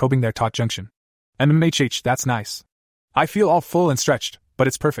fingers probing their taut junction. "MMHH, that's nice. I feel all full and stretched, but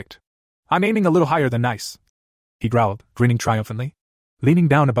it's perfect. I'm aiming a little higher than nice," he growled, grinning triumphantly. Leaning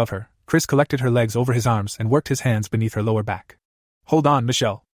down above her, Chris collected her legs over his arms and worked his hands beneath her lower back. "Hold on,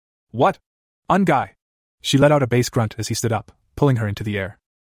 Michelle." "What?" "Unguy." She let out a bass grunt as he stood up, pulling her into the air.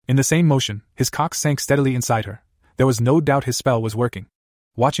 In the same motion, his cock sank steadily inside her. There was no doubt his spell was working.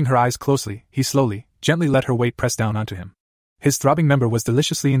 Watching her eyes closely, he slowly, gently let her weight press down onto him. His throbbing member was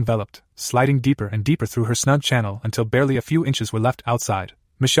deliciously enveloped, sliding deeper and deeper through her snug channel until barely a few inches were left outside.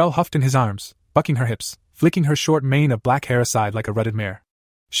 Michelle huffed in his arms, bucking her hips, flicking her short mane of black hair aside like a rutted mare.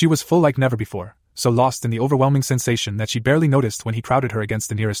 She was full like never before, so lost in the overwhelming sensation that she barely noticed when he crowded her against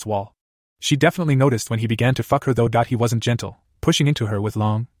the nearest wall. She definitely noticed when he began to fuck her, though. He wasn't gentle, pushing into her with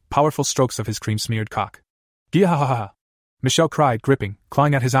long, powerful strokes of his cream-smeared cock. "Gee-ha-ha-ha!" Michelle cried, gripping,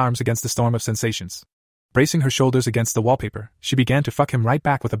 clawing at his arms against the storm of sensations. Bracing her shoulders against the wallpaper, she began to fuck him right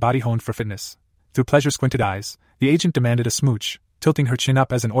back with a body honed for fitness. Through pleasure-squinted eyes, the agent demanded a smooch, tilting her chin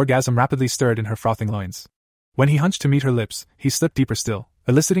up as an orgasm rapidly stirred in her frothing loins. When he hunched to meet her lips, he slipped deeper still,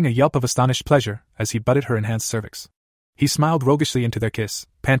 eliciting a yelp of astonished pleasure as he butted her enhanced cervix. He smiled roguishly into their kiss,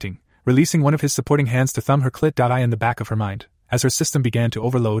 panting, releasing one of his supporting hands to thumb her clit. I in the back of her mind, as her system began to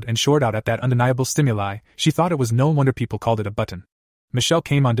overload and short out at that undeniable stimuli, she thought it was no wonder people called it a button. Michelle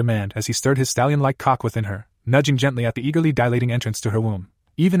came on demand as he stirred his stallion-like cock within her, nudging gently at the eagerly dilating entrance to her womb.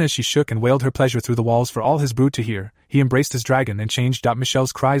 Even as she shook and wailed her pleasure through the walls for all his brood to hear, he embraced his dragon and changed.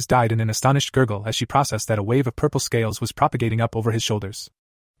 Michelle's cries died in an astonished gurgle as she processed that a wave of purple scales was propagating up over his shoulders.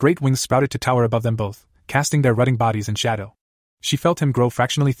 Great wings sprouted to tower above them both, casting their rutting bodies in shadow. She felt him grow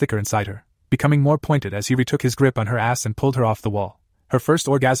fractionally thicker inside her, becoming more pointed as he retook his grip on her ass and pulled her off the wall. Her first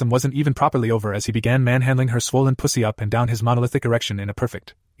orgasm wasn't even properly over as he began manhandling her swollen pussy up and down his monolithic erection in a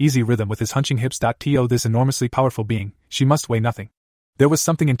perfect, easy rhythm with his hunching hips. To this enormously powerful being, she must weigh nothing. There was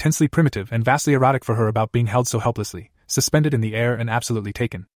something intensely primitive and vastly erotic for her about being held so helplessly, suspended in the air and absolutely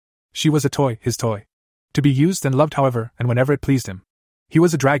taken. She was a toy, his toy. To be used and loved however and whenever it pleased him. He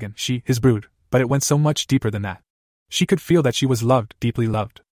was a dragon, she, his brood, but it went so much deeper than that. She could feel that she was loved, deeply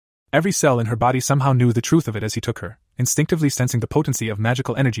loved. Every cell in her body somehow knew the truth of it as he took her, instinctively sensing the potency of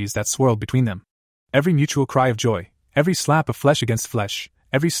magical energies that swirled between them. Every mutual cry of joy, every slap of flesh against flesh,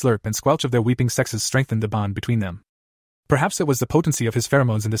 every slurp and squelch of their weeping sexes strengthened the bond between them. Perhaps it was the potency of his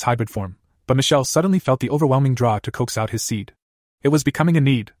pheromones in this hybrid form, but Michelle suddenly felt the overwhelming draw to coax out his seed. It was becoming a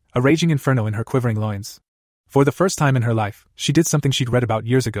need, a raging inferno in her quivering loins. For the first time in her life, she did something she'd read about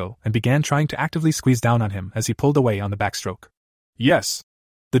years ago and began trying to actively squeeze down on him as he pulled away on the backstroke. "Yes!"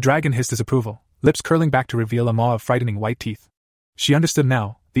 The dragon hissed his approval, lips curling back to reveal a maw of frightening white teeth. She understood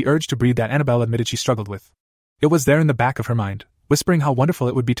now, the urge to breathe that Annabelle admitted she struggled with. It was there in the back of her mind, whispering how wonderful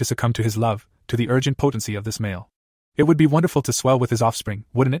it would be to succumb to his love, to the urgent potency of this male. It would be wonderful to swell with his offspring,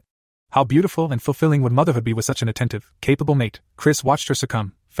 wouldn't it? How beautiful and fulfilling would motherhood be with such an attentive, capable mate? Chris watched her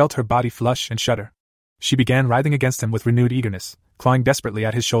succumb, felt her body flush and shudder. She began writhing against him with renewed eagerness, clawing desperately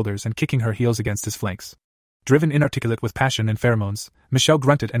at his shoulders and kicking her heels against his flanks. Driven inarticulate with passion and pheromones, Michelle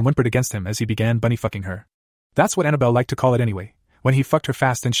grunted and whimpered against him as he began bunny-fucking her. That's what Annabelle liked to call it anyway, when he fucked her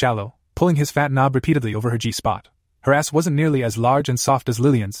fast and shallow, pulling his fat knob repeatedly over her G-spot. Her ass wasn't nearly as large and soft as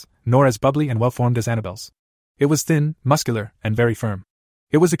Lillian's, nor as bubbly and well-formed as Annabelle's. It was thin, muscular, and very firm.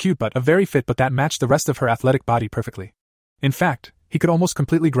 It was a cute butt, a very fit butt that matched the rest of her athletic body perfectly. In fact, he could almost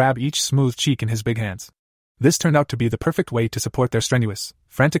completely grab each smooth cheek in his big hands. This turned out to be the perfect way to support their strenuous,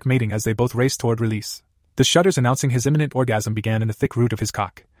 frantic mating as they both raced toward release. The shudders announcing his imminent orgasm began in the thick root of his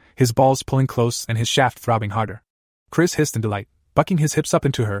cock, his balls pulling close and his shaft throbbing harder. Chris hissed in delight, bucking his hips up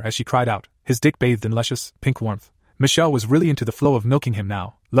into her as she cried out, his dick bathed in luscious, pink warmth. Michelle was really into the flow of milking him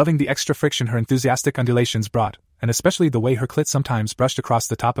now, loving the extra friction her enthusiastic undulations brought, and especially the way her clit sometimes brushed across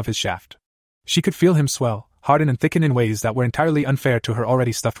the top of his shaft. She could feel him swell, harden and thicken in ways that were entirely unfair to her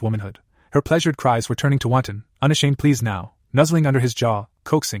already stuffed womanhood. Her pleasured cries were turning to wanton, unashamed pleas now, nuzzling under his jaw,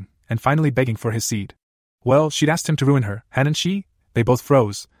 coaxing, and finally begging for his seed. Well, she'd asked him to ruin her, hadn't she? They both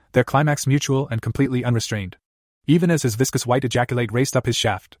froze, their climax mutual and completely unrestrained. Even as his viscous white ejaculate raced up his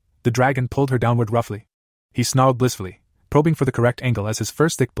shaft, the dragon pulled her downward roughly. He snarled blissfully, probing for the correct angle as his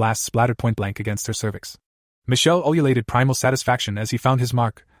first thick blast splattered point-blank against her cervix. Michelle ululated primal satisfaction as he found his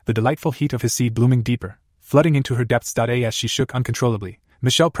mark, the delightful heat of his seed blooming deeper, flooding into her depths. As she shook uncontrollably,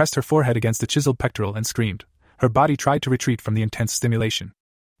 Michelle pressed her forehead against the chiseled pectoral and screamed. Her body tried to retreat from the intense stimulation.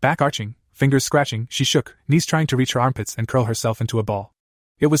 Back arching, fingers scratching, she shook, knees trying to reach her armpits and curl herself into a ball.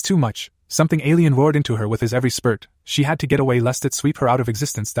 It was too much. Something alien roared into her with his every spurt. She had to get away lest it sweep her out of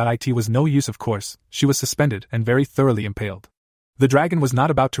existence. It was no use, of course. She was suspended and very thoroughly impaled. The dragon was not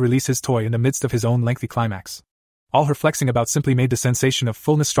about to release his toy in the midst of his own lengthy climax. All her flexing about simply made the sensation of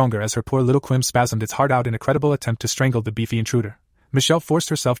fullness stronger as her poor little quim spasmed its heart out in a credible attempt to strangle the beefy intruder. Michelle forced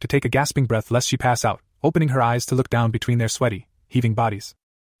herself to take a gasping breath lest she pass out, opening her eyes to look down between their sweaty, heaving bodies.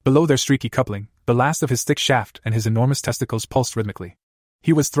 Below their streaky coupling, the last of his thick shaft and his enormous testicles pulsed rhythmically.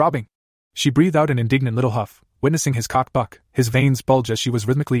 He was throbbing. She breathed out an indignant little huff, witnessing his cock buck, his veins bulge as she was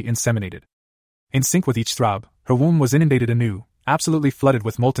rhythmically inseminated. In sync with each throb, her womb was inundated anew, absolutely flooded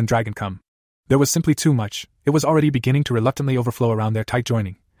with molten dragon cum. There was simply too much. It was already beginning to reluctantly overflow around their tight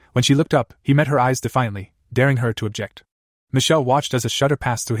joining. When she looked up, he met her eyes defiantly, daring her to object. Michelle watched as a shudder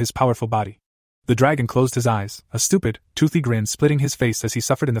passed through his powerful body. The dragon closed his eyes, a stupid, toothy grin splitting his face as he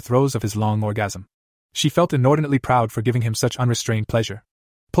suffered in the throes of his long orgasm. She felt inordinately proud for giving him such unrestrained pleasure.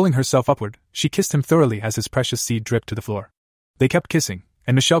 Pulling herself upward, she kissed him thoroughly as his precious seed dripped to the floor. They kept kissing,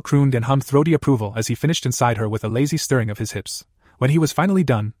 and Michelle crooned and hummed throaty approval as he finished inside her with a lazy stirring of his hips. When he was finally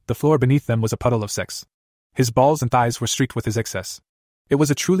done, the floor beneath them was a puddle of sex. His balls and thighs were streaked with his excess. It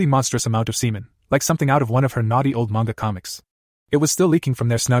was a truly monstrous amount of semen, like something out of one of her naughty old manga comics. It was still leaking from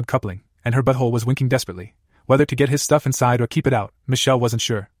their snug coupling, and her butthole was winking desperately. Whether to get his stuff inside or keep it out, Michelle wasn't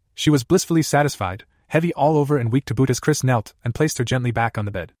sure. She was blissfully satisfied, heavy all over and weak to boot as Chris knelt and placed her gently back on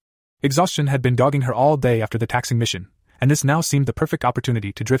the bed. Exhaustion had been dogging her all day after the taxing mission, and this now seemed the perfect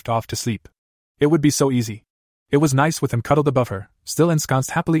opportunity to drift off to sleep. It would be so easy. It was nice with him cuddled above her, still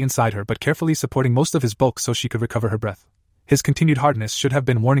ensconced happily inside her but carefully supporting most of his bulk so she could recover her breath. His continued hardness should have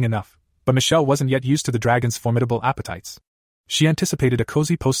been warning enough, but Michelle wasn't yet used to the dragon's formidable appetites. She anticipated a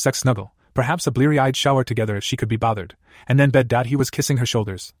cozy post-sex snuggle, perhaps a bleary-eyed shower together if she could be bothered, and then bed. He was kissing her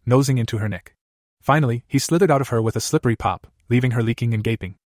shoulders, nosing into her neck. Finally, he slithered out of her with a slippery pop, leaving her leaking and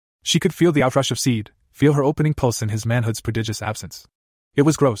gaping. She could feel the outrush of seed, feel her opening pulse in his manhood's prodigious absence. It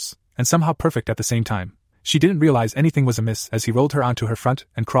was gross, and somehow perfect at the same time. She didn't realize anything was amiss as he rolled her onto her front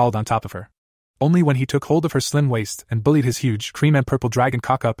and crawled on top of her. Only when he took hold of her slim waist and bullied his huge cream and purple dragon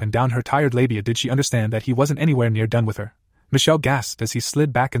cock up and down her tired labia did she understand that he wasn't anywhere near done with her. Michelle gasped as he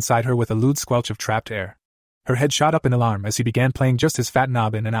slid back inside her with a lewd squelch of trapped air. Her head shot up in alarm as he began playing just his fat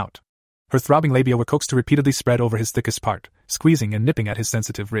knob in and out. Her throbbing labia were coaxed to repeatedly spread over his thickest part, squeezing and nipping at his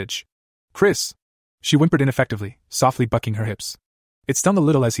sensitive ridge. "Chris!" She whimpered ineffectively, softly bucking her hips. It stung a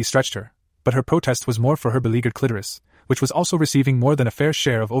little as he stretched her, but her protest was more for her beleaguered clitoris, which was also receiving more than a fair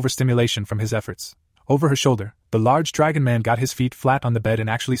share of overstimulation from his efforts. Over her shoulder, the large dragon man got his feet flat on the bed and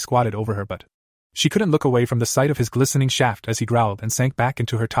actually squatted over her butt. She couldn't look away from the sight of his glistening shaft as he growled and sank back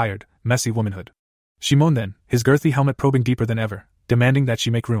into her tired, messy womanhood. She moaned then, his girthy helmet probing deeper than ever, demanding that she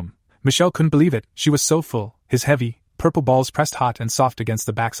make room. Michelle couldn't believe it, she was so full, his heavy, purple balls pressed hot and soft against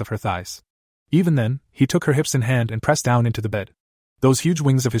the backs of her thighs. Even then, he took her hips in hand and pressed down into the bed. Those huge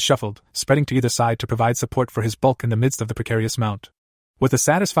wings of his shuffled, spreading to either side to provide support for his bulk in the midst of the precarious mount. With a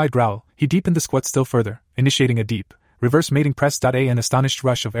satisfied growl, he deepened the squat still further, initiating a deep, reverse mating press. An astonished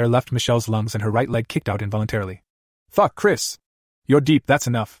rush of air left Michelle's lungs and her right leg kicked out involuntarily. "Fuck, Chris! You're deep, that's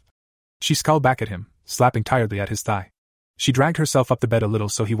enough." She scowled back at him, slapping tiredly at his thigh. She dragged herself up the bed a little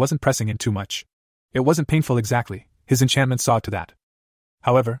so he wasn't pressing in too much. It wasn't painful exactly, his enchantment saw to that.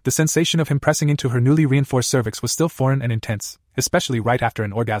 However, the sensation of him pressing into her newly reinforced cervix was still foreign and intense, especially right after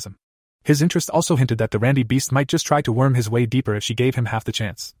an orgasm. His interest also hinted that the randy beast might just try to worm his way deeper if she gave him half the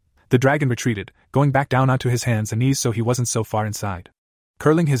chance. The dragon retreated, going back down onto his hands and knees so he wasn't so far inside.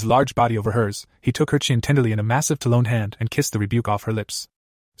 Curling his large body over hers, he took her chin tenderly in a massive taloned hand and kissed the rebuke off her lips.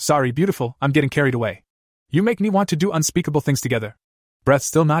 "Sorry, beautiful, I'm getting carried away. You make me want to do unspeakable things together." Breath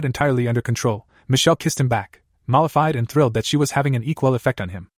still not entirely under control, Michelle kissed him back, mollified and thrilled that she was having an equal effect on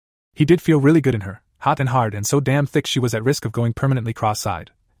him. He did feel really good in her, hot and hard and so damn thick she was at risk of going permanently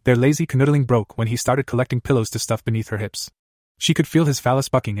cross-eyed. Their lazy canoodling broke when he started collecting pillows to stuff beneath her hips. She could feel his phallus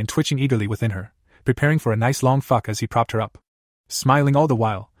bucking and twitching eagerly within her, preparing for a nice long fuck as he propped her up. Smiling all the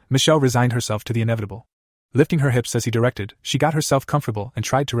while, Michelle resigned herself to the inevitable. Lifting her hips as he directed, she got herself comfortable and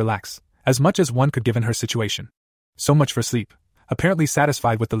tried to relax, as much as one could given her situation. So much for sleep. Apparently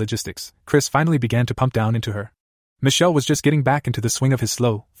satisfied with the logistics, Chris finally began to pump down into her. Michelle was just getting back into the swing of his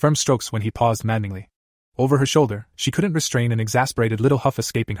slow, firm strokes when he paused maddeningly. Over her shoulder, she couldn't restrain an exasperated little huff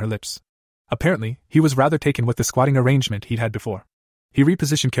escaping her lips. Apparently, he was rather taken with the squatting arrangement he'd had before. He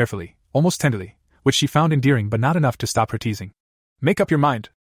repositioned carefully, almost tenderly, which she found endearing but not enough to stop her teasing. "Make up your mind,"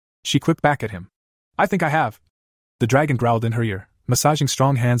 she quipped back at him. "I think I have." The dragon growled in her ear, massaging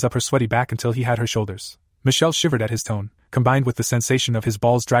strong hands up her sweaty back until he had her shoulders. Michelle shivered at his tone, combined with the sensation of his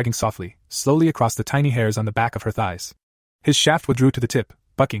balls dragging softly, slowly across the tiny hairs on the back of her thighs. His shaft withdrew to the tip,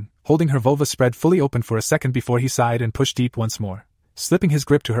 bucking, holding her vulva spread fully open for a second before he sighed and pushed deep once more. Slipping his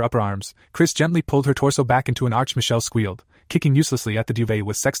grip to her upper arms, Chris gently pulled her torso back into an arch. Michelle squealed, kicking uselessly at the duvet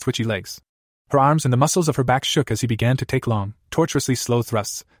with sex-twitchy legs. Her arms and the muscles of her back shook as he began to take long, tortuously slow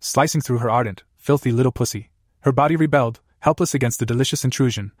thrusts, slicing through her ardent, filthy little pussy. Her body rebelled, helpless against the delicious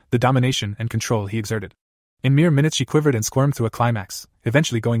intrusion, the domination and control he exerted. In mere minutes she quivered and squirmed through a climax,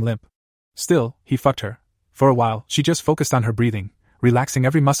 eventually going limp. Still, he fucked her. For a while, she just focused on her breathing, relaxing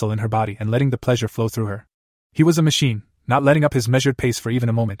every muscle in her body and letting the pleasure flow through her. He was a machine, not letting up his measured pace for even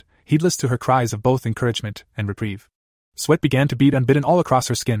a moment, heedless to her cries of both encouragement and reprieve. Sweat began to bead unbidden all across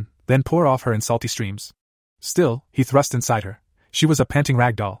her skin, then pour off her in salty streams. Still, he thrust inside her. She was a panting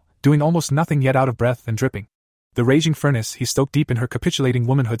rag doll, doing almost nothing yet out of breath and dripping. The raging furnace he stoked deep in her capitulating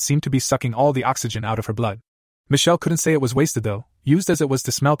womanhood seemed to be sucking all the oxygen out of her blood. Michelle couldn't say it was wasted though, used as it was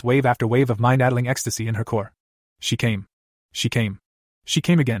to smelt wave after wave of mind-addling ecstasy in her core. She came. She came. She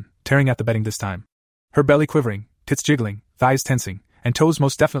came again, tearing at the bedding this time. Her belly quivering, tits jiggling, thighs tensing, and toes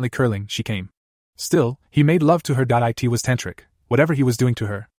most definitely curling, she came. Still, he made love to her. It was tantric, whatever he was doing to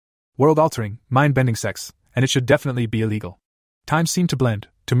her. World-altering, mind-bending sex, and it should definitely be illegal. Time seemed to blend,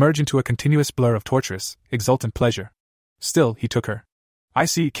 to merge into a continuous blur of torturous, exultant pleasure. Still, he took her. I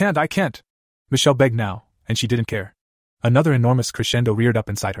can't. Michelle begged now, and she didn't care. Another enormous crescendo reared up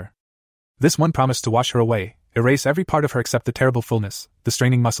inside her. This one promised to wash her away, erase every part of her except the terrible fullness, the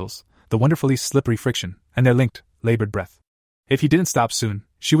straining muscles, the wonderfully slippery friction, and their linked, labored breath. If he didn't stop soon,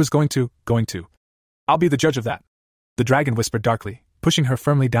 she was going to. I'll be the judge of that. The dragon whispered darkly, pushing her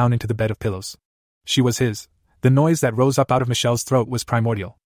firmly down into the bed of pillows. She was his. The noise that rose up out of Michelle's throat was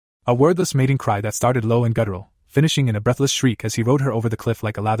primordial. A wordless mating cry that started low and guttural, finishing in a breathless shriek as he rode her over the cliff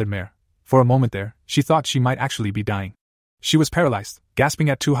like a lathered mare. For a moment there, she thought she might actually be dying. She was paralyzed, gasping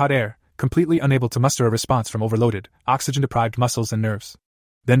at too hot air, completely unable to muster a response from overloaded, oxygen-deprived muscles and nerves.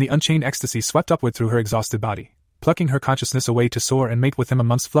 Then the unchained ecstasy swept upward through her exhausted body, plucking her consciousness away to soar and mate with him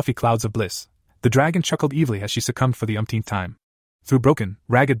amongst fluffy clouds of bliss. The dragon chuckled evilly as she succumbed for the umpteenth time. Through broken,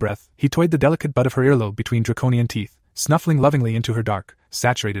 ragged breath, he toyed the delicate butt of her earlobe between draconian teeth, snuffling lovingly into her dark,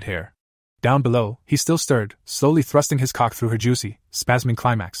 saturated hair. Down below, he still stirred, slowly thrusting his cock through her juicy, spasming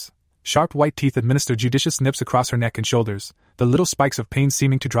climax. Sharp white teeth administered judicious nips across her neck and shoulders, the little spikes of pain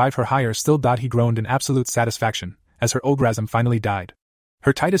seeming to drive her higher still. He groaned in absolute satisfaction, as her orgasm finally died.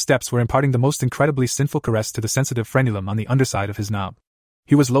 Her tightest depths were imparting the most incredibly sinful caress to the sensitive frenulum on the underside of his knob.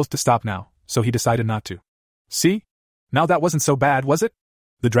 He was loath to stop now, so he decided not to. See? Now that wasn't so bad, was it?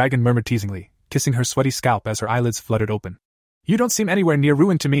 The dragon murmured teasingly, kissing her sweaty scalp as her eyelids fluttered open. You don't seem anywhere near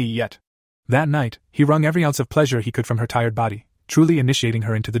ruined to me yet. That night, he wrung every ounce of pleasure he could from her tired body, truly initiating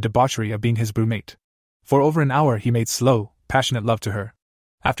her into the debauchery of being his brewmate. For over an hour he made slow, passionate love to her.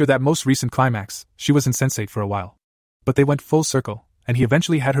 After that most recent climax, she was insensate for a while. But they went full circle, and he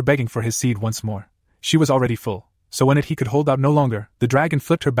eventually had her begging for his seed once more. She was already full, so when he could hold out no longer, the dragon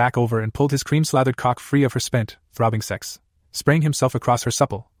flipped her back over and pulled his cream-slathered cock free of her spent, throbbing sex. Spraying himself across her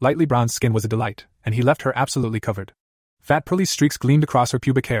supple, lightly bronzed skin was a delight, and he left her absolutely covered. Fat pearly streaks gleamed across her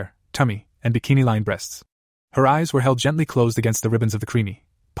pubic hair, tummy, and bikini-lined breasts. Her eyes were held gently closed against the ribbons of the creamy,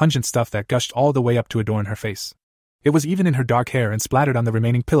 pungent stuff that gushed all the way up to adorn her face. It was even in her dark hair and splattered on the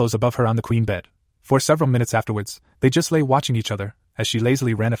remaining pillows above her on the queen bed. For several minutes afterwards, they just lay watching each other, as she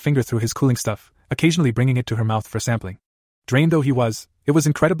lazily ran a finger through his cooling stuff, occasionally bringing it to her mouth for sampling. Drained though he was, it was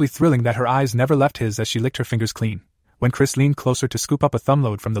incredibly thrilling that her eyes never left his as she licked her fingers clean. When Chris leaned closer to scoop up a thumb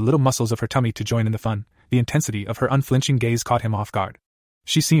load from the little muscles of her tummy to join in the fun, the intensity of her unflinching gaze caught him off guard.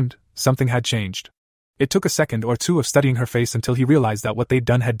 She seemed, something had changed. It took a second or two of studying her face until he realized that what they'd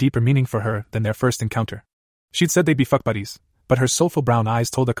done had deeper meaning for her than their first encounter. She'd said they'd be fuck buddies, but her soulful brown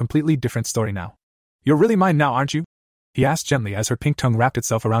eyes told a completely different story now. You're really mine now, aren't you? he asked gently as her pink tongue wrapped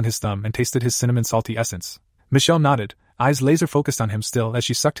itself around his thumb and tasted his cinnamon salty essence. Michelle nodded, eyes laser-focused on him still as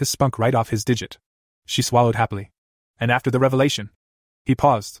she sucked his spunk right off his digit. She swallowed happily. And after the revelation? He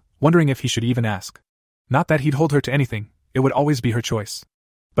paused, wondering if he should even ask. Not that he'd hold her to anything, it would always be her choice.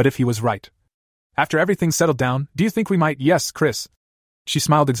 But if he was right. After everything settled down, do you think we might? Yes, Chris. She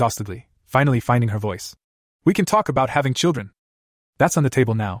smiled exhaustedly, finally finding her voice. We can talk about having children. That's on the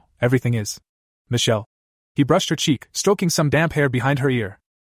table now, everything is. Michelle. He brushed her cheek, stroking some damp hair behind her ear.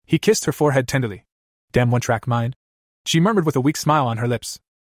 He kissed her forehead tenderly. Damn one-track mind. She murmured with a weak smile on her lips.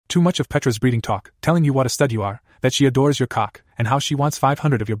 Too much of Petra's breeding talk, telling you what a stud you are, that she adores your cock, and how she wants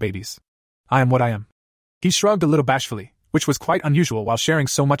 500 of your babies. I am what I am. He shrugged a little bashfully, which was quite unusual while sharing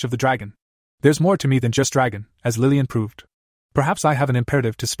so much of the dragon. There's more to me than just dragon, as Lillian proved. Perhaps I have an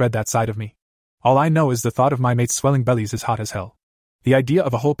imperative to spread that side of me. All I know is the thought of my mates' swelling bellies is hot as hell. The idea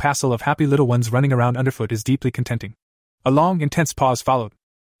of a whole passel of happy little ones running around underfoot is deeply contenting. A long, intense pause followed.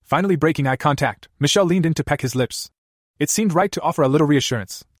 Finally breaking eye contact, Michelle leaned in to peck his lips. It seemed right to offer a little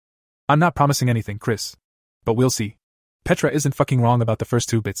reassurance. I'm not promising anything, Chris. But we'll see. Petra isn't fucking wrong about the first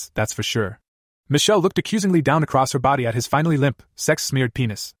 2 bits, that's for sure. Michelle looked accusingly down across her body at his finally limp, sex-smeared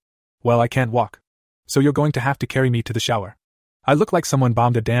penis. Well, I can't walk. So you're going to have to carry me to the shower. I look like someone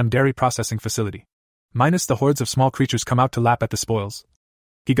bombed a damn dairy processing facility. Minus the hordes of small creatures come out to lap at the spoils.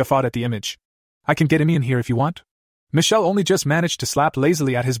 He guffawed at the image. I can get him in here if you want. Michelle only just managed to slap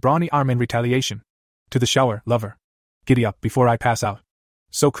lazily at his brawny arm in retaliation. To the shower, lover. Giddy up before I pass out.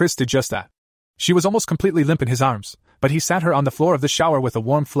 So Chris did just that. She was almost completely limp in his arms, but he sat her on the floor of the shower with a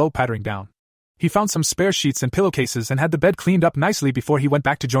warm flow pattering down. He found some spare sheets and pillowcases and had the bed cleaned up nicely before he went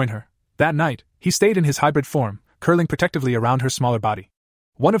back to join her. That night, he stayed in his hybrid form, curling protectively around her smaller body.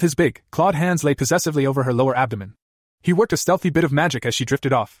 One of his big, clawed hands lay possessively over her lower abdomen. He worked a stealthy bit of magic as she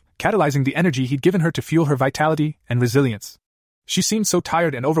drifted off, catalyzing the energy he'd given her to fuel her vitality and resilience. She seemed so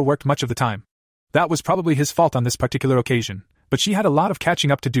tired and overworked much of the time. That was probably his fault on this particular occasion, but she had a lot of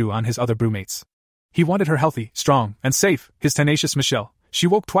catching up to do on his other brewmates. He wanted her healthy, strong, and safe, his tenacious Michelle. She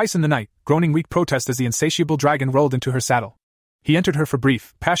woke twice in the night, groaning weak protest as the insatiable dragon rolled into her saddle. He entered her for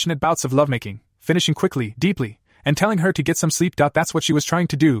brief, passionate bouts of lovemaking, finishing quickly, deeply, and telling her to get some sleep. That's what she was trying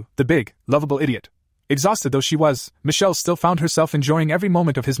to do, the big, lovable idiot. Exhausted though she was, Michelle still found herself enjoying every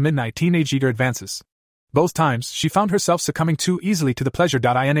moment of his midnight teenage-eager advances. Both times, she found herself succumbing too easily to the pleasure.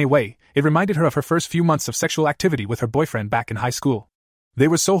 In a way, it reminded her of her first few months of sexual activity with her boyfriend back in high school. They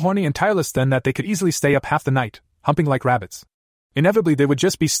were so horny and tireless then that they could easily stay up half the night, humping like rabbits. Inevitably they would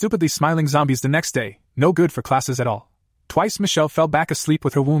just be stupidly smiling zombies the next day, no good for classes at all. Twice Michelle fell back asleep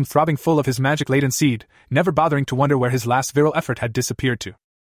with her womb throbbing full of his magic-laden seed, never bothering to wonder where his last virile effort had disappeared to.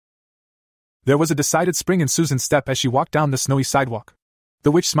 There was a decided spring in Susan's step as she walked down the snowy sidewalk.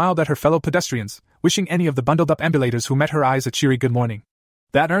 The witch smiled at her fellow pedestrians, wishing any of the bundled-up ambulators who met her eyes a cheery good morning.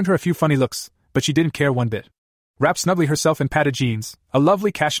 That earned her a few funny looks, but she didn't care one bit. Wrapped snugly herself in padded jeans, a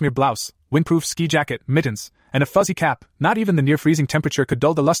lovely cashmere blouse, windproof ski jacket, mittens, and a fuzzy cap, not even the near-freezing temperature could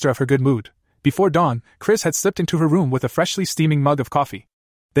dull the luster of her good mood. Before dawn, Chris had slipped into her room with a freshly steaming mug of coffee.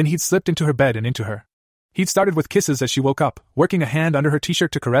 Then he'd slipped into her bed and into her. He'd started with kisses as she woke up, working a hand under her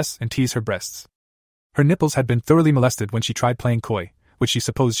t-shirt to caress and tease her breasts. Her nipples had been thoroughly molested when she tried playing coy, which she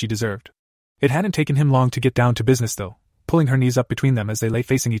supposed she deserved. It hadn't taken him long to get down to business though, pulling her knees up between them as they lay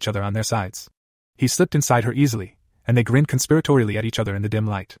facing each other on their sides. He slipped inside her easily, and they grinned conspiratorially at each other in the dim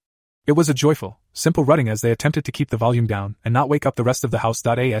light. It was a joyful, simple rutting as they attempted to keep the volume down and not wake up the rest of the house.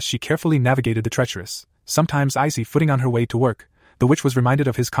 As she carefully navigated the treacherous, sometimes icy footing on her way to work, the witch was reminded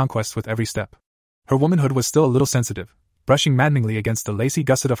of his conquests with every step. Her womanhood was still a little sensitive, brushing maddeningly against the lacy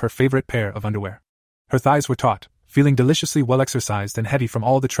gusset of her favorite pair of underwear. Her thighs were taut, feeling deliciously well exercised and heavy from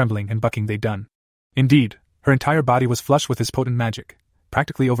all the trembling and bucking they'd done. Indeed, her entire body was flush with his potent magic,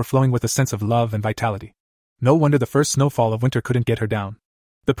 practically overflowing with a sense of love and vitality. No wonder the first snowfall of winter couldn't get her down.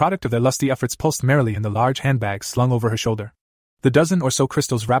 The product of their lusty efforts pulsed merrily in the large handbag slung over her shoulder. The dozen or so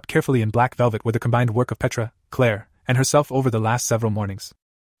crystals wrapped carefully in black velvet were the combined work of Petra, Claire, and herself over the last several mornings.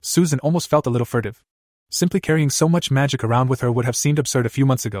 Susan almost felt a little furtive. Simply carrying so much magic around with her would have seemed absurd a few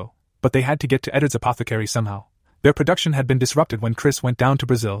months ago, but they had to get to Edard's apothecary somehow. Their production had been disrupted when Chris went down to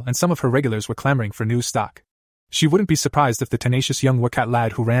Brazil and some of her regulars were clamoring for new stock. She wouldn't be surprised if the tenacious young workat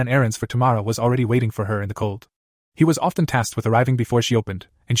lad who ran errands for Tamara was already waiting for her in the cold. He was often tasked with arriving before she opened,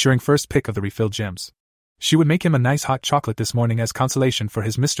 ensuring first pick of the refilled gems. She would make him a nice hot chocolate this morning as consolation for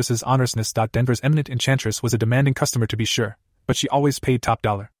his mistress's honorousness. Denver's eminent enchantress was a demanding customer to be sure, but she always paid top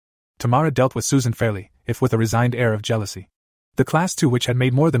dollar. Tamara dealt with Susan fairly, if with a resigned air of jealousy. The class too, which had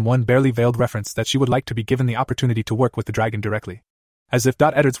made more than one barely veiled reference that she would like to be given the opportunity to work with the dragon directly. As if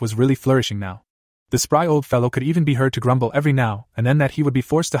Eddards was really flourishing now. The spry old fellow could even be heard to grumble every now and then that he would be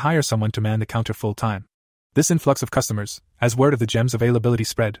forced to hire someone to man the counter full time. This influx of customers, as word of the gem's availability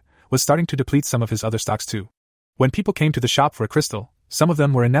spread, was starting to deplete some of his other stocks too. When people came to the shop for a crystal, some of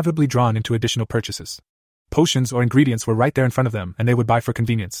them were inevitably drawn into additional purchases. Potions or ingredients were right there in front of them and they would buy for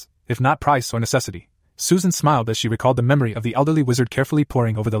convenience, if not price or necessity. Susan smiled as she recalled the memory of the elderly wizard carefully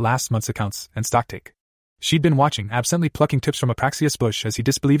poring over the last month's accounts and stocktake. She'd been watching, absently plucking tips from a praxius bush as he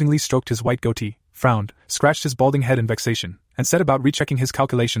disbelievingly stroked his white goatee, frowned, scratched his balding head in vexation, and set about rechecking his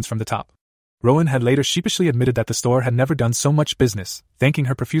calculations from the top. Rowan had later sheepishly admitted that the store had never done so much business, thanking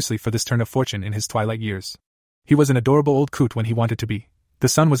her profusely for this turn of fortune in his twilight years. He was an adorable old coot when he wanted to be. The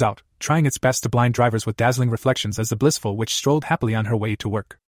sun was out, trying its best to blind drivers with dazzling reflections as the blissful witch strolled happily on her way to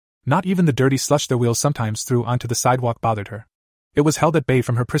work. Not even the dirty slush their wheels sometimes threw onto the sidewalk bothered her. It was held at bay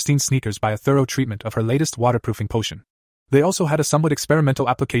from her pristine sneakers by a thorough treatment of her latest waterproofing potion. They also had a somewhat experimental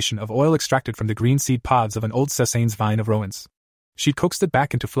application of oil extracted from the green seed pods of an old Cessane's vine of Rowan's. She'd coaxed it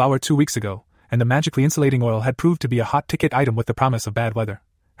back into flower 2 weeks ago, and the magically insulating oil had proved to be a hot-ticket item with the promise of bad weather.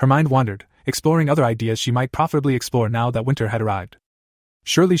 Her mind wandered, exploring other ideas she might profitably explore now that winter had arrived.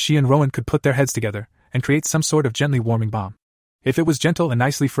 Surely she and Rowan could put their heads together and create some sort of gently warming balm. If it was gentle and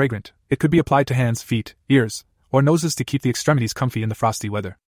nicely fragrant, it could be applied to hands, feet, ears, or noses to keep the extremities comfy in the frosty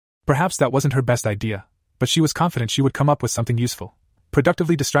weather. Perhaps that wasn't her best idea, but she was confident she would come up with something useful.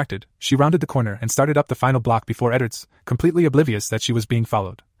 Productively distracted, she rounded the corner and started up the final block before Eddard's, completely oblivious that she was being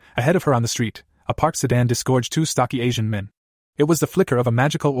followed. Ahead of her on the street, a parked sedan disgorged 2 stocky Asian men. It was the flicker of a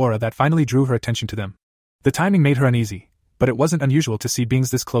magical aura that finally drew her attention to them. The timing made her uneasy, but it wasn't unusual to see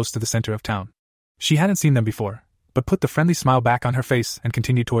beings this close to the center of town. She hadn't seen them before, but put the friendly smile back on her face and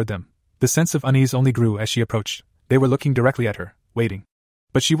continued toward them. The sense of unease only grew as she approached. They were looking directly at her, waiting.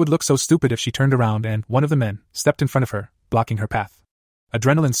 But she would look so stupid if she turned around and one of the men stepped in front of her, blocking her path.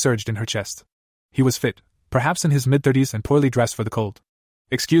 Adrenaline surged in her chest. He was fit, perhaps in his mid-30s and poorly dressed for the cold.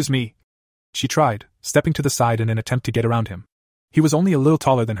 "Excuse me," she tried, stepping to the side in an attempt to get around him. He was only a little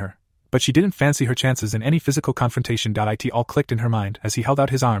taller than her, but she didn't fancy her chances in any physical confrontation. It all clicked in her mind as he held out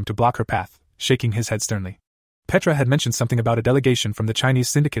his arm to block her path, shaking his head sternly. Petra had mentioned something about a delegation from the Chinese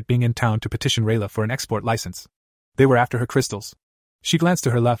syndicate being in town to petition Rayla for an export license. They were after her crystals. She glanced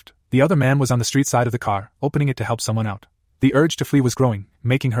to her left. The other man was on the street side of the car, opening it to help someone out. The urge to flee was growing,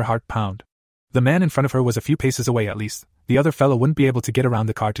 making her heart pound. The man in front of her was a few paces away at least. The other fellow wouldn't be able to get around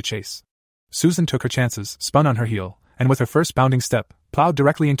the car to chase. Susan took her chances, spun on her heel, and with her first bounding step, plowed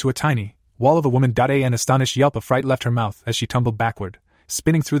directly into a tiny wall of a woman. An astonished yelp of fright left her mouth as she tumbled backward,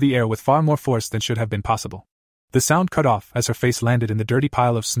 spinning through the air with far more force than should have been possible. The sound cut off as her face landed in the dirty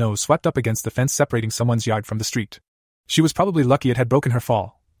pile of snow swept up against the fence separating someone's yard from the street. She was probably lucky it had broken her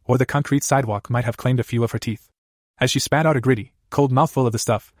fall, or the concrete sidewalk might have claimed a few of her teeth. As she spat out a gritty, cold mouthful of the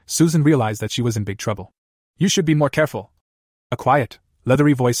stuff, Susan realized that she was in big trouble. "You should be more careful." A quiet,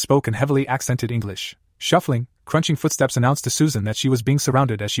 leathery voice spoke in heavily accented English. Shuffling, crunching footsteps announced to Susan that she was being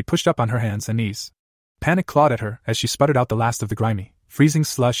surrounded as she pushed up on her hands and knees. Panic clawed at her as she sputtered out the last of the grimy, freezing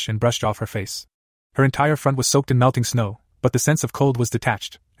slush and brushed off her face. Her entire front was soaked in melting snow, but the sense of cold was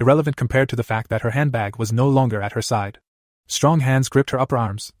detached, irrelevant compared to the fact that her handbag was no longer at her side. Strong hands gripped her upper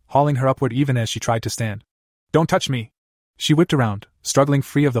arms, hauling her upward even as she tried to stand. "Don't touch me!" She whipped around, struggling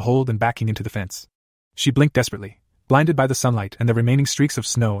free of the hold and backing into the fence. She blinked desperately, blinded by the sunlight and the remaining streaks of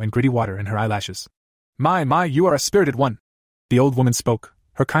snow and gritty water in her eyelashes. My, you are a spirited one," the old woman spoke,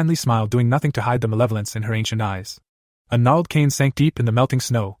 her kindly smile doing nothing to hide the malevolence in her ancient eyes. A gnarled cane sank deep in the melting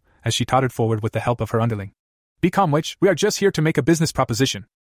snow as she tottered forward with the help of her underling. "Be calm, witch, we are just here to make a business proposition."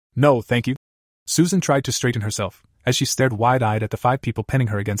 "No, thank you." Susan tried to straighten herself as she stared wide-eyed at the 5 people pinning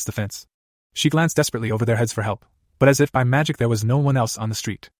her against the fence. She glanced desperately over their heads for help, but as if by magic there was no one else on the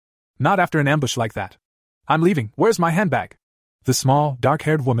street. "Not after an ambush like that. I'm leaving. Where's my handbag?" The small,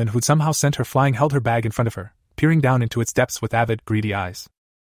 dark-haired woman who'd somehow sent her flying held her bag in front of her, peering down into its depths with avid, greedy eyes.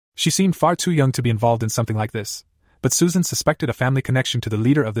 She seemed far too young to be involved in something like this, but Susan suspected a family connection to the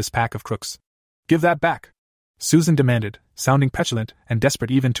leader of this pack of crooks. "Give that back!" Susan demanded, sounding petulant and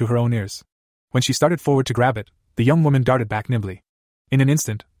desperate even to her own ears. When she started forward to grab it, the young woman darted back nimbly. In an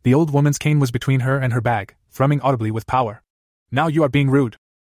instant, the old woman's cane was between her and her bag, thrumming audibly with power. "Now you are being rude."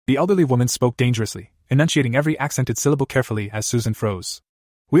 The elderly woman spoke dangerously, enunciating every accented syllable carefully as Susan froze.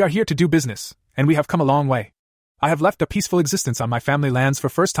 "We are here to do business, and we have come a long way. I have left a peaceful existence on my family lands for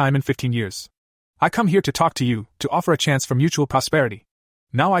first time in 15 years. I come here to talk to you, to offer a chance for mutual prosperity.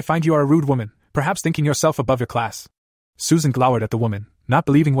 Now I find you are a rude woman, perhaps thinking yourself above your class." Susan glowered at the woman, not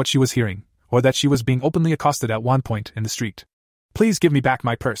believing what she was hearing, or that she was being openly accosted at one point in the street. "Please give me back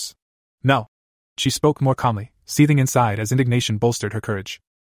my purse." "No." She spoke more calmly, seething inside as indignation bolstered her courage.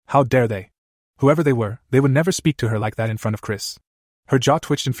 "How dare they? Whoever they were, they would never speak to her like that in front of Chris. Her jaw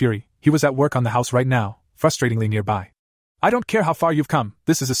twitched in fury. He was at work on the house right now, frustratingly nearby. I don't care how far you've come,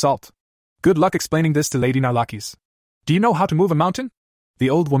 this is assault. Good luck explaining this to Lady Narlakis. Do you know how to move a mountain?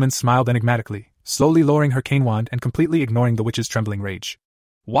 The old woman smiled enigmatically, slowly lowering her cane wand and completely ignoring the witch's trembling rage.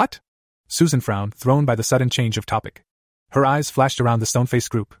 What? Susan frowned, thrown by the sudden change of topic. Her eyes flashed around the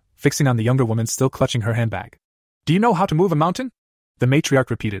stone-faced group, fixing on the younger woman still clutching her handbag. Do you know how to move a mountain? The matriarch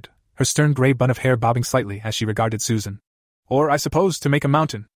repeated, her stern gray bun of hair bobbing slightly as she regarded Susan. Or, I suppose, to make a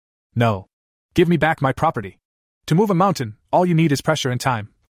mountain. No. Give me back my property. To move a mountain, all you need is pressure and time.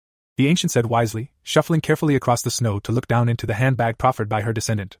 The ancient said wisely, shuffling carefully across the snow to look down into the handbag proffered by her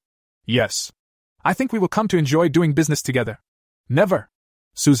descendant. Yes. I think we will come to enjoy doing business together. Never.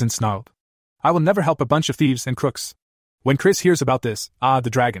 Susan snarled. I will never help a bunch of thieves and crooks. When Chris hears about this, the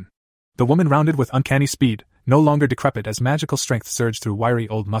dragon. The woman rounded with uncanny speed, no longer decrepit as magical strength surged through wiry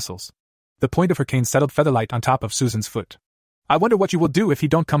old muscles. The point of her cane settled featherlight on top of Susan's foot. I wonder what you will do if he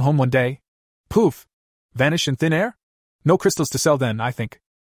don't come home one day. Poof! Vanish in thin air? No crystals to sell then, I think.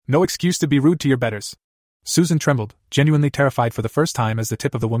 No excuse to be rude to your betters. Susan trembled, genuinely terrified for the first time as the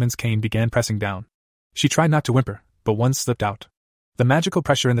tip of the woman's cane began pressing down. She tried not to whimper, but one slipped out. The magical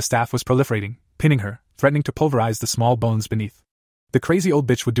pressure in the staff was proliferating, pinning her, threatening to pulverize the small bones beneath. The crazy old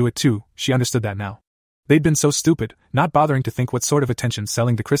bitch would do it too, she understood that now. They'd been so stupid, not bothering to think what sort of attention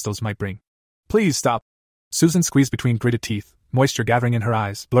selling the crystals might bring. Please stop. Susan squeezed between gritted teeth, moisture gathering in her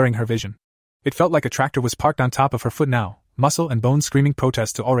eyes, blurring her vision. It felt like a tractor was parked on top of her foot now, muscle and bone screaming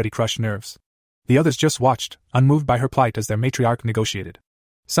protest to already crushed nerves. The others just watched, unmoved by her plight as their matriarch negotiated.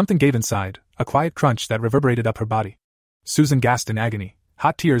 Something gave inside, a quiet crunch that reverberated up her body. Susan gasped in agony,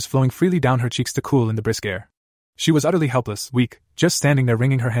 hot tears flowing freely down her cheeks to cool in the brisk air. She was utterly helpless, weak, just standing there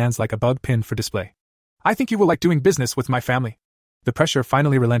wringing her hands like a bug pinned for display. I think you will like doing business with my family. The pressure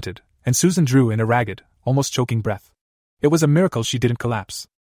finally relented, and Susan drew in a ragged, almost choking breath. It was a miracle she didn't collapse.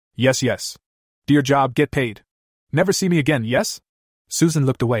 Yes. Do your job, get paid. Never see me again, yes? Susan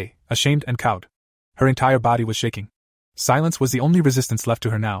looked away, ashamed and cowed. Her entire body was shaking. Silence was the only resistance left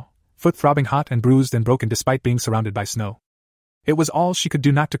to her now, foot throbbing hot and bruised and broken despite being surrounded by snow. It was all she could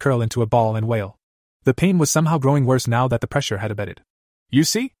do not to curl into a ball and wail. The pain was somehow growing worse now that the pressure had abated. You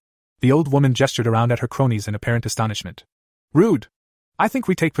see? The old woman gestured around at her cronies in apparent astonishment. Rude. I think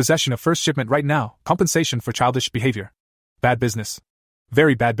we take possession of first shipment right now, compensation for childish behavior. Bad business.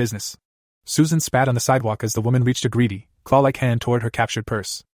 Very bad business. Susan spat on the sidewalk as the woman reached a greedy, claw-like hand toward her captured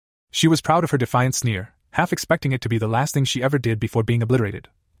purse. She was proud of her defiant sneer, half expecting it to be the last thing she ever did before being obliterated.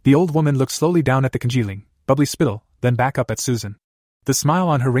 The old woman looked slowly down at the congealing, bubbly spittle, then back up at Susan. The smile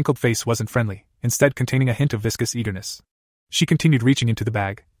on her wrinkled face wasn't friendly, instead containing a hint of viscous eagerness. She continued reaching into the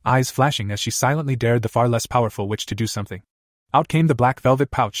bag, eyes flashing as she silently dared the far less powerful witch to do something. Out came the black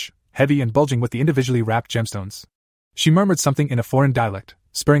velvet pouch, heavy and bulging with the individually wrapped gemstones. She murmured something in a foreign dialect,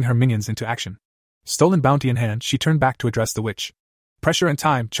 spurring her minions into action. Stolen bounty in hand, she turned back to address the witch. Pressure and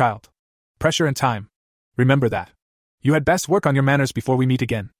time, child. Pressure and time. Remember that. You had best work on your manners before we meet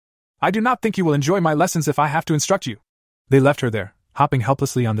again. I do not think you will enjoy my lessons if I have to instruct you. They left her there, hopping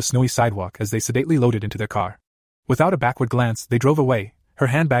helplessly on the snowy sidewalk as they sedately loaded into their car. Without a backward glance, they drove away, her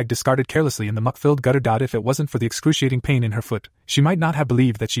handbag discarded carelessly in the muck-filled gutter. If it wasn't for the excruciating pain in her foot, she might not have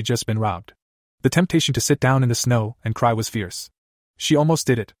believed that she'd just been robbed. The temptation to sit down in the snow and cry was fierce. She almost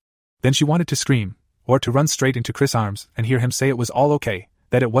did it. Then she wanted to scream, or to run straight into Chris' arms and hear him say it was all okay,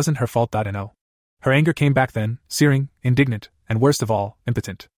 that it wasn't her fault. No. Her anger came back then, searing, indignant, and worst of all,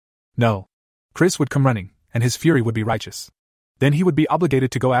 impotent. No. Chris would come running, and his fury would be righteous. Then he would be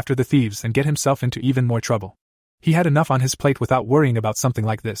obligated to go after the thieves and get himself into even more trouble. He had enough on his plate without worrying about something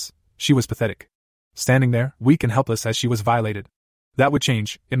like this. She was pathetic. Standing there, weak and helpless as she was violated. That would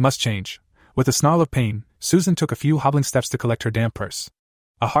change, it must change. With a snarl of pain, Susan took a few hobbling steps to collect her damp purse.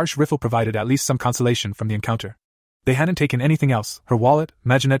 A harsh riffle provided at least some consolation from the encounter. They hadn't taken anything else. Her wallet,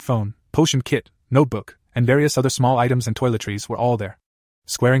 Maginette phone, potion kit, notebook, and various other small items and toiletries were all there.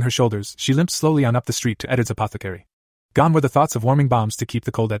 Squaring her shoulders, she limped slowly on up the street to Edard's apothecary. Gone were the thoughts of warming bombs to keep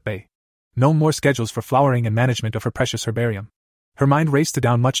the cold at bay. No more schedules for flowering and management of her precious herbarium. Her mind raced to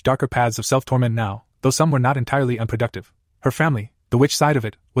down much darker paths of self-torment now, though some were not entirely unproductive. Her family, the witch side of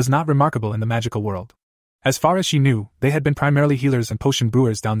it, was not remarkable in the magical world. As far as she knew, they had been primarily healers and potion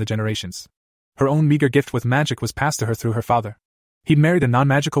brewers down the generations. Her own meager gift with magic was passed to her through her father. He'd married a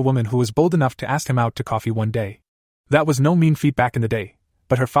non-magical woman who was bold enough to ask him out to coffee one day. That was no mean feat back in the day,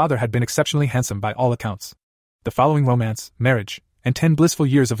 but her father had been exceptionally handsome by all accounts. The following romance, marriage, and 10 blissful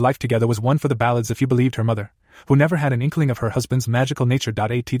years of life together was one for the ballads if you believed her mother, who never had an inkling of her husband's magical nature.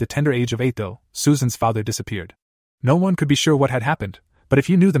 At the tender age of 8 though, Susan's father disappeared. No one could be sure what had happened, But if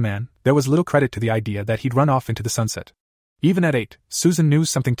you knew the man, there was little credit to the idea that he'd run off into the sunset. Even at 8, Susan knew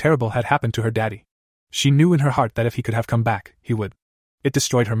something terrible had happened to her daddy. She knew in her heart that if he could have come back, he would. It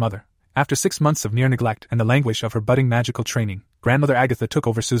destroyed her mother. After 6 months of near neglect and the languish of her budding magical training, Grandmother Agatha took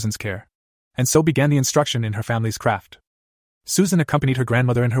over Susan's care. And so began the instruction in her family's craft. Susan accompanied her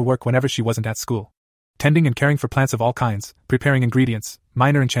grandmother in her work whenever she wasn't at school, tending and caring for plants of all kinds, preparing ingredients,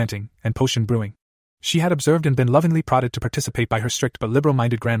 minor enchanting, and potion brewing. She had observed and been lovingly prodded to participate by her strict but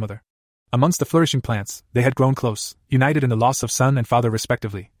liberal-minded grandmother. Amongst the flourishing plants, they had grown close, united in the loss of son and father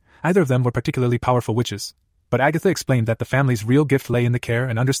respectively. Either of them were particularly powerful witches, but Agatha explained that the family's real gift lay in the care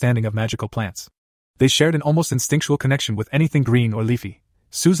and understanding of magical plants. They shared an almost instinctual connection with anything green or leafy.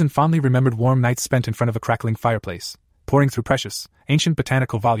 Susan fondly remembered warm nights spent in front of a crackling fireplace, poring through precious, ancient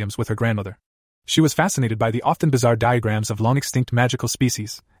botanical volumes with her grandmother. She was fascinated by the often bizarre diagrams of long-extinct magical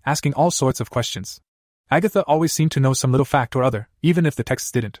species, asking all sorts of questions. Agatha always seemed to know some little fact or other, even if the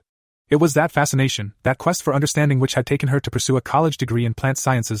texts didn't. It was that fascination, that quest for understanding which had taken her to pursue a college degree in plant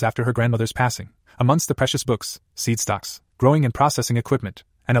sciences after her grandmother's passing. Amongst the precious books, seed stocks, growing and processing equipment,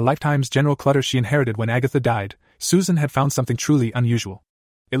 and a lifetime's general clutter she inherited when Agatha died, Susan had found something truly unusual.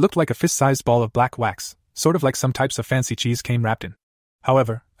 It looked like a fist-sized ball of black wax, sort of like some types of fancy cheese came wrapped in.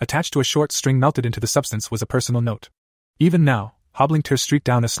 However, attached to a short string melted into the substance was a personal note. Even now, hobbling Tear Street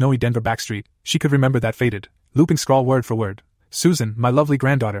down a snowy Denver backstreet, she could remember that faded, looping scrawl word for word. Susan, my lovely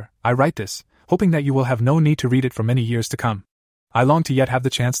granddaughter, I write this, hoping that you will have no need to read it for many years to come. I long to yet have the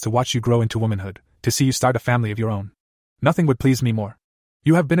chance to watch you grow into womanhood, to see you start a family of your own. Nothing would please me more.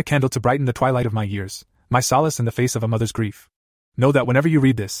 You have been a candle to brighten the twilight of my years, my solace in the face of a mother's grief. Know that whenever you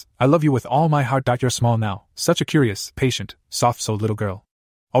read this, I love you with all my heart. You're small now, such a curious, patient, soft-souled little girl.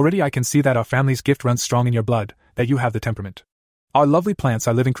 Already I can see that our family's gift runs strong in your blood, that you have the temperament. Our lovely plants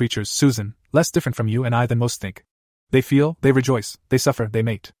are living creatures, Susan, less different from you and I than most think. They feel, they rejoice, they suffer, they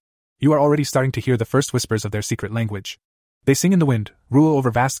mate. You are already starting to hear the first whispers of their secret language. They sing in the wind, rule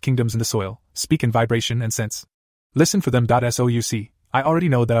over vast kingdoms in the soil, speak in vibration and sense. Listen for them. Souc, I already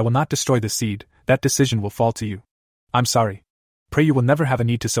know that I will not destroy this seed, that decision will fall to you. I'm sorry. Pray you will never have a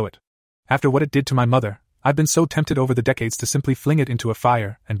need to sow it. After what it did to my mother, I've been so tempted over the decades to simply fling it into a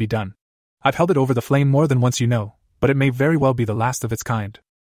fire and be done. I've held it over the flame more than once, you know, but it may very well be the last of its kind.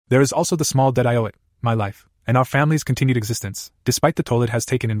 There is also the small debt I owe it, my life, and our family's continued existence, despite the toll it has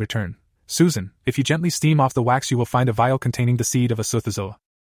taken in return. Susan, if you gently steam off the wax you will find a vial containing the seed of a Sothozoa.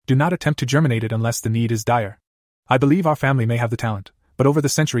 Do not attempt to germinate it unless the need is dire. I believe our family may have the talent, but over the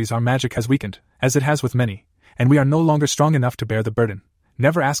centuries our magic has weakened, as it has with many, and we are no longer strong enough to bear the burden.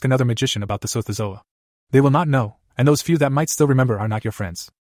 Never ask another magician about the Sothozoa. They will not know, and those few that might still remember are not your friends.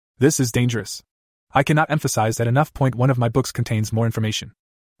 This is dangerous. I cannot emphasize that enough. One of my books contains more information.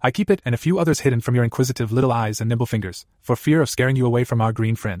 I keep it and a few others hidden from your inquisitive little eyes and nimble fingers, for fear of scaring you away from our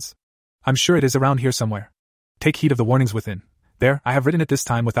green friends. I'm sure it is around here somewhere. Take heed of the warnings within. There, I have written it this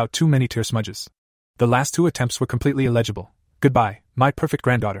time without too many tear smudges. The last 2 attempts were completely illegible. Goodbye, my perfect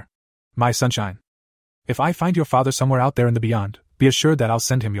granddaughter. My sunshine. If I find your father somewhere out there in the beyond, be assured that I'll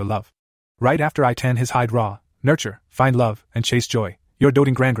send him your love. Right after I tan his hide raw, nurture, find love, and chase joy, your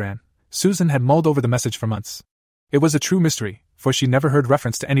doting gran. Susan had mulled over the message for months. It was a true mystery, for she never heard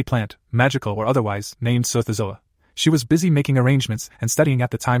reference to any plant, magical or otherwise, named Sothozoa. She was busy making arrangements and studying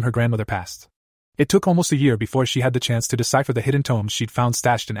at the time her grandmother passed. It took almost a year before she had the chance to decipher the hidden tomes she'd found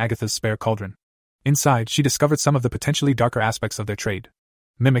stashed in Agatha's spare cauldron. Inside, she discovered some of the potentially darker aspects of their trade.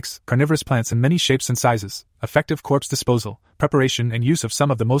 Mimics, carnivorous plants in many shapes and sizes, effective corpse disposal, preparation and use of some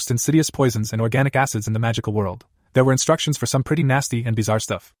of the most insidious poisons and organic acids in the magical world. There were instructions for some pretty nasty and bizarre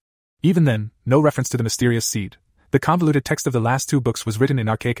stuff. Even then, no reference to the mysterious seed. The convoluted text of the last 2 books was written in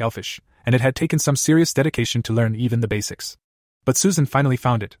archaic Elfish, and it had taken some serious dedication to learn even the basics. But Susan finally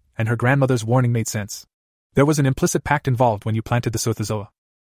found it, and her grandmother's warning made sense. There was an implicit pact involved when you planted the Sothozoa.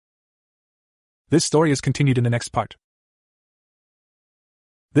 This story is continued in the next part.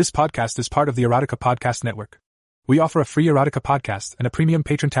 This podcast is part of the Erotica Podcast Network. We offer a free Erotica podcast and a premium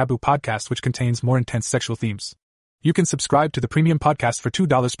patron taboo podcast which contains more intense sexual themes. You can subscribe to the premium podcast for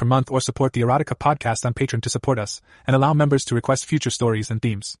 $2 per month or support the Erotica Podcast on Patreon to support us and allow members to request future stories and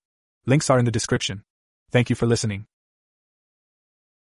themes. Links are in the description. Thank you for listening.